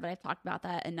 2 here, but I've talked about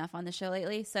that enough on the show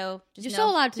lately. So you're still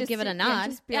allowed to give it a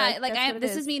nod.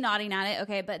 This is me nodding at it.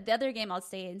 Okay, but the other game I'll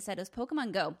say instead is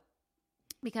Pokemon Go.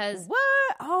 Because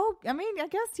what? Oh, I mean, I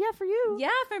guess for you. Yeah,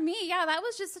 for me, that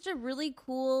was just such a really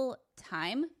cool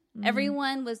time. Mm-hmm.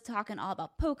 Everyone was talking all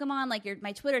about Pokemon. Like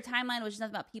my Twitter timeline was just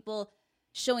nothing about people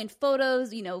showing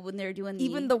photos. You know, when they're doing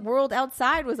even the world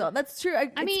outside was on. That's true.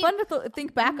 It's fun to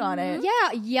think back on it.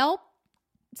 Yeah, Yelp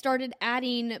started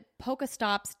adding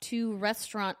Pokestops to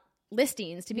restaurant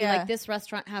listings to be like, this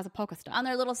restaurant has a Pokestop on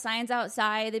their little signs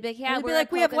outside. They'd be like, we're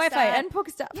like, we have Wi-Fi and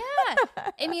Pokestop.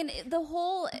 Yeah, I mean the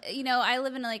whole. You know, I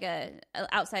live in like a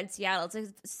outside Seattle. It's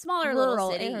a smaller little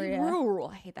city. Area. Rural.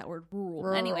 I hate that word.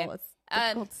 Rural. Anyway, it's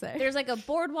difficult to say. There's like a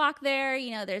boardwalk there.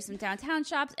 You know, there's some downtown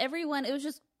shops. Everyone. It was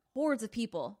just hordes of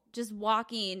people just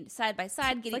walking side by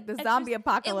side, getting like the extras. zombie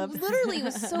apocalypse. It literally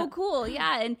was so cool.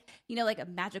 Yeah. And, like a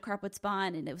Magikarp would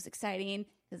spawn, and it was exciting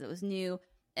because it was new.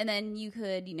 And then you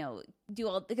could, do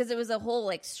all, because there was a whole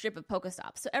like strip of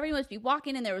Pokestops. So everyone would be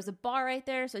walking, and there was a bar right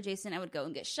there. So Jason and I would go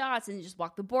and get shots and just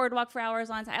walk the boardwalk for hours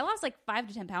on time. I lost like 5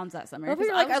 to 10 pounds that summer.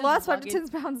 I lost 5 to 10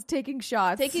 pounds taking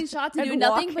shots. Taking shots and doing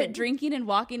nothing but drinking and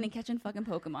walking and catching fucking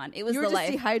Pokemon. It was you were the just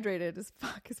life. dehydrated as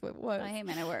fuck is what it was. Hey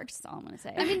man, it worked. That's all I'm going to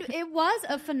say. I mean, it was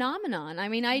a phenomenon. I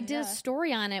mean, I did a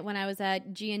story on it when I was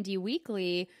at G&D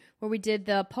Weekly, where we did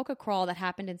the Poke Crawl that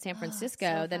happened in San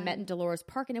Francisco that met in Dolores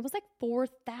Park, and it was like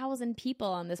 4,000 people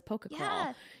on this Poke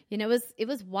Crawl. It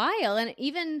was wild, and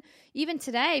even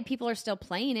today, people are still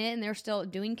playing it, and they're still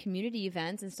doing community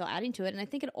events and still adding to it. And I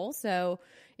think it also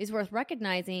is worth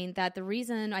recognizing that the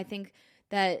reason I think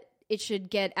that it should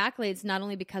get accolades not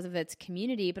only because of its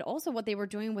community, but also what they were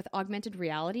doing with augmented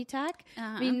reality tech.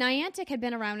 I mean, Niantic had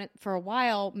been around it for a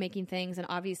while making things, and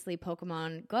obviously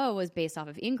Pokemon Go was based off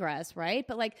of Ingress, right?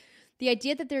 But like the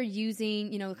idea that they're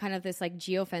using, kind of this like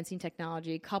geofencing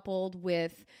technology coupled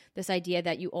with this idea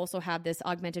that you also have this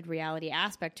augmented reality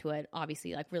aspect to it.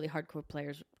 Obviously, like really hardcore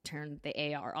players turn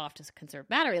the AR off to conserve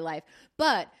battery life,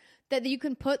 but that you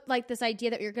can put like this idea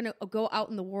that you're going to go out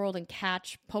in the world and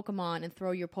catch Pokemon and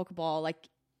throw your Pokeball like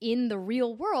in the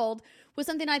real world was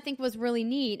something I think was really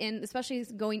neat. And especially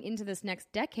going into this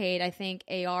next decade, I think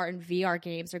AR and VR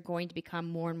games are going to become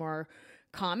more and more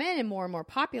common and more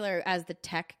popular as the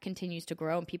tech continues to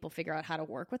grow and people figure out how to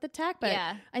work with the tech. But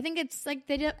I think it's like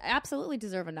they absolutely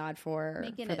deserve a nod for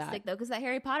making for it that. stick though, because that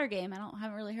Harry Potter game,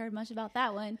 haven't really heard much about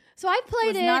that one. So I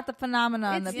played it. Not the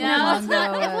phenomenon that It's Pokemon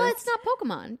not. Go Well, was. it's not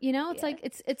Pokemon. It's like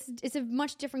it's a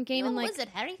much different game. And like, was it,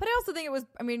 Harry? But I also think it was.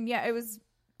 I mean, yeah, it was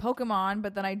Pokemon.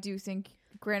 But then I do think,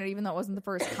 granted, even though it wasn't the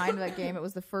first kind of that game, it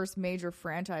was the first major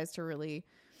franchise to really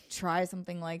try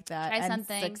something like that and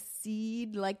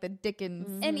succeed like the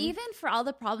Dickens. And even for all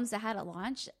the problems that had at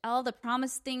launch, all the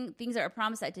things that were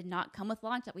promised that did not come with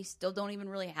launch that we still don't even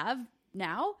really have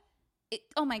now.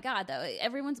 Oh my god, though,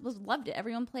 everyone loved it.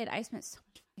 Everyone played. I spent so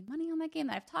much fucking money on that game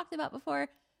that I've talked about before.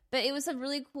 But it was a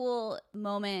really cool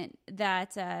moment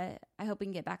that I hope we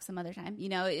can get back some other time.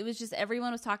 It was just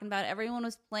everyone was talking about it. Everyone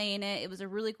was playing it. It was a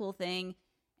really cool thing.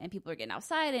 And people were getting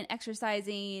outside and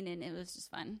exercising. And it was just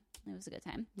fun. It was a good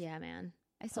time. yeah, man.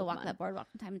 I still walk that boardwalk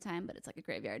from time to time, but it's like a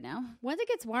graveyard now. Once it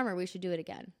gets warmer, we should do it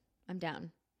again. I'm down.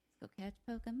 Go catch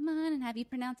Pokemon and have you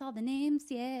pronounce all the names.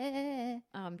 Yeah.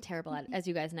 Oh, I'm terrible at it, as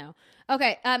you guys know.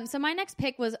 Okay, so my next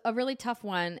pick was a really tough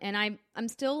one, and I'm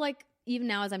still like, even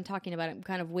now as I'm talking about it, I'm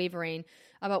kind of wavering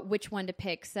about which one to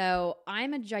pick. So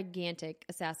I'm a gigantic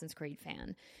Assassin's Creed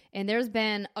fan, and there's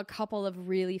been a couple of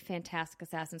really fantastic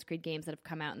Assassin's Creed games that have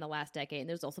come out in the last decade, and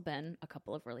there's also been a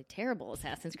couple of really terrible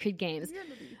Assassin's Creed games.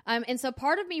 And so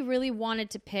part of me really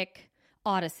wanted to pick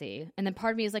Odyssey, and then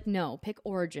part of me is like, no, pick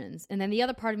Origins, and then the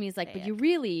other part of me is like, but you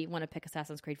really want to pick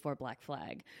Assassin's Creed 4 Black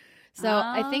Flag. So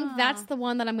I think that's the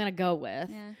one that I'm going to go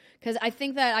with, because I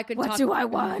think that I could What do I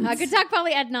want? I could talk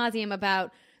probably ad nauseum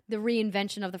about the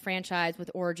reinvention of the franchise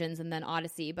with Origins and then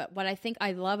Odyssey. But what I think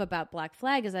I love about Black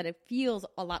Flag is that it feels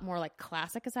a lot more like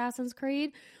classic Assassin's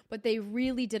Creed, but they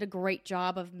really did a great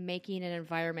job of making an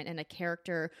environment and a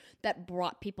character that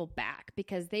brought people back,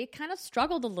 because they kind of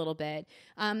struggled a little bit.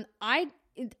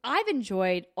 I've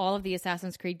enjoyed all of the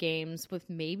Assassin's Creed games, with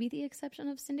maybe the exception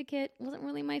of Syndicate. It wasn't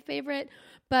really my favorite,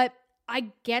 but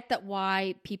I get that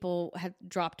why people have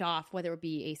dropped off, whether it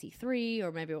be AC3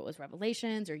 or maybe it was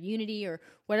Revelations or Unity or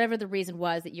whatever the reason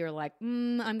was that you're like,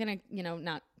 I'm going to,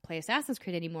 not play Assassin's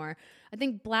Creed anymore. I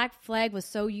think Black Flag was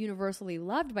so universally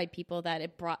loved by people that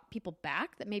it brought people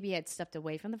back that maybe had stepped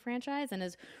away from the franchise, and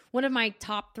is one of my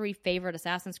top 3 favorite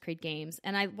Assassin's Creed games.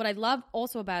 And what I love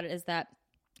also about it is that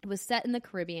it was set in the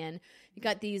Caribbean. You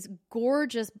got these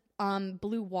gorgeous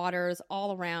blue waters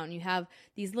all around. You have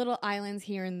these little islands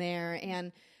here and there.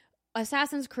 And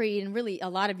Assassin's Creed, and really a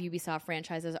lot of Ubisoft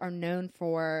franchises, are known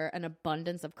for an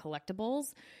abundance of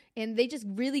collectibles. And they just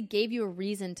really gave you a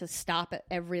reason to stop at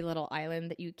every little island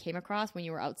that you came across when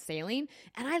you were out sailing.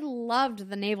 And I loved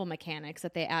the naval mechanics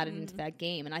that they added into that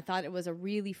game. And I thought it was a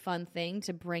really fun thing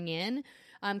to bring in,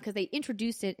 because they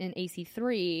introduced it in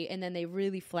AC3 and then they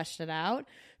really fleshed it out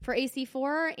for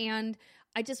AC4. And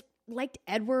I just liked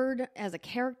Edward as a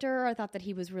character. I thought that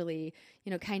he was really,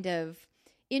 kind of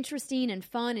interesting and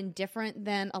fun and different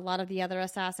than a lot of the other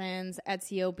assassins,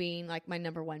 Ezio being like my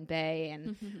number one bae,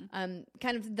 and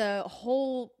kind of the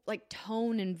whole like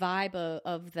tone and vibe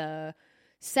of the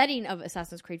setting of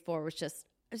Assassin's Creed 4 was just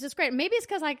it's just great. Maybe it's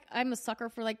because I'm a sucker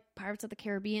for like Pirates of the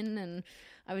Caribbean, and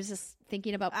I was just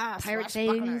thinking about pirate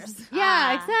things.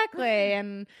 Yeah, exactly.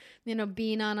 And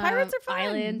being on Pirates are fun.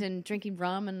 island and drinking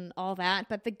rum and all that.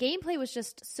 But the gameplay was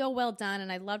just so well done,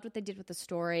 and I loved what they did with the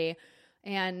story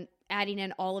and adding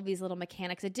in all of these little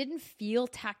mechanics. It didn't feel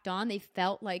tacked on. They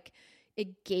felt like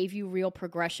it gave you real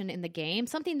progression in the game.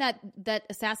 Something that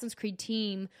Assassin's Creed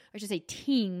team, or I should say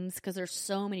teams, because there's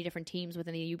so many different teams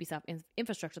within the Ubisoft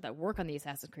infrastructure that work on the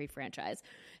Assassin's Creed franchise,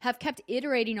 have kept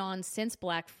iterating on since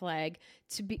Black Flag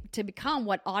to become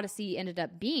what Odyssey ended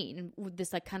up being, with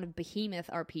this like kind of behemoth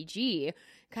RPG,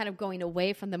 kind of going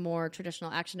away from the more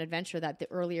traditional action adventure that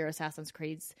the earlier Assassin's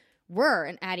Creeds were,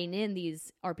 and adding in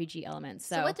these RPG elements.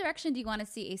 So what direction do you want to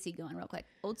see AC going real quick?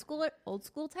 Old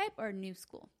school type or new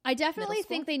school? I definitely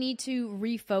think they need to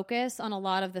refocus on a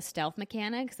lot of the stealth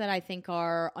mechanics that I think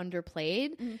are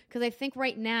underplayed. Because I think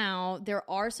right now there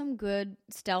are some good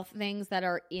stealth things that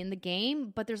are in the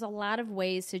game, but there's a lot of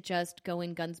ways to just go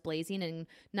in guns blazing and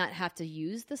not have to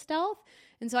use the stealth.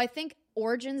 And so I think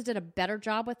Origins did a better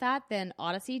job with that than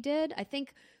Odyssey did. I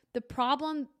think the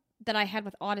problem that I had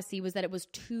with Odyssey was that it was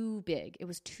too big. It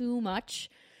was too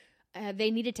much. They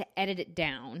needed to edit it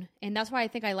down. And that's why I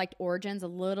think I liked Origins a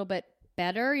little bit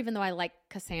better, even though I like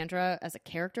Cassandra as a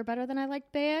character better than I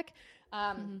liked Bayek.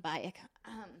 Bayek.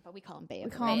 But we call him Bayek. We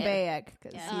call him Bayek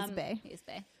because he's Bay. He's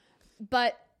Bay.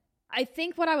 But I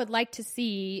think what I would like to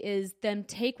see is them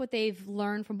take what they've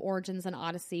learned from Origins and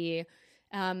Odyssey,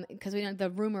 because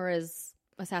the rumor is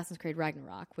Assassin's Creed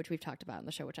Ragnarok, which we've talked about on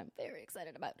the show, which I'm very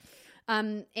excited about,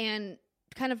 and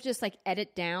kind of just like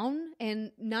edit down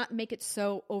and not make it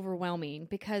so overwhelming,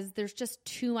 because there's just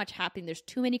too much happening. There's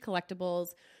too many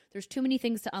collectibles. There's too many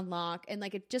things to unlock. And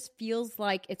like, it just feels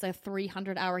like it's a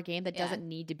 300-hour game that doesn't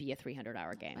need to be a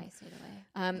 300-hour game. I see the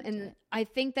way. And I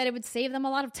think that it would save them a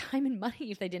lot of time and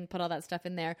money if they didn't put all that stuff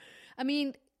in there. I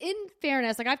mean, in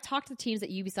fairness, like I've talked to teams at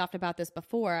Ubisoft about this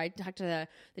before. I talked to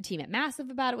the team at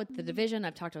Massive about it with The Division.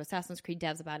 I've talked to Assassin's Creed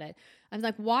devs about it. I'm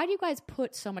like, why do you guys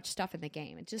put so much stuff in the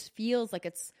game? It just feels like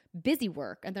it's busy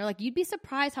work. And they're like, you'd be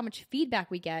surprised how much feedback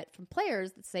we get from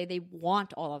players that say they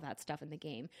want all of that stuff in the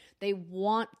game. They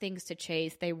want things to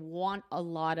chase. They want a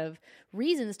lot of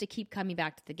reasons to keep coming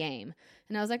back to the game.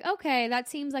 And I was like, okay, that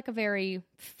seems like a very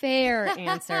fair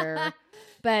answer.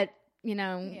 But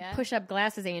push up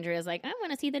glasses Andrea's like, I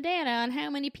want to see the data on how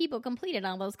many people completed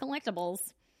all those collectibles.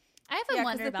 I have a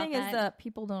wonder about that. The thing is that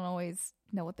people don't always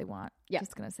know what they want. Yeah.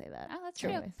 Just going to say that. Oh, that's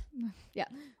true. Yeah.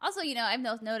 Also,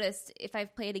 I've noticed if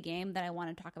I've played a game that I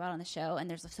want to talk about on the show and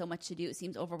there's so much to do, it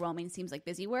seems overwhelming, it seems like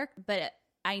busy work. But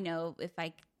I know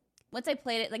once I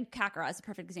played it, like Kakarot is a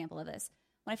perfect example of this.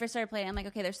 When I first started playing, I'm like,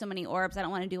 okay, there's so many orbs. I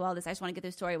don't want to do all this. I just want to get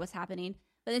the story of what's happening.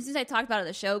 But then since I talked about it on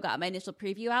the show, got my initial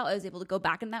preview out, I was able to go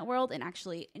back in that world and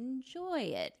actually enjoy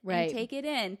it and take it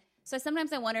in. So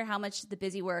sometimes I wonder how much the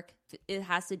busy work it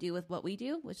has to do with what we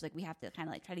do, which like we have to kind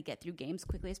of like try to get through games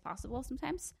quickly as possible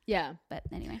sometimes. Yeah. But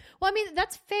anyway. Well, I mean,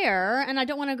 that's fair. And I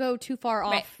don't want to go too far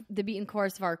off the beaten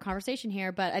course of our conversation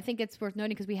here, but I think it's worth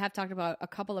noting because we have talked about a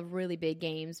couple of really big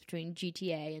games between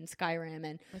GTA and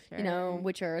Skyrim and,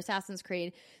 Witcher, Assassin's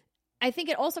Creed. I think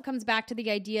it also comes back to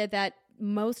the idea that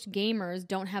most gamers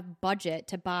don't have budget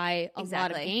to buy a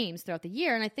lot of games throughout the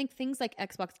year. And I think things like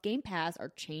Xbox Game Pass are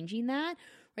changing that,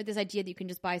 right? This idea that you can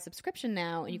just buy a subscription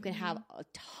now and you can have a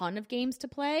ton of games to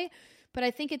play. But I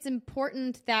think it's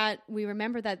important that we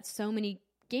remember that so many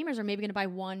gamers are maybe going to buy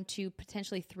 1, 2,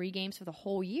 potentially 3 games for the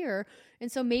whole year.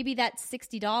 And so maybe that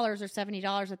 $60 or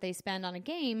 $70 that they spend on a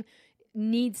game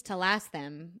needs to last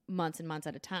them months and months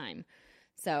at a time.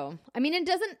 So, I mean, it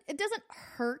doesn't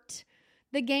hurt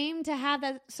the game to have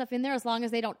that stuff in there as long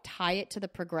as they don't tie it to the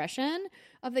progression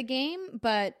of the game.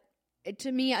 But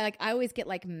to me, I always get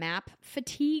like map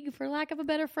fatigue, for lack of a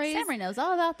better phrase. Samurai knows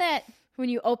all about that. When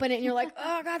you open it and you're like,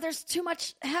 oh God, there's too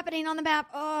much happening on the map.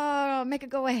 Oh, make it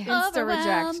go away. Insta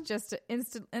reject, just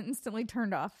instantly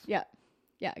turned off. Yeah.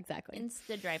 Yeah, exactly.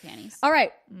 Insta dry panties. All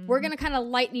right. We're going to kind of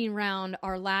lightning round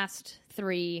our last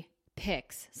 3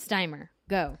 picks. Steimer,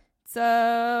 go. It's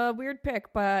a weird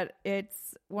pick, but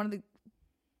it's one of the,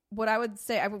 what I would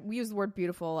say, we use the word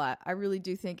beautiful a lot. I really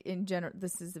do think in general,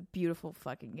 this is a beautiful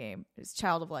fucking game. It's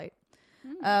Child of Light.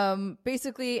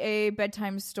 Basically a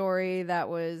bedtime story that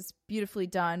was beautifully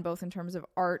done, both in terms of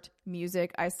art,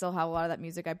 music. I still have a lot of that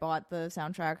music. I bought the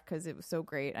soundtrack because it was so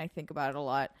great. I think about it a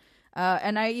lot.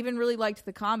 And I even really liked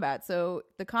the combat. So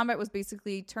the combat was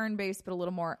basically turn-based, but a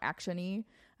little more action-y.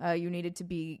 You needed to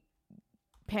be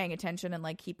paying attention and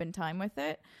like keep in time with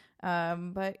it.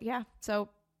 But yeah, so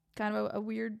kind of a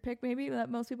weird pick maybe that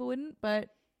most people wouldn't, but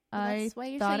that's why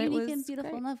you're so unique and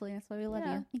beautiful and lovely. That's why we love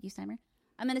you. Thank you, Steimer.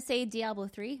 I'm going to say Diablo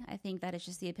 3. I think that is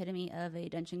just the epitome of a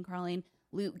dungeon crawling,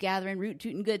 loot gathering, root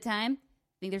tooting good time.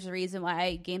 I think there's a reason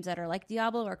why games that are like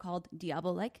Diablo are called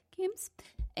Diablo-like games.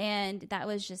 And that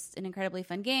was just an incredibly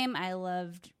fun game. I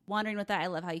loved wandering with that. I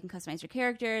love how you can customize your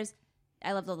characters.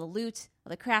 I loved all the loot, all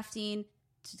the crafting.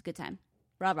 It's just a good time.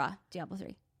 Rah, rah, Diablo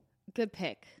 3. Good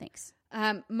pick. Thanks.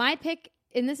 My pick,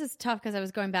 and this is tough because I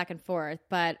was going back and forth,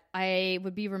 but I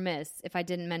would be remiss if I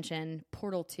didn't mention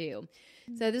Portal 2.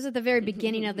 So this is at the very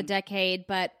beginning of the decade,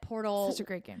 but Portal Such a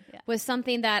great game. was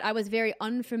something that I was very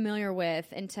unfamiliar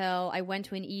with until I went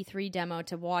to an E3 demo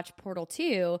to watch Portal 2.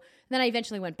 And then I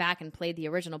eventually went back and played the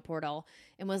original Portal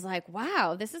and was like,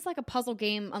 wow, this is like a puzzle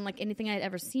game unlike anything I'd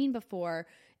ever seen before.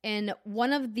 And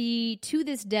one of the, to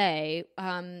this day,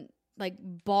 like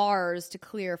bars to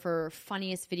clear for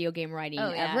funniest video game writing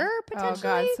ever, potentially. Oh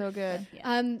God, so good.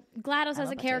 GLaDOS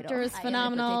as a character is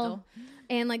phenomenal. Potato.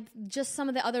 And like just some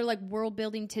of the other like world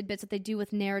building tidbits that they do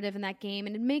with narrative in that game.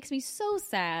 And it makes me so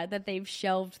sad that they've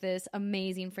shelved this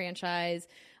amazing franchise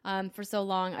for so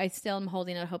long. I still am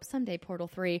holding out hope someday Portal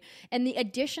 3. And the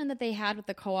addition that they had with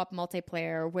the co-op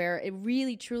multiplayer where it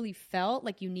really truly felt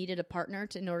like you needed a partner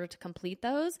in order to complete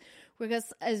those.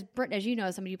 Because as Britt, as you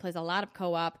know, somebody who plays a lot of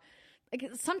co-op, like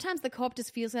sometimes the co-op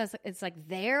just feels as it's like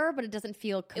there, but it doesn't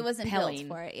feel compelling. It wasn't built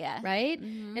for it, yeah. Right?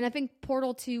 And I think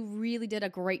Portal 2 really did a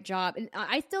great job. And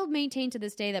I still maintain to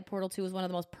this day that Portal 2 is one of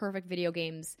the most perfect video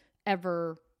games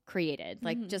ever created.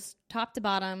 Like just top to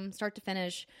bottom, start to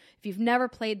finish. If you've never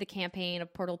played the campaign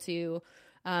of Portal 2,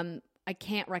 I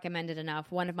can't recommend it enough.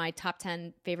 One of my top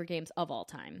 10 favorite games of all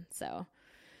time. So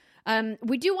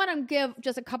we do want to give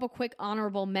just a couple quick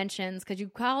honorable mentions because you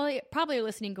probably are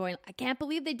listening going, I can't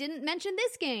believe they didn't mention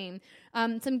this game.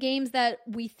 Some games that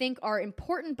we think are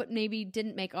important but maybe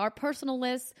didn't make our personal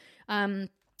lists.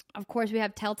 Of course, we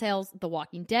have Telltale's The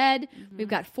Walking Dead. We've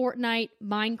got Fortnite,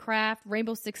 Minecraft,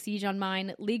 Rainbow Six Siege on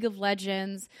mine, League of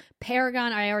Legends,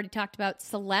 Paragon, I already talked about.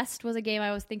 Celeste was a game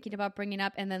I was thinking about bringing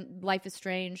up, and then Life is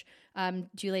Strange. Do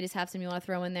you ladies have some you want to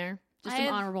throw in there? Just some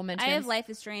honorable mentions. I have Life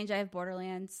is Strange. I have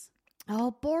Borderlands.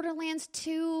 Oh, Borderlands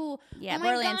 2. Yeah, oh my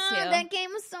Borderlands God, 2. That game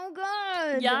was so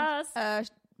good. Yes.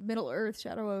 Middle Earth,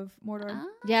 Shadow of Mordor.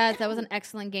 Yes, that was an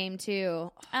excellent game too.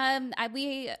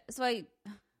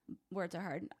 Words are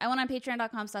hard. I went on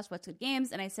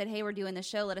patreon.com/whatsgoodgames and I said, hey, we're doing this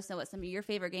show. Let us know what some of your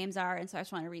favorite games are. And so I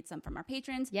just want to read some from our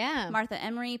patrons. Yeah. Martha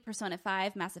Emery, Persona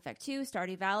 5, Mass Effect 2,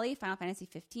 Stardew Valley, Final Fantasy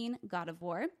 15, God of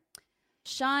War.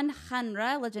 Sean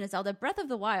Hanra, Legend of Zelda, Breath of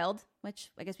the Wild,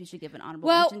 which I guess we should give an honorable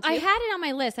mention to. I had it on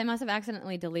my list. I must have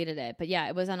accidentally deleted it. But yeah,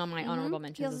 it was on my honorable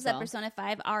mentions He also as said well. Persona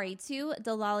 5, RE2,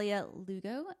 Dalalia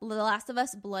Lugo, The Last of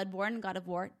Us, Bloodborne, God of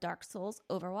War, Dark Souls,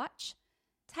 Overwatch.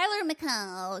 Tyler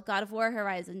McCall, God of War,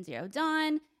 Horizon Zero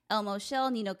Dawn, Elmo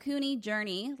Shell, Nino Cooney,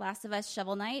 Journey, Last of Us,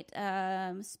 Shovel Knight,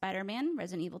 Spider-Man,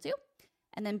 Resident Evil 2.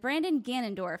 And then Brandon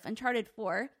Ganondorf, Uncharted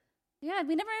 4. Yeah,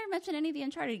 we never mentioned any of the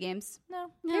Uncharted games. No.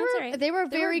 That's all right. They were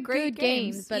very great good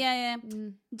games. But yeah.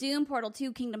 Doom, Portal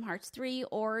 2, Kingdom Hearts 3,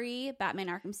 Ori, Batman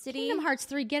Arkham City. Kingdom Hearts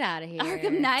 3, get out of here.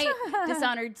 Arkham Knight,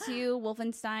 Dishonored 2,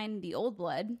 Wolfenstein, The Old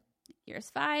Blood,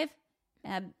 Gears 5.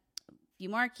 A few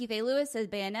more. Keith A. Lewis says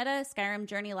Bayonetta, Skyrim,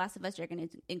 Journey, Last of Us, Dragon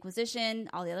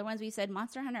Inquisition. All the other ones we said,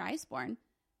 Monster Hunter, Iceborne.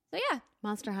 So yeah.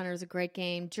 Monster Hunter is a great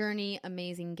game. Journey,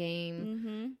 amazing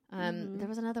game. There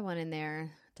was another one in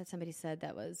there that somebody said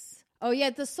that was... Oh,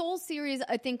 yeah, the Souls series,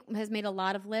 I think, has made a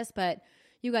lot of lists, but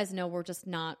you guys know we're just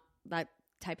not that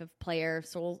type of player.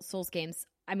 Souls games,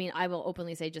 I mean, I will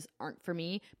openly say just aren't for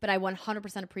me, but I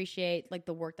 100% appreciate like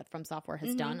the work that From Software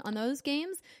has done on those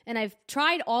games, and I've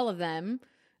tried all of them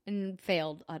and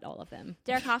failed at all of them.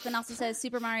 Derek Hoffman also says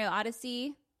Super Mario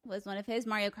Odyssey was one of his.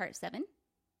 Mario Kart 7.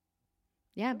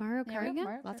 Yeah, Mario There we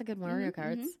Kart. go. Lots of good Mario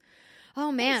Karts.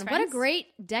 Oh, man, Thanks, what a friends.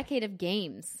 great decade of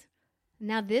games.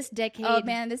 Now this decade... Oh,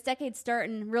 man, this decade's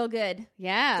starting real good.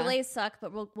 Yeah. Delays suck,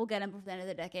 but we'll get them before the end of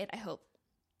the decade, I hope.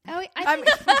 Oh,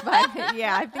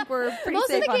 I think we're pretty most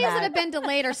safe of the on games that that. have been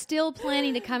delayed are still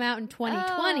planning to come out in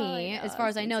 2020, I know, as far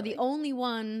as I it's know. silly. The only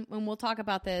one, when we'll talk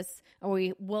about this, or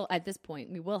we will at this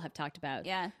point, we will have talked about,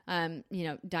 Yeah.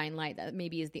 Dying Light. That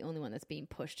maybe is the only one that's being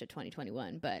pushed to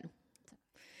 2021, but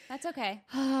That's okay.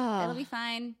 It'll be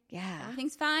fine. yeah.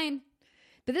 Everything's fine.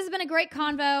 But this has been a great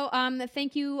convo.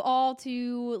 Thank you all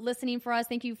to listening for us.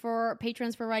 Thank you for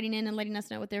patrons for writing in and letting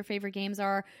us know what their favorite games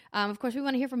are. Of course, we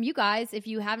want to hear from you guys. If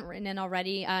you haven't written in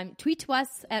already, tweet to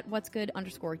us at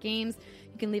whatsgood_games.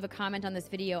 You can leave a comment on this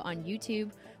video on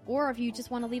YouTube. Or if you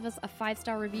just want to leave us a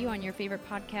 5-star review on your favorite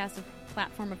podcast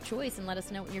platform of choice and let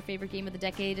us know what your favorite game of the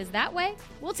decade is that way,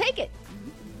 we'll take it.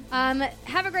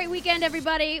 Have a great weekend,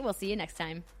 everybody. We'll see you next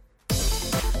time.